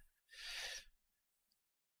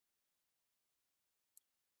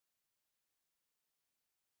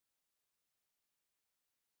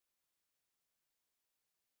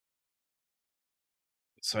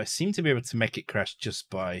 So I seem to be able to make it crash just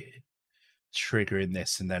by triggering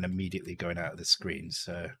this and then immediately going out of the screen.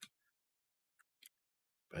 So,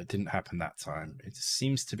 but it didn't happen that time. It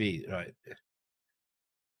seems to be right.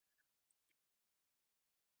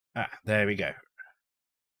 Ah, there we go.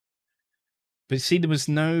 But see, there was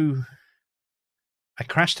no. I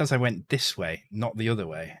crashed as I went this way, not the other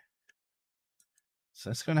way.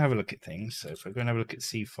 So let's go and have a look at things. So if we're going to have a look at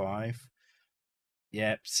C5,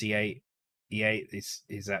 yep, C8, E8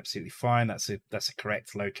 is absolutely fine. That's a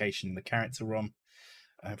correct location in the character ROM.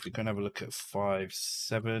 If we're going to have a look at 5,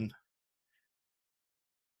 7.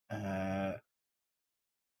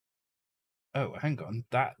 Oh, hang on.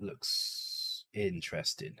 That looks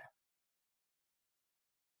interesting.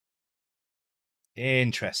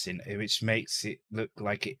 Interesting, which makes it look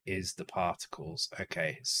like it is the particles.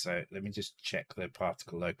 Okay, so let me just check the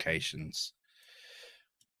particle locations.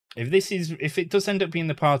 If it does end up being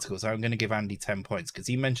the particles, I'm going to give Andy 10 points, because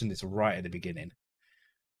he mentioned this right at the beginning.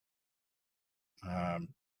 But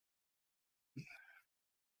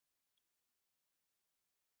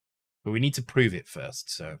we need to prove it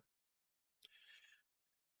first, so.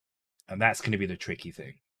 And that's going to be the tricky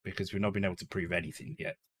thing, because we've not been able to prove anything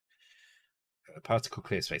yet. Particle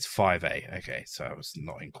clear space 5A. Okay, so I was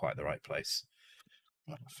not in quite the right place.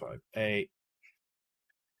 5A.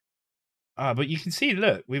 But you can see,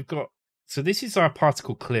 look, we've got. So this is our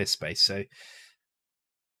particle clear space. So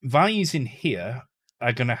values in here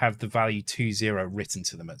are going to have the value 20 written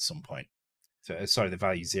to them at some point. So sorry, the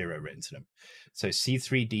value 0 written to them. So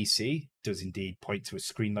C3DC does indeed point to a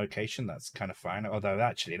screen location. That's kind of fine. Although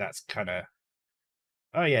actually, that's kind of.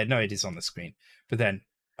 Oh yeah, no, it is on the screen. But then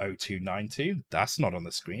 0292, that's not on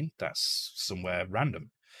the screen. That's somewhere random.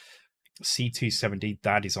 C270,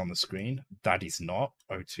 that is on the screen. That is not.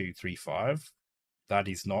 0235, that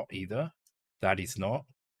is not either. That is not.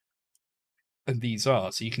 And these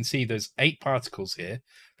are. So you can see there's 8 particles here,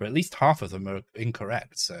 but at least half of them are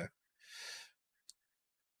incorrect. So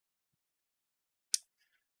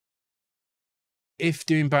if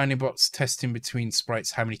doing bounding box testing between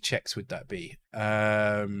sprites, how many checks would that be?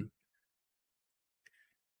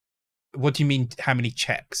 What do you mean, how many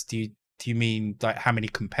checks? Do you mean like how many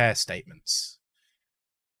compare statements?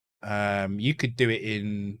 You could do it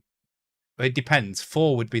in. It depends.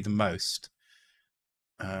 4 would be the most.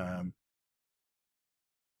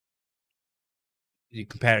 You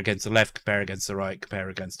compare against the left, compare against the right, compare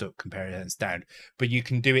against up, compare against down. But you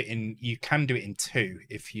can do it in. You can do it in 2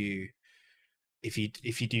 if you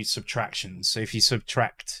do subtraction. So if you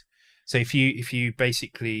subtract. So if you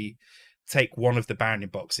basically take one of the bounding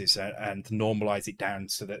boxes and normalize it down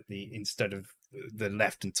so that instead of the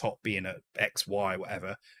left and top being at X, Y,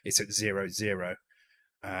 whatever, it's at 0, 0.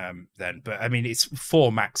 Then, but I mean, it's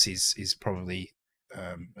 4 max is probably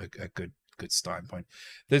a good starting point.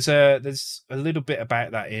 There's a little bit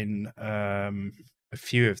about that in a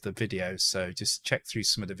few of the videos, so just check through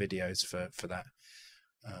some of the videos for that.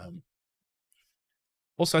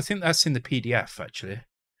 Also, I think that's in the PDF actually.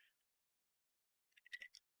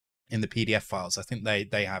 In the PDF files, I think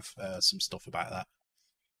they have some stuff about that.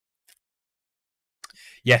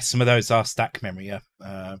 Yes, some of those are stack memory. Yeah,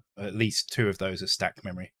 at least 2 of those are stack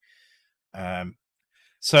memory.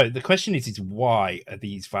 So the question is why are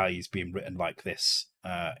these values being written like this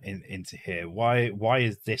into here? Why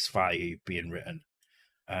is this value being written?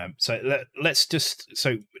 Let's just,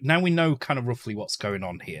 so now we know kind of roughly what's going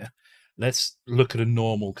on here. Let's look at a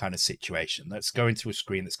normal kind of situation. Let's go into a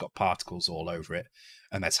screen that's got particles all over it,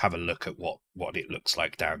 and let's have a look at what it looks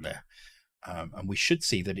like down there. And we should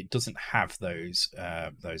see that it doesn't have those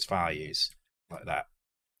values like that.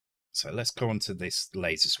 So let's go onto this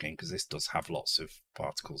laser screen because this does have lots of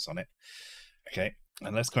particles on it. Okay,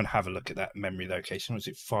 and let's go and have a look at that memory location. Was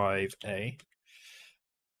it 5A?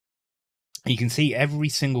 You can see every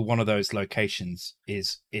single one of those locations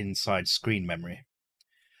is inside screen memory.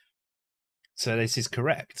 So this is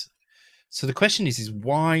correct. So the question is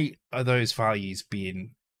why are those values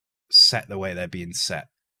being set the way they're being set?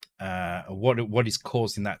 What is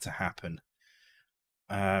causing that to happen?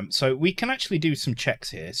 So we can actually do some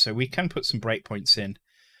checks here. So we can put some breakpoints in.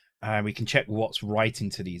 We can check what's right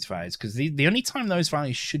into these values, because the only time those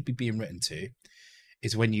values should be being written to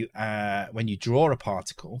is when you draw a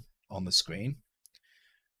particle on the screen.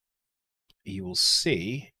 You will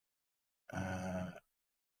see,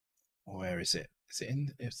 where is it? Is it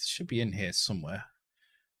in? It should be in here somewhere.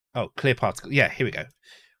 Oh, clear particle. Yeah, here we go.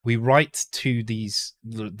 We write to these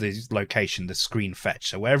location, the screen fetch.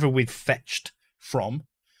 So wherever we've fetched from,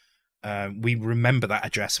 we remember that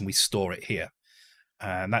address and we store it here.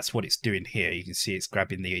 And that's what it's doing here. You can see it's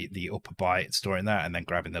grabbing the upper byte and storing that, and then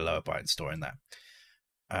grabbing the lower byte and storing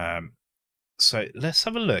that. So let's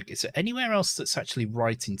have a look. Is there anywhere else that's actually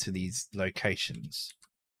writing to these locations?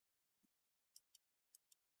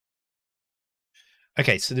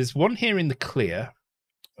 Okay, so there's one here in the clear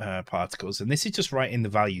particles, and this is just writing the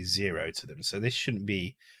value 0 to them. So this shouldn't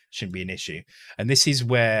be an issue. And this is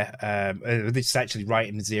where this is actually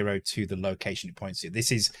writing 0 to the location it points to.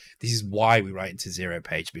 This is why we write into 0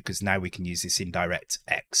 page, because now we can use this indirect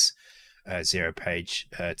X 0 page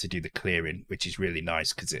to do the clearing, which is really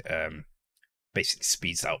nice because it basically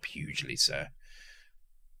speeds that up hugely. So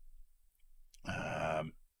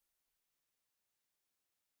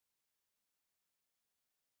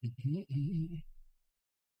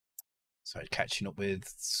so catching up with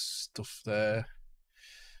stuff there.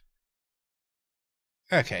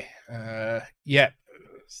 Okay. Yeah.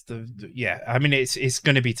 Yeah. I mean, it's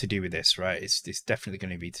going to be to do with this, right? It's definitely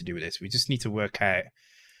going to be to do with this. We just need to work out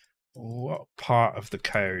what part of the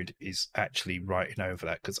code is actually writing over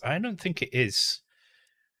that, because I don't think it is.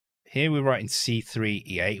 Here we're writing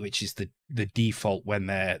C3E8, which is the default when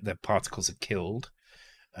the particles are killed.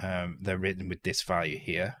 They're written with this value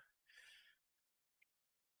here.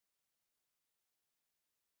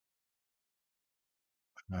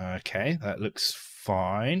 Okay, that looks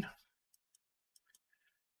fine.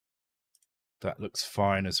 That looks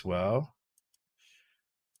fine as well.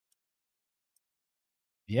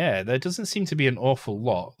 Yeah, there doesn't seem to be an awful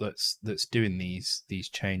lot that's doing these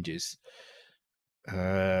changes.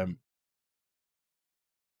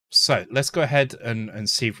 So let's go ahead and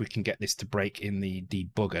see if we can get this to break in the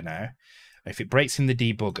debugger now. If it breaks in the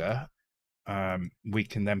debugger, we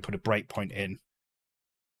can then put a breakpoint in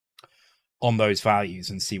on those values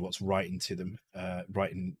and see what's writing to them,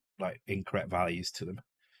 writing like incorrect values to them.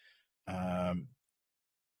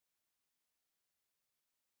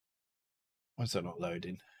 Why is that not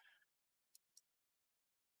loading?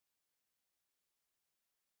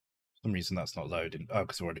 For some reason that's not loading. Oh,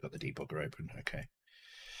 because I've already got the debugger open. Okay.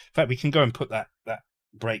 In fact, we can go and put that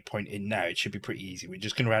breakpoint in now. It should be pretty easy. We're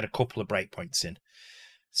just going to add a couple of breakpoints in.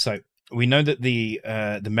 So we know that the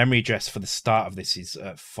memory address for the start of this is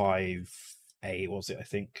 5A, was it? I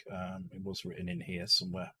think it was written in here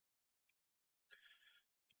somewhere.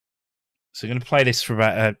 So we're going to play this for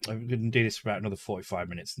about. I'm going to do this for about another 45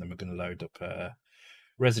 minutes, and then we're going to load up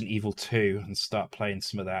Resident Evil 2 and start playing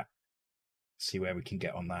some of that. See where we can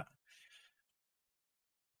get on that.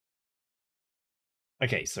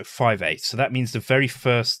 Okay, so 5A. So that means the very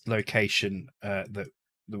first location that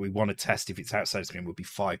we want to test if it's outside the screen will be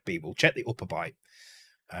 5B. We'll check the upper byte.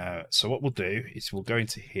 So what we'll do is we'll go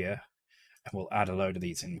into here and we'll add a load of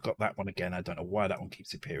these. And we've got that one again. I don't know why that one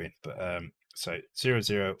keeps appearing. But so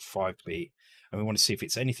 005B. And we want to see if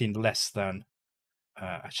it's anything less than,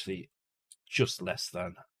 actually just less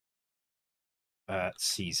than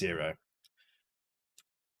C0.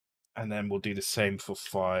 And then we'll do the same for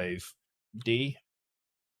 5D.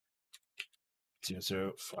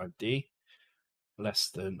 0, 5D less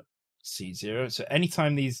than C0. So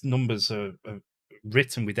anytime these numbers are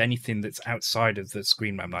written with anything that's outside of the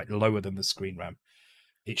screen RAM, like lower than the screen RAM,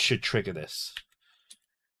 it should trigger this.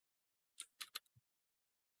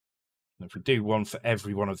 And if we do one for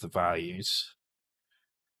every one of the values,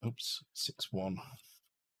 oops, 6.1,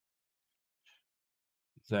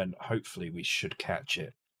 then hopefully we should catch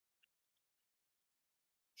it.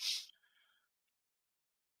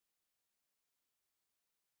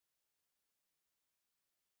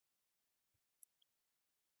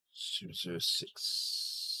 So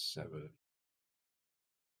 6, 7.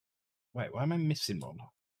 Wait, why am I missing one?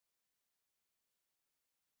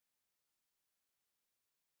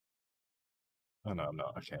 Oh no, I'm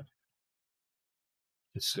not. Okay.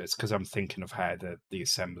 It's because I'm thinking of how the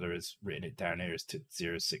assembler has written it down here as to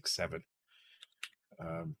 067.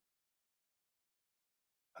 And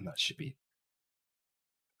that should be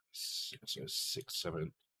so 6,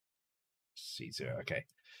 7, C0. Okay.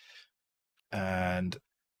 And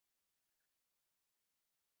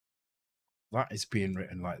that is being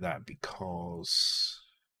written like that because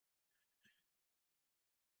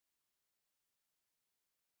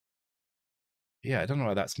yeah, I don't know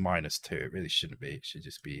why that's -2. It really shouldn't be. It should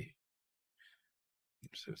just be.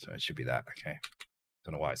 So it should be that. Okay.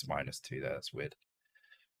 Don't know why it's -2 there. That's weird.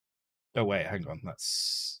 Oh wait, hang on.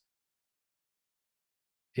 That's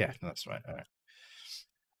yeah, that's right. All right.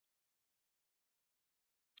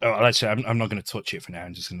 Oh, actually, I'm not going to touch it for now.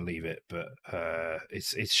 I'm just going to leave it. But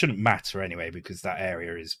it shouldn't matter anyway because that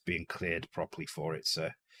area is being cleared properly for it. So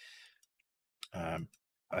I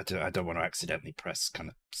don't want to accidentally press kind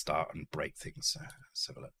of start and break things. So let's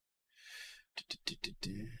have a look.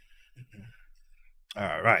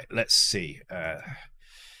 All right, let's see.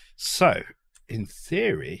 So in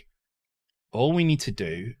theory, all we need to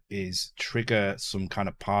do is trigger some kind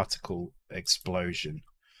of particle explosion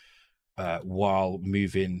while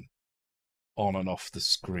moving on and off the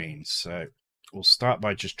screen. So we'll start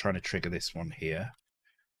by just trying to trigger this one here.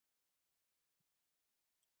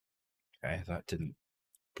 Okay, that didn't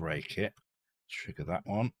break it. Trigger that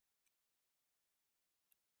one.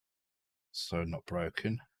 So not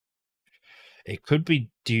broken. It could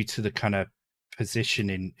be due to the kind of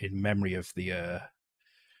position in memory of the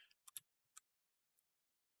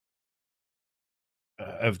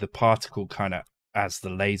particle kind of as the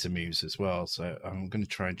laser moves as well. So I'm going to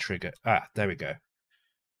try and trigger. There we go.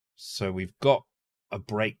 So we've got a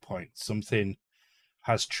breakpoint. Something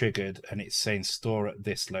has triggered and it's saying store at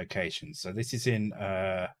this location. So this is in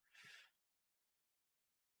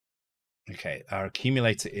okay, our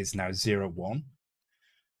accumulator is now 0, 1.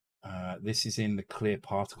 This is in the clear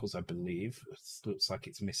particles, I believe. It looks like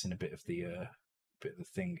it's missing a bit of the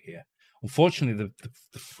thing here. Unfortunately,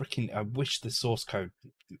 the freaking I wish the source code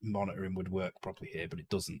monitoring would work properly here, but it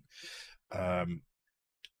doesn't.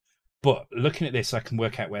 But looking at this, I can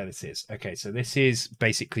work out where this is. Okay, so this is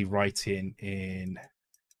basically writing in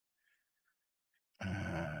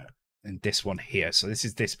this one here. So this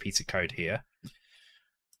is this piece of code here.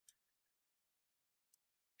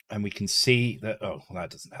 And we can see that, oh, well,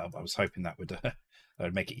 that doesn't help. I was hoping that would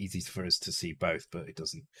make it easy for us to see both, but it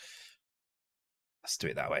doesn't. Let's do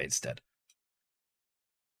it that way instead.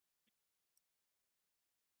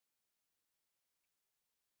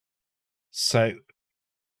 So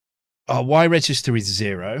our Y register is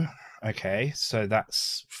 0. Okay, so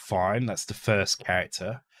that's fine. That's the first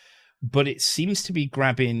character. But it seems to be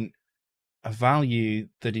grabbing a value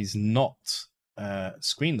that is not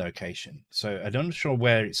screen location. So I'm not sure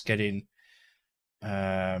where it's getting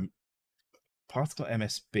particle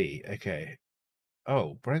MSB. Okay.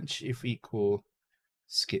 Oh, branch if equal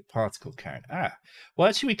skip particle count. Well,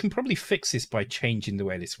 actually, we can probably fix this by changing the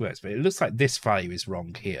way this works, but it looks like this value is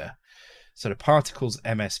wrong here. So the particles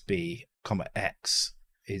MSB, X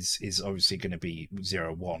is obviously going to be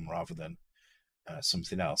 0, 1 rather than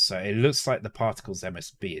something else. So it looks like the particles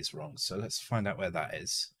MSB is wrong. So let's find out where that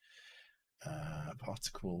is.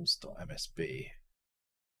 Particles.msb.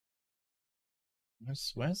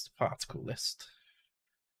 Where's the particle list?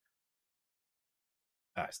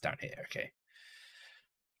 It's down here. Okay.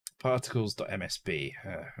 Particles.msb.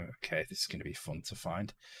 Okay, this is going to be fun to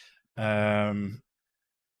find.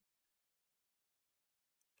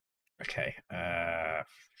 Okay.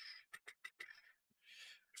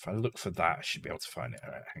 If I look for that, I should be able to find it.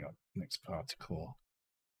 All right, hang on. Next particle.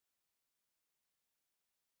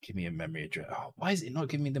 Give me a memory address. Oh, why is it not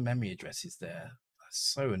giving me the memory addresses there? That's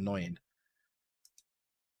so annoying.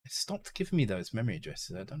 It stopped giving me those memory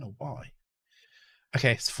addresses. I don't know why.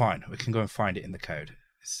 Okay, it's fine. We can go and find it in the code.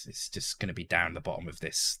 It's just going to be down the bottom of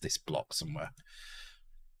this block somewhere.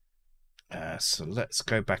 So let's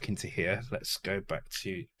go back into here. Let's go back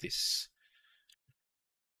to this.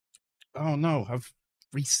 Oh no, I've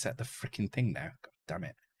reset the freaking thing now. God damn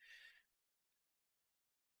it.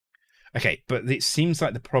 Okay, but it seems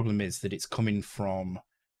like the problem is that it's coming from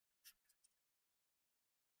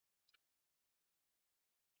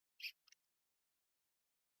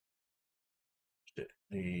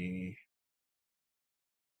the...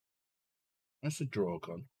 Where's the draw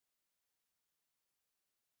gone?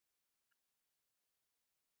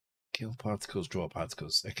 Kill particles, draw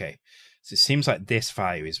particles. Okay, so it seems like this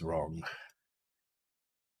value is wrong.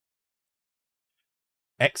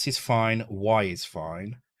 X is fine, Y is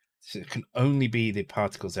fine. So it can only be the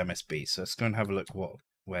particles MSB. So let's go and have a look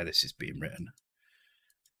where this is being written.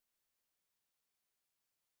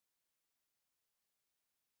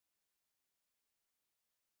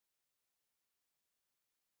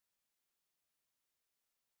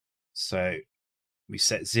 So we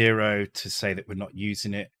set 0 to say that we're not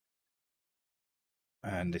using it.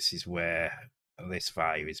 And this is where this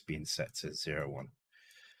value is being set to 0, 1.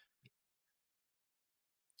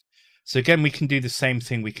 So again, we can do the same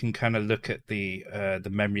thing. We can kind of look at the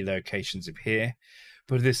memory locations of here.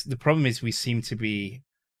 But the problem is we seem to be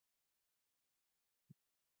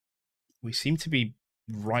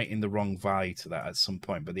writing the wrong value to that at some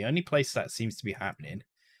point. But the only place that seems to be happening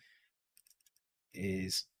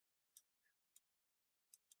is...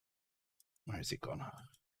 Where has it gone?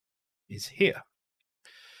 Is here.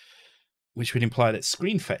 Which would imply that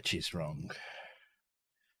screen fetch is wrong.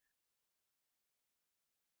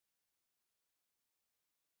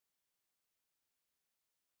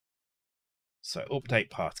 So update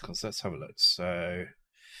particles. Let's have a look. So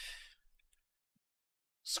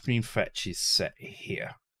screen fetch is set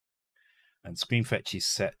here. And screen fetch is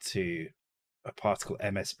set to a particle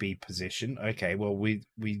MSB position. Okay, well, we're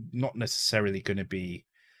not necessarily going to be...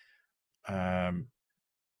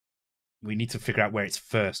 we need to figure out where it's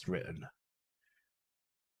first written.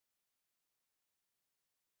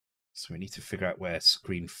 So we need to figure out where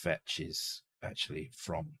screen fetch is actually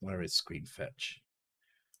from. Where is screen fetch?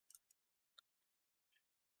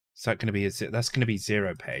 Is that going to be that's going to be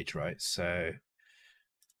 0 page, right? So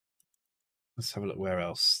let's have a look where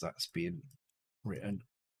else that's being written.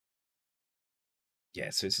 Yeah,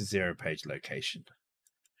 so it's a 0 page location.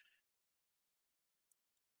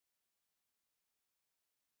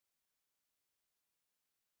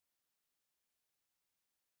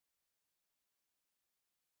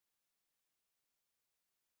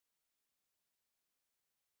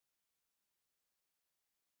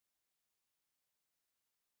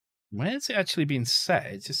 Where is it actually being set?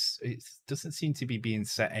 It doesn't seem to be being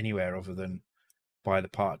set anywhere other than by the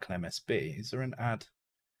particle MSB. Is there an add?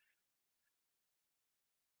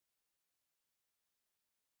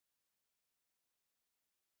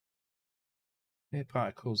 Here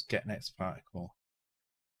particles, get next particle.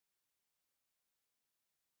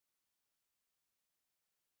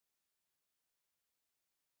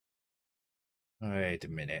 Wait a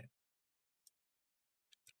minute.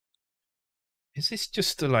 Is this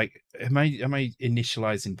just like, am I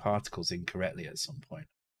initializing particles incorrectly at some point?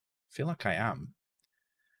 I feel like I am.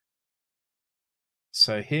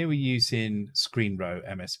 So here we're using screen row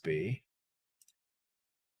MSB.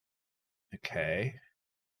 Okay.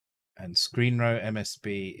 And screen row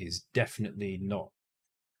MSB is definitely not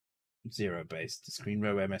 0 based. The screen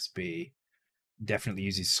row MSB definitely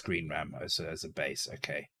uses screen RAM as a base.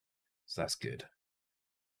 Okay. So that's good.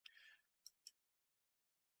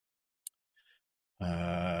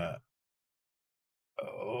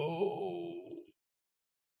 Oh,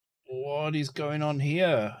 what is going on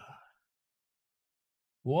here?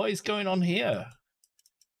 What is going on here?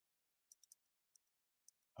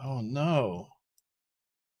 Oh no.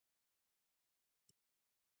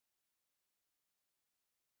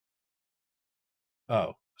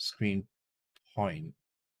 Oh, screen point.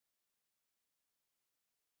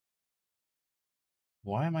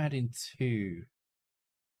 Why am I adding 2?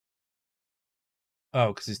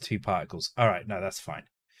 Oh, because it's 2 particles. All right, no, that's fine.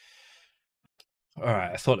 All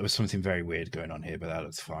right, I thought there was something very weird going on here, but that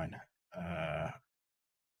looks fine.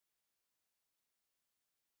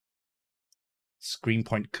 Screen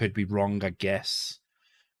point could be wrong, I guess.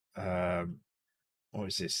 What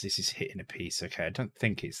is this? This is hitting a piece. Okay, I don't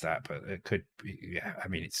think it's that, but it could be. Yeah, I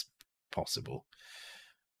mean, it's possible.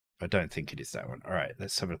 I don't think it is that one. All right,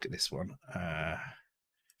 let's have a look at this one.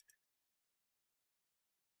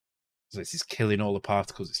 So this is killing all the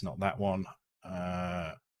particles. It's not that one.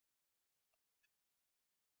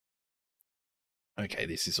 Okay,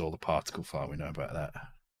 this is all the particle file. We know about that.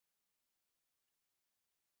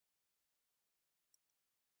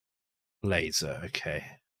 Laser, okay.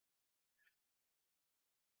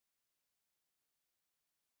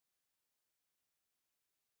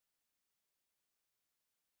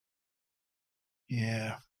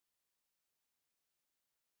 Yeah.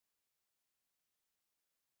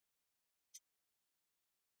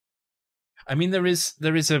 I mean, there is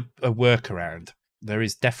a workaround. There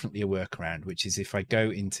is definitely a workaround, which is if I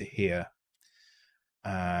go into here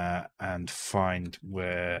and find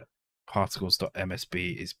where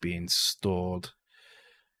particles.msb is being stored.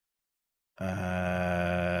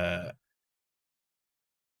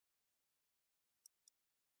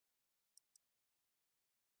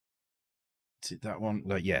 That one,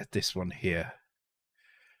 like, yeah, this one here.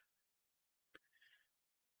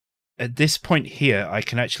 At this point here, I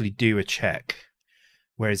can actually do a check.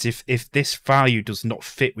 Whereas if this value does not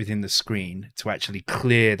fit within the screen, to actually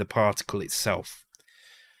clear the particle itself.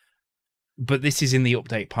 But this is in the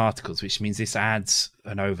update particles, which means this adds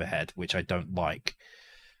an overhead, which I don't like.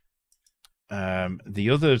 The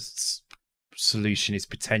other solution is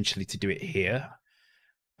potentially to do it here.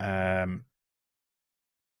 And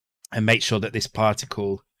make sure that this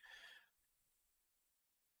particle...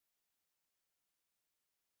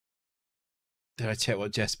 Did I check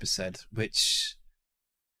what Jesper said? Which...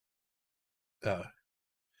 Oh.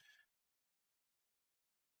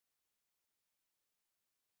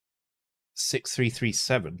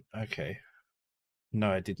 6337. Okay.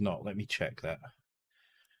 No, I did not. Let me check that.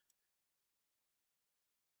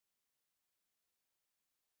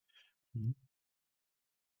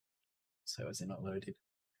 So is it not loaded?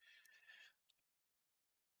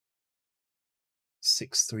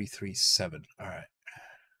 6337. All right.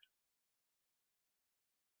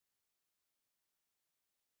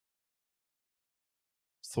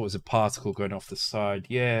 Thought it was a particle going off the side.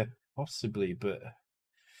 Yeah, possibly, but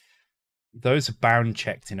those are bound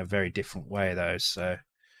checked in a very different way, though. So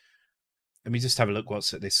let me just have a look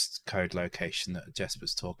what's at this code location that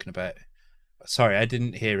Jesper's talking about. Sorry, I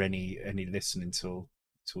didn't hear any listen until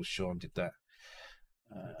Sean did that.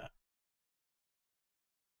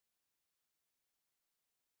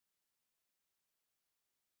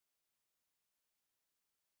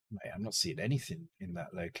 Mate, I'm not seeing anything in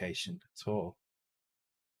that location at all.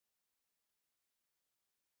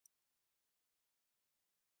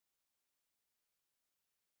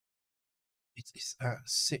 It's at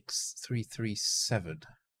 6337.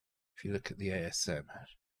 If you look at the ASM.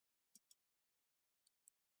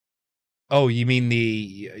 Oh, you mean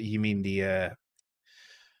the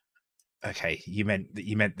okay, you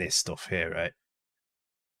meant this stuff here, right?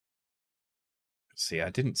 See,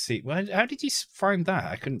 I didn't see. Well, how did you find that?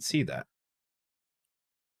 I couldn't see that.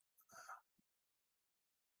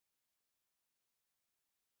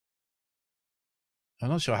 I'm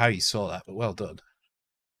not sure how you saw that, but well done.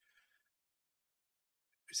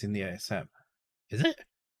 It's in the ASM. Is it?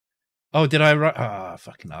 Oh, did I write? Ah, oh,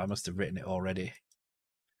 fucking hell, I must have written it already.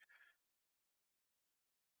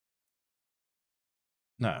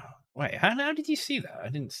 No. Wait, how did you see that? I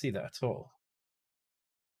didn't see that at all.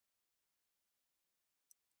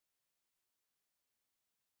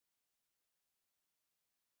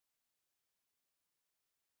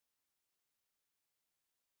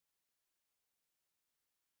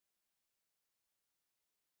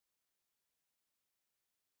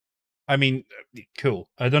 I mean, cool.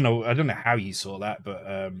 I don't know how you saw that,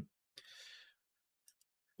 but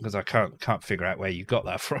because I can't figure out where you got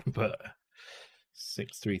that from, but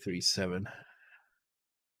 6337.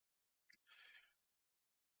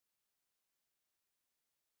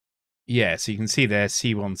 Yeah, so you can see there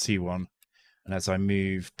C1 C1, and as I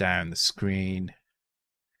move down the screen,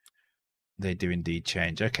 they do indeed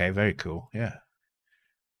change. Okay, very cool. Yeah.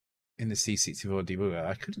 In the C64 debugger,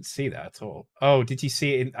 I couldn't see that at all. Oh, did you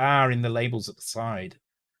see it in the labels at the side?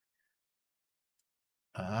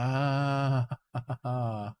 Ah.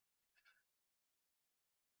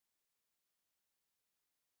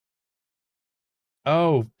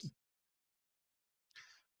 Oh, of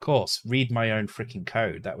course. Read my own freaking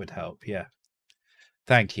code. That would help. Yeah.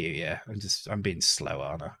 Thank you. Yeah. I'm being slow,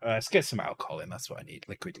 aren't I? Let's get some alcohol in. That's what I need.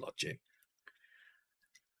 Liquid logic.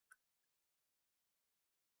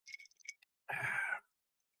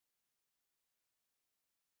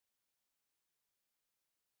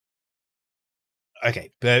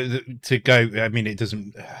 Okay, but to go, I mean, it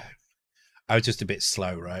doesn't. I was just a bit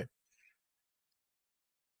slow, right?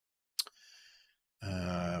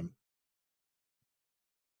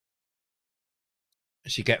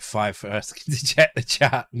 She get 5 for asking to check the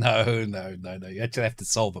chat. No. You actually have to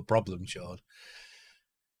solve a problem, Sean.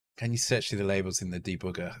 Can you search through the labels in the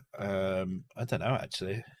debugger? I don't know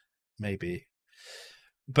actually. Maybe.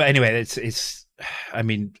 But anyway, it's. I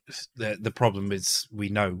mean, the problem is we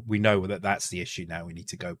know that that's the issue now. We need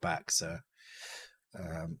to go back. So,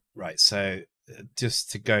 right. So,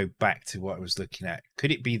 just to go back to what I was looking at,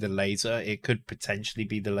 could it be the laser? It could potentially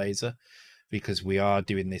be the laser, because we are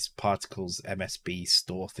doing this particles MSB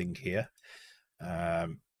store thing here,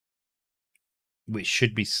 which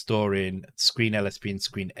should be storing screen LSB and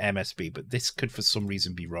screen MSB, but this could for some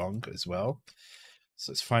reason be wrong as well.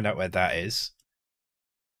 So let's find out where that is.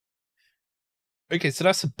 Okay, so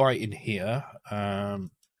that's a byte in here,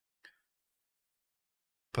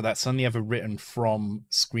 but that's only ever written from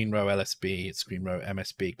screen row LSB, screen row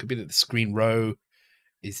MSB. It could be that the screen row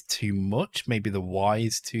is too much. Maybe the Y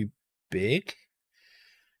is too big.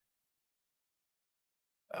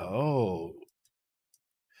 Oh,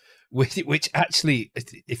 which actually,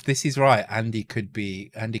 if this is right, Andy could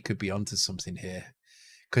be onto something here,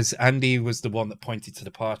 because Andy was the one that pointed to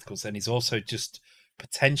the particles, and he's also just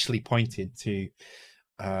potentially pointed to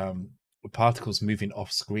particles moving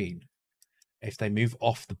off screen. If they move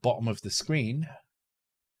off the bottom of the screen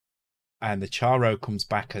and the char row comes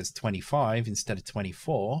back as 25 instead of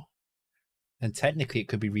 24, then technically it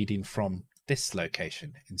could be reading from this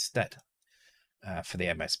location instead for the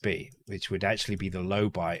MSB, which would actually be the low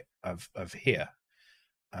byte of here.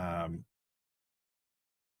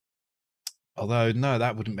 Although, no,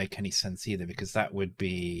 that wouldn't make any sense either, because that would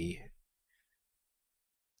be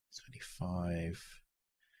 25.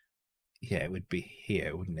 Yeah, it would be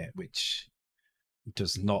here, wouldn't it? Which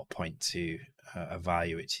does not point to a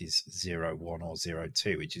value which is 0, 1, or 0,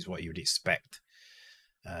 2, which is what you would expect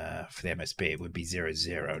for the MSB. It would be 0,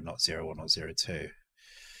 0, not 0, 1, or 0, 2.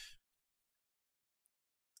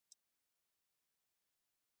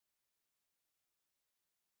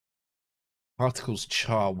 Particles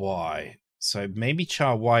char Y. So maybe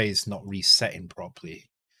char Y is not resetting properly.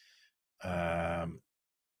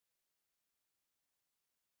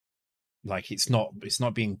 Like it's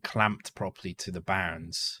not being clamped properly to the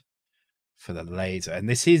bounds for the laser, and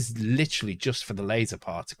this is literally just for the laser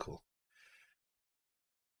particle.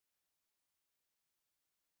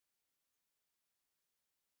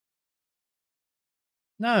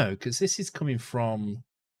 No, because this is coming from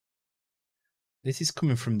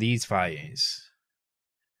these values.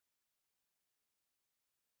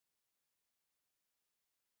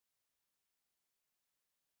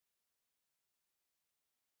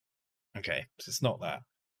 Okay, so it's not that.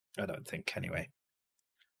 I don't think, anyway.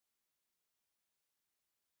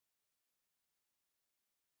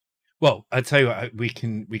 Well, I tell you what, we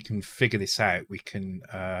can figure this out. We can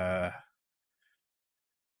hang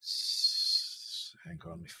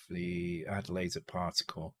on. If we add laser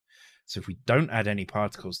particle, so if we don't add any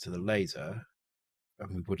particles to the laser,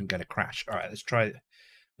 and we wouldn't get a crash. All right, let's try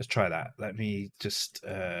that. Let me just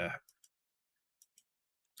turn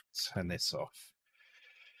this off.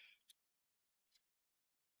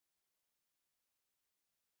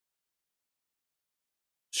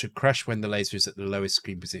 Should crash when the laser is at the lowest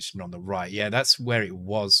screen position on the right. Yeah, that's where it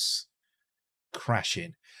was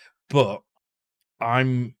crashing. But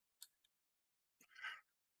I'm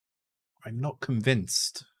not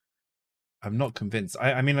convinced. I'm not convinced.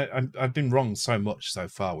 I mean, I've been wrong so much so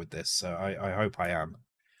far with this, so I hope I am.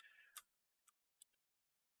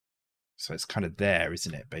 So it's kind of there,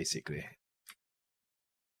 isn't it, basically?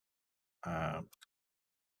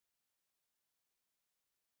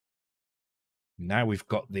 Now we've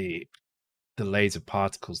got the laser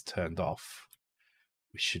particles turned off.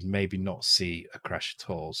 We should maybe not see a crash at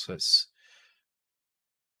all. So it's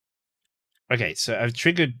okay. So I've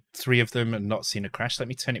triggered 3 of them and not seen a crash. Let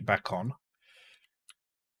me turn it back on.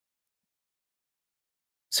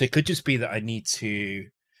 So it could just be that I need to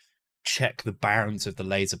check the bounds of the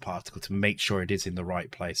laser particle to make sure it is in the right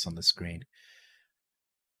place on the screen.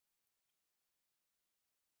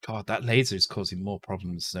 God, that laser is causing more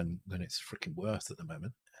problems than it's freaking worth at the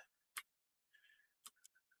moment.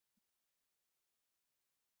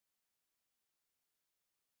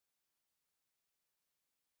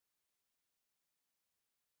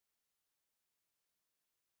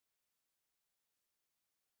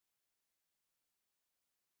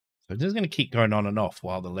 So I'm just going to keep going on and off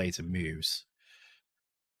while the laser moves.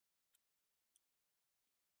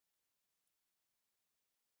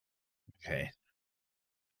 Okay.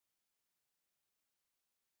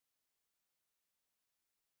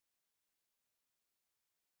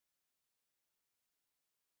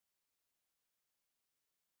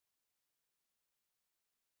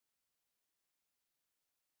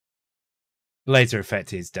 Laser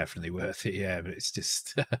effect is definitely worth it, yeah, but it's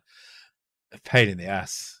just a pain in the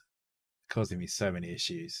ass. causing me so many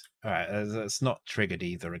issues. All right, that's not triggered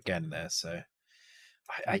either again there. So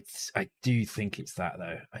I do think it's that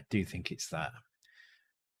though. I do think it's that.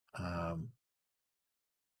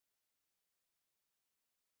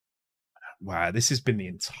 Wow, this has been the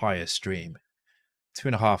entire stream.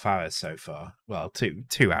 2.5 hours so far. Well, 2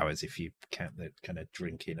 hours if you count the kind of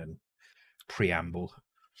drinking and preamble.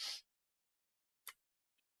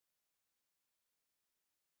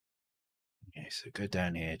 Okay, so go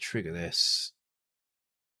down here, trigger this.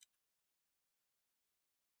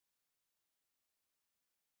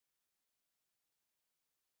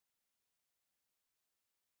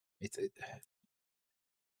 It's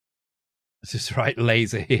just right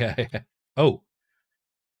laser here. Oh,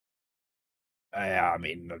 I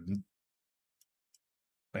mean,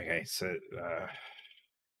 okay. So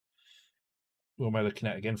what am I looking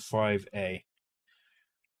at again? 5A.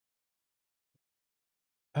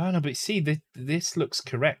 Oh no, but see, this looks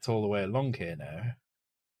correct all the way along here now.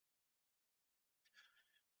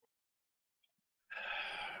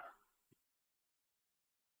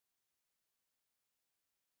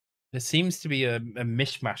 There seems to be a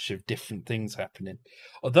mishmash of different things happening.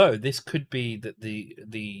 Although this could be that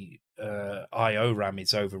the IO RAM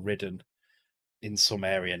is overridden in some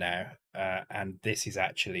area now, and this is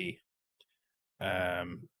actually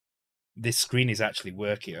this screen is actually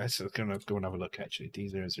working. So I'm gonna go and have a look. Actually,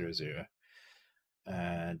 D000,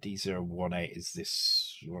 D018 is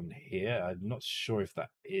this one here. I'm not sure if that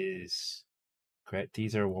is correct.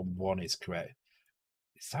 D011 is correct.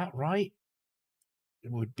 Is that right?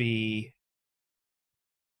 It would be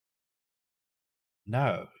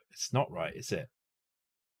no. It's not right, is it?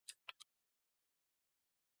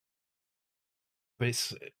 But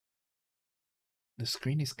it's the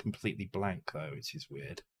screen is completely blank though, which is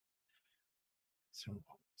weird. So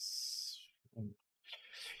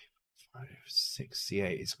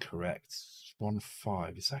 568 is correct. 15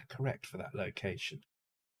 is that correct for that location?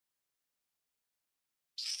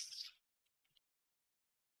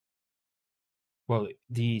 Well,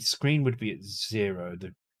 the screen would be at 0.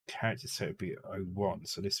 The character set would be at 01.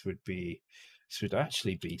 So this would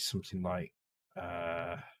actually be something like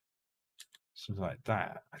that.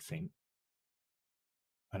 I think.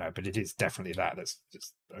 I know, but it is definitely that. That's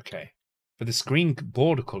just okay. But the screen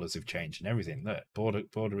border colors have changed and everything. Look,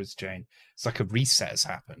 border has changed. It's like a reset has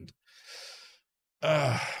happened.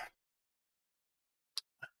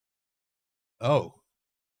 Oh,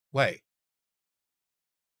 wait.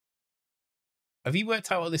 Have you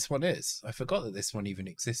worked out what this one is? I forgot that this one even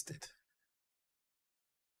existed.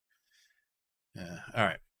 Yeah. All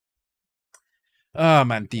right. Oh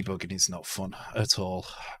man, debugging is not fun at all.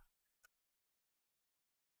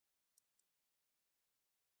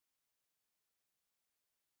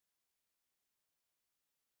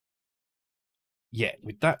 Yeah,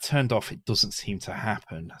 with that turned off, it doesn't seem to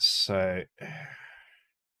happen. So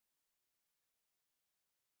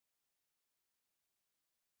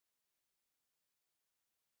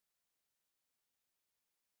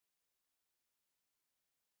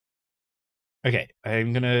okay,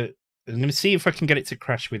 I'm gonna see if I can get it to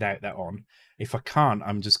crash without that on. If I can't,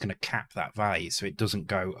 I'm just gonna cap that value so it doesn't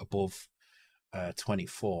go above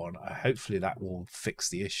 24, and hopefully that will fix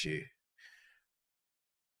the issue.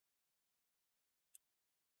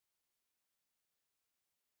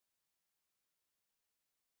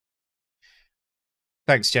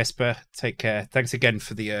 Thanks, Jesper. Take care. Thanks again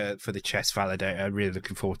for the chess validator. I'm really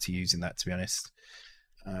looking forward to using that. To be honest,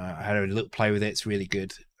 I had a little play with it. It's really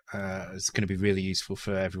good. It's going to be really useful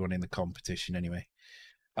for everyone in the competition. Anyway.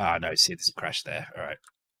 Ah, no. See, there's a crash there. All right.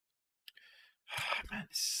 Oh, man,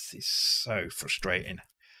 this is so frustrating.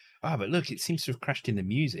 Ah, but look, it seems to have crashed in the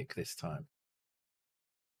music this time.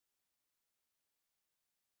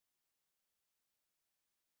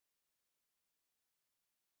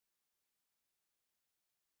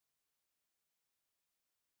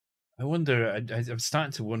 I wonder. I'm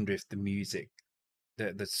starting to wonder if the music,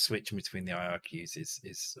 the switch between the hierarchies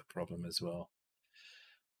is a problem as well.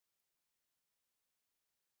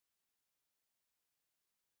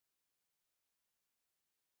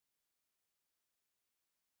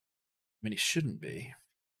 I mean, it shouldn't be.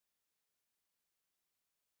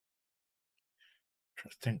 I'm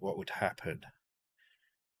trying to think what would happen.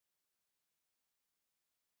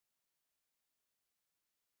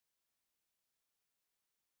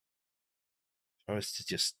 If I was to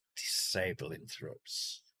just disable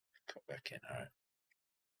interrupts. Come back in. All right.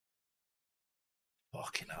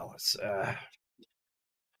 Fucking hell.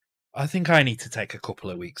 I think I need to take a couple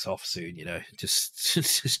of weeks off soon, you know,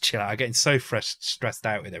 just chill out. I'm getting so stressed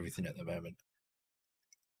out with everything at the moment.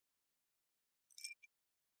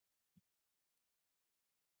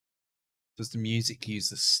 Does the music use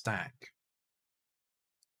the stack?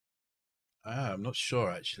 I'm not sure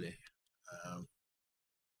actually.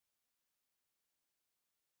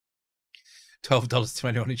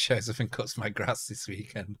 $12.21 in shows. I think cuts my grass this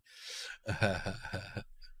weekend.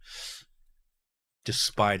 Just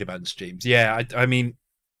Spider-Man streams. Yeah, I mean,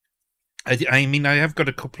 I have got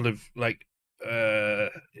a couple of like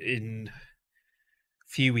in a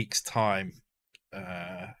few weeks' time.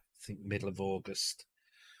 I think middle of August.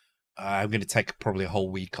 I'm going to take probably a whole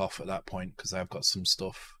week off at that point because I've got some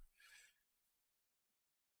stuff.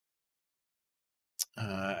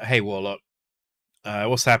 Hey Warlock,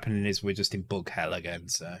 what's happening is we're just in bug hell again.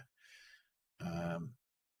 So,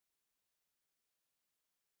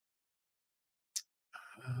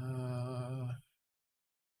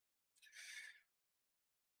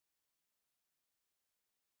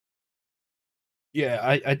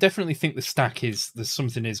 yeah, I definitely think the stack there's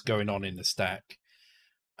something is going on in the stack.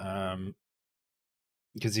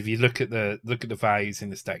 Because if you look at the values in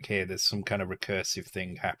the stack here, there's some kind of recursive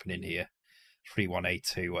thing happening here.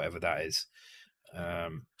 3182, whatever that is. If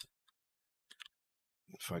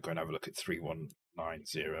I go and have a look at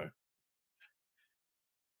 3190.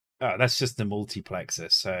 Oh, that's just the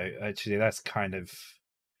multiplexer. So actually that's kind of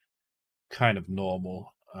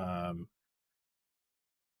normal.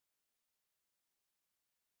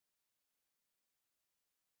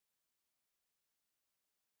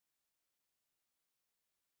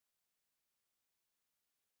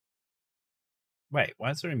 Wait, why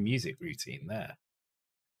is there a music routine there?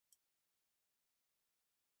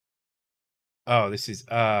 Oh, this is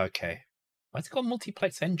okay. Why's it got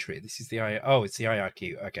multiplex entry? This is the it's the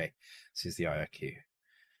IRQ. Okay, this is the IRQ.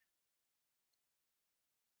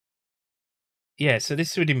 Yeah, so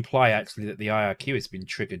this would imply actually that the IRQ has been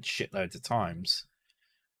triggered shitloads of times.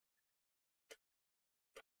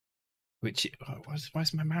 Which why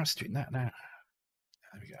is my mouse doing that now?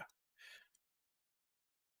 There we go.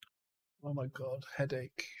 Oh my god,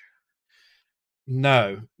 headache.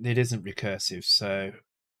 No, it isn't recursive. So,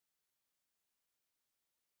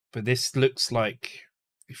 but this looks like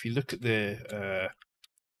if you look at the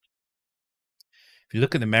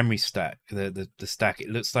memory stack, the stack, it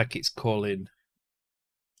looks like it's calling.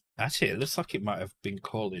 Actually, it looks like it might have been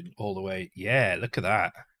calling all the way. Yeah, look at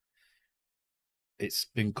that. It's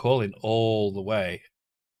been calling all the way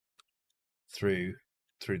through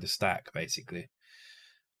the stack, basically.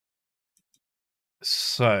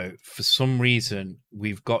 So for some reason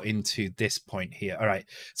we've got into this point here. All right,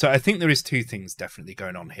 so I think there is two things definitely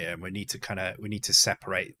going on here, and we need to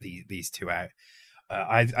separate these two out.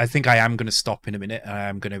 I think I am going to stop in a minute. I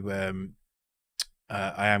am going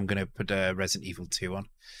to put Resident Evil 2 on.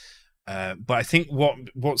 But I think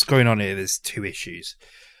what's going on here, there's two issues.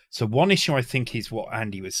 So one issue I think is what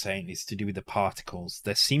Andy was saying, is to do with the particles.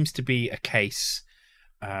 There seems to be a case,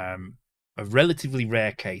 a relatively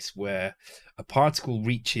rare case, where a particle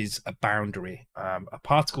reaches a boundary. A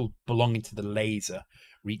particle belonging to the laser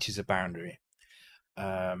reaches a boundary.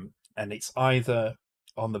 And it's either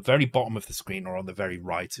on the very bottom of the screen or on the very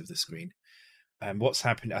right of the screen. And what's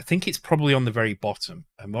happening, I think it's probably on the very bottom.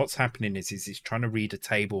 And what's happening is it's trying to read a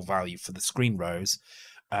table value for the screen rows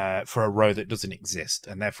for a row that doesn't exist.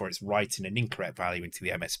 And therefore it's writing an incorrect value into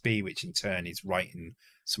the MSB, which in turn is writing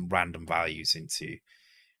some random values into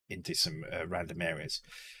some random areas.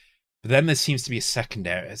 But then there seems to be a second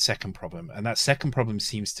problem. And that second problem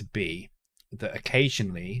seems to be that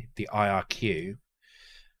occasionally the IRQ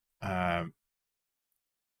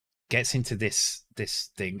gets into this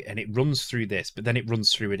thing and it runs through this, but then it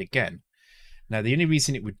runs through it again. Now, the only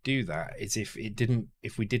reason it would do that is if we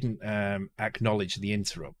didn't acknowledge the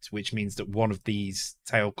interrupt, which means that one of these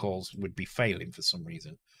tail calls would be failing for some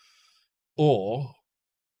reason, or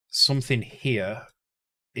something here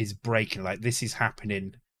is breaking. Like this is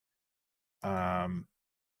happening. Like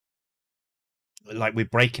we're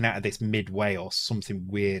breaking out of this midway or something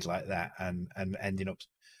weird like that, and ending up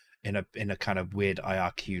in a kind of weird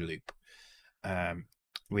IRQ loop,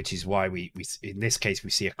 which is why we in this case we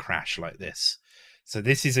see a crash like this. So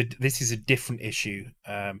this is a different issue,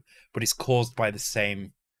 but it's caused by the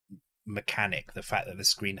same mechanic, the fact that the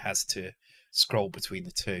screen has to scroll between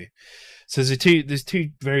the two. So there's two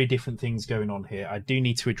very different things going on here. I do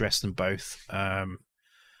need to address them both. I'm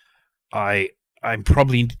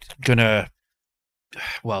probably gonna,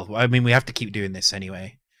 well, I mean, we have to keep doing this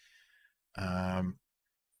anyway. The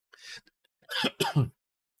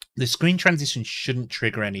screen transition shouldn't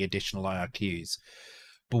trigger any additional IRQs,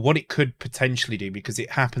 but what it could potentially do, because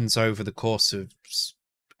it happens over the course of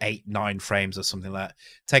 8-9 frames or something like that.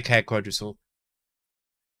 Take care, Quadrisul.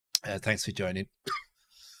 Thanks for joining.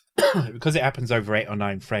 because it happens over 8 or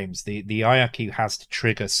 9 frames, the IRQ has to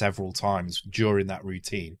trigger several times during that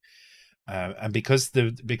routine, and because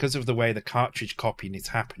of the way the cartridge copying is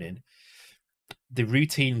happening, the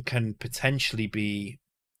routine can potentially be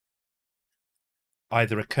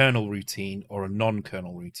either a kernel routine or a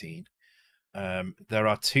non-kernel routine. There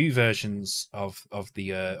are two versions of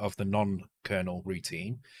the non-kernel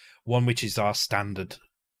routine. One which is our standard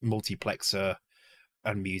multiplexer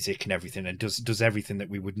and music and everything, and does everything that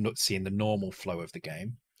we would not see in the normal flow of the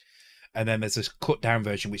game. And then there's a cut down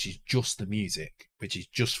version which is just the music, which is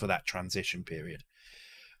just for that transition period.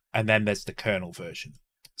 And then there's the kernel version.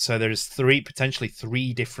 So there's potentially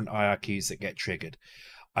three different IRQs that get triggered.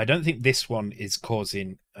 I don't think this one is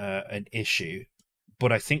causing an issue,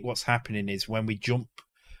 but I think what's happening is when we jump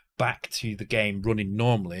back to the game running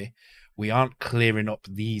normally, we aren't clearing up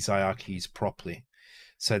these IRQs properly.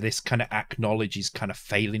 So this kind of acknowledges kind of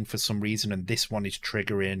failing for some reason, and this one is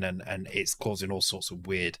triggering, and it's causing all sorts of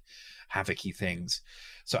weird havocy things.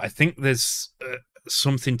 So I think there's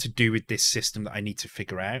something to do with this system that I need to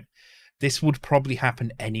figure out. This would probably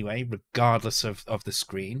happen anyway, regardless of the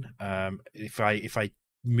screen. If I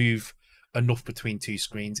move enough between two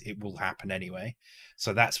screens, it will happen anyway.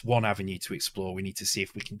 So that's one avenue to explore. We need to see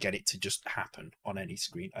if we can get it to just happen on any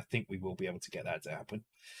screen. I think we will be able to get that to happen.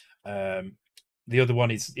 The other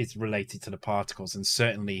one is related to the particles, and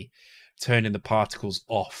certainly turning the particles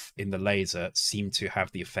off in the laser seemed to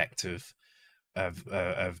have the effect of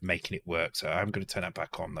making it work. So I'm going to turn that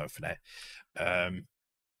back on though for now.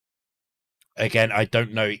 Again, I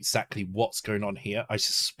don't know exactly what's going on here. I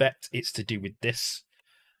suspect it's to do with this,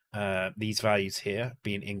 these values here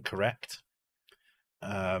being incorrect.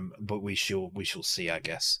 But we shall see, I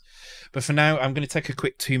guess. But for now, I'm going to take a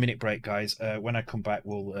quick 2-minute break, guys. When I come back,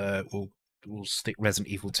 we'll stick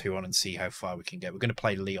Resident Evil 2 on and see how far we can get. We're going to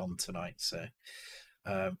play Leon tonight, so.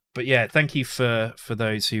 But yeah, thank you for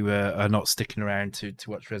those who are not sticking around to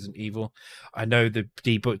watch Resident Evil. I know the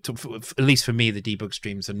debug, at least for me, the debug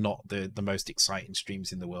streams are not the most exciting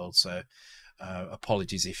streams in the world. So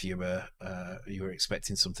apologies if you were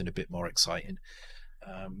expecting something a bit more exciting.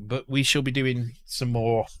 But we shall be doing some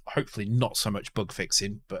more. Hopefully, not so much bug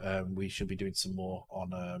fixing, but we shall be doing some more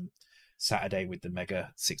on Saturday with the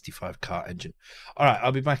Mega 65 kart engine. All right,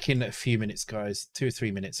 I'll be back in a few minutes, guys. 2 or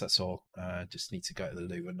 3 minutes, that's all. Just need to go to the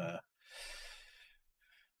loo and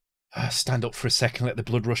stand up for a second, let the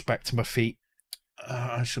blood rush back to my feet.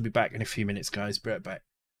 I shall be back in a few minutes, guys. Be right back.